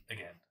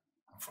again,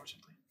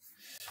 unfortunately.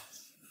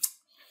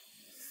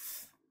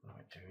 What am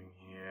I doing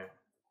here?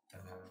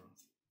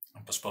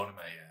 I'm postponing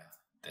my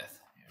death.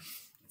 Yeah.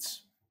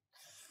 It's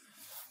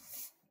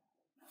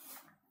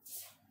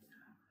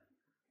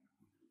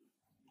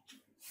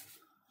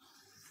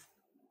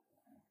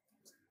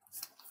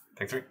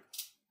Take 3.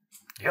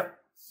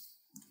 Yep.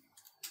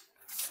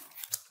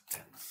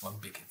 Yeah, one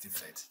big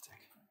intimidate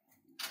attack.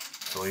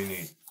 That's all you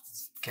need.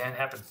 Can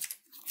happen.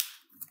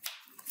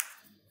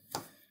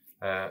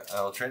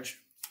 I'll trench.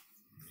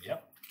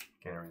 Yep.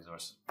 Gain a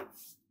resource.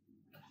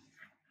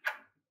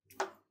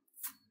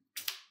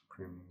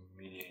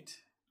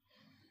 Premediate.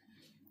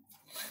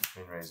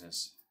 Main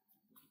raises.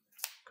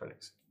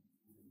 Codex.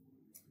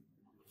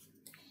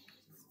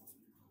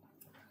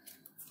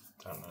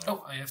 Don't know.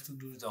 Oh, I have to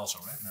do it also,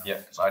 right? No.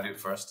 Yeah, so I do it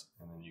first,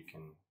 and then you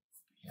can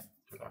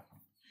do it after.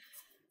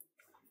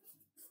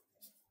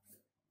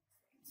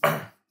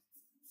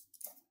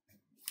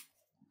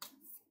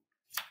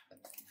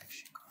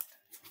 Action card.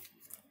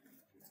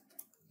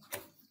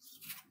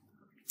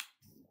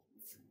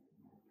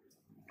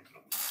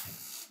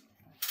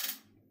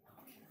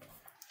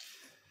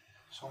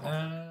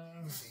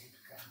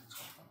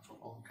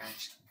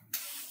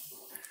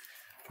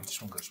 This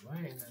one goes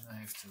away, and then I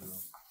have to.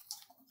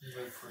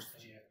 Wait for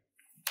stagiair.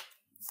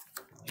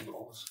 Die doe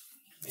alles.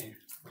 Nee,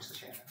 voor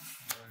stagiair.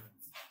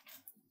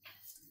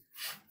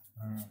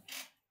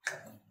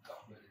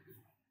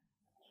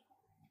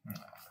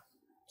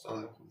 Dat is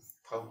heel goed.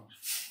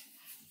 Promos.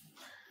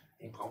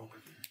 1 promo per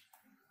keer.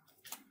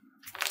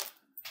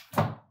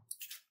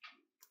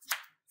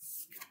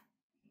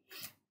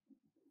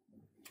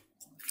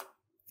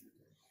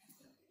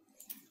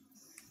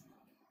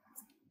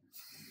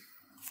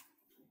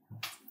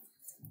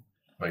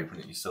 Oh,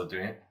 you still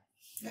doing it?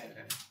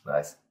 Nee.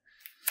 Nice.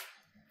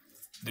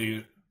 Do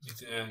you?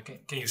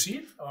 Can you see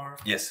it or?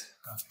 Yes.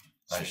 Okay.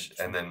 Nice.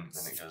 And then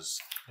it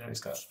goes. Then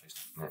it goes face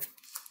down. Yeah.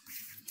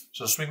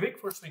 So swing big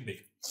for swing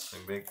big.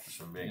 Swing big,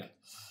 swing big. Yeah.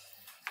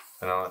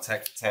 And I'll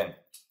attack 10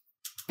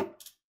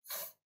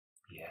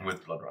 Yeah.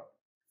 with Blood Rot.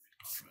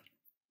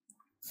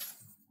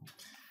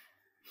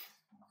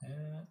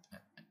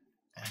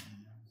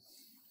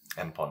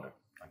 And Ponder.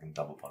 I can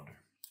double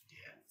Ponder.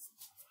 Yeah.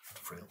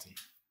 Frailty.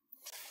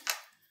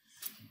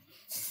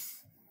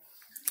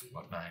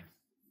 What 9?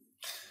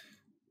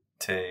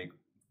 Take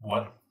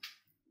 1.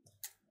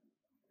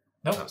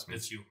 No, That's me.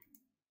 it's you.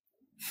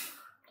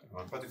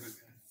 one. Wat een good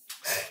guy.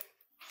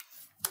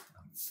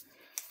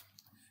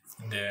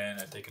 And then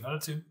I take another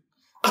 2.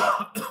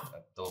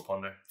 Double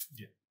Ponder.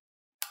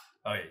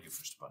 Oh yeah, you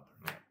first ponder.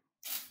 Yeah.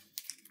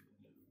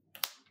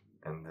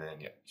 And then,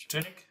 yeah.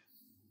 Tunic.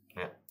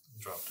 Yeah.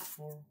 Drop to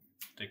 4.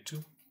 Take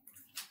 2.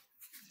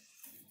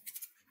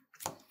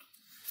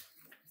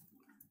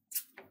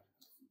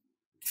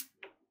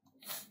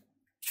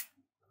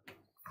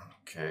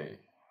 Okay.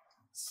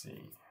 Let's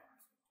see.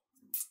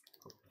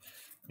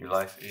 Your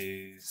life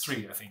is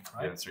 3, I think,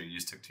 right? Yeah, 3. You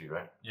just took 2,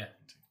 right? Yeah.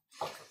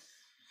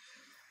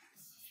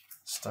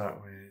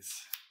 Start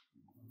with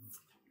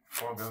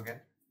 4. Go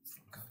again.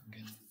 Go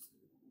again.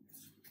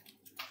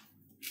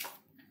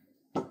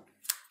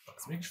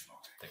 3.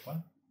 Take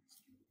 1.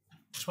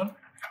 This one?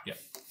 Yeah.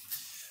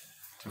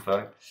 2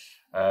 floating.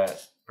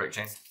 Break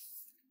chain.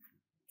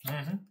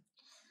 Mm-hmm.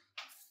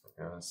 That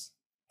goes.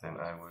 Then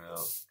I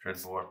will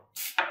Dreadbore.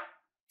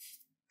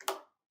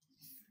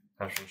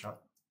 Hamstring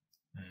shot.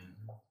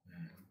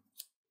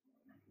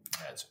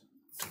 That's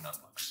 2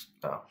 non-blocks.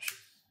 Oh, shit.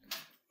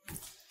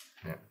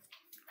 Yeah.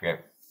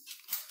 Okay.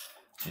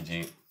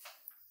 GG.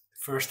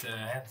 First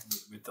hand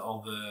with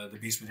all the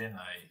beasts within,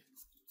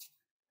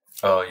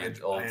 Oh, you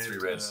had all I 3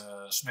 had, reds.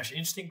 Smash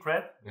Instinct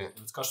red Yeah.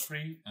 with cost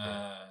 3,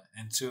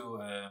 and 2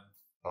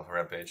 Off a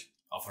rampage.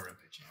 Alpha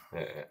Rampage.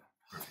 Yeah. Yeah.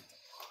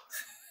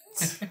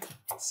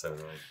 So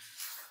annoying.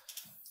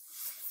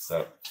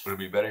 So, would it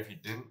be better if you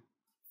didn't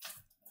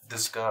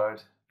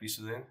discard Beast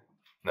Within?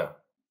 No.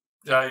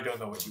 Yeah, you don't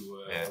know what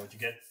you Yeah. what you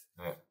get.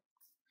 Yeah.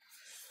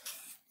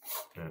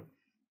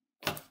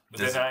 But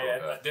This then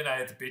is cool, then I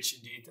had the pitch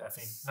indeed. I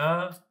think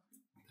no,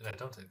 then I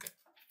don't think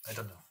I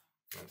don't know.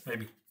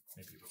 Maybe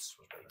it was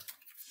better.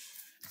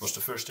 It was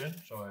the first turn,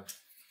 so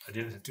I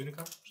didn't have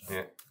Tunica. So.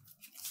 Yeah.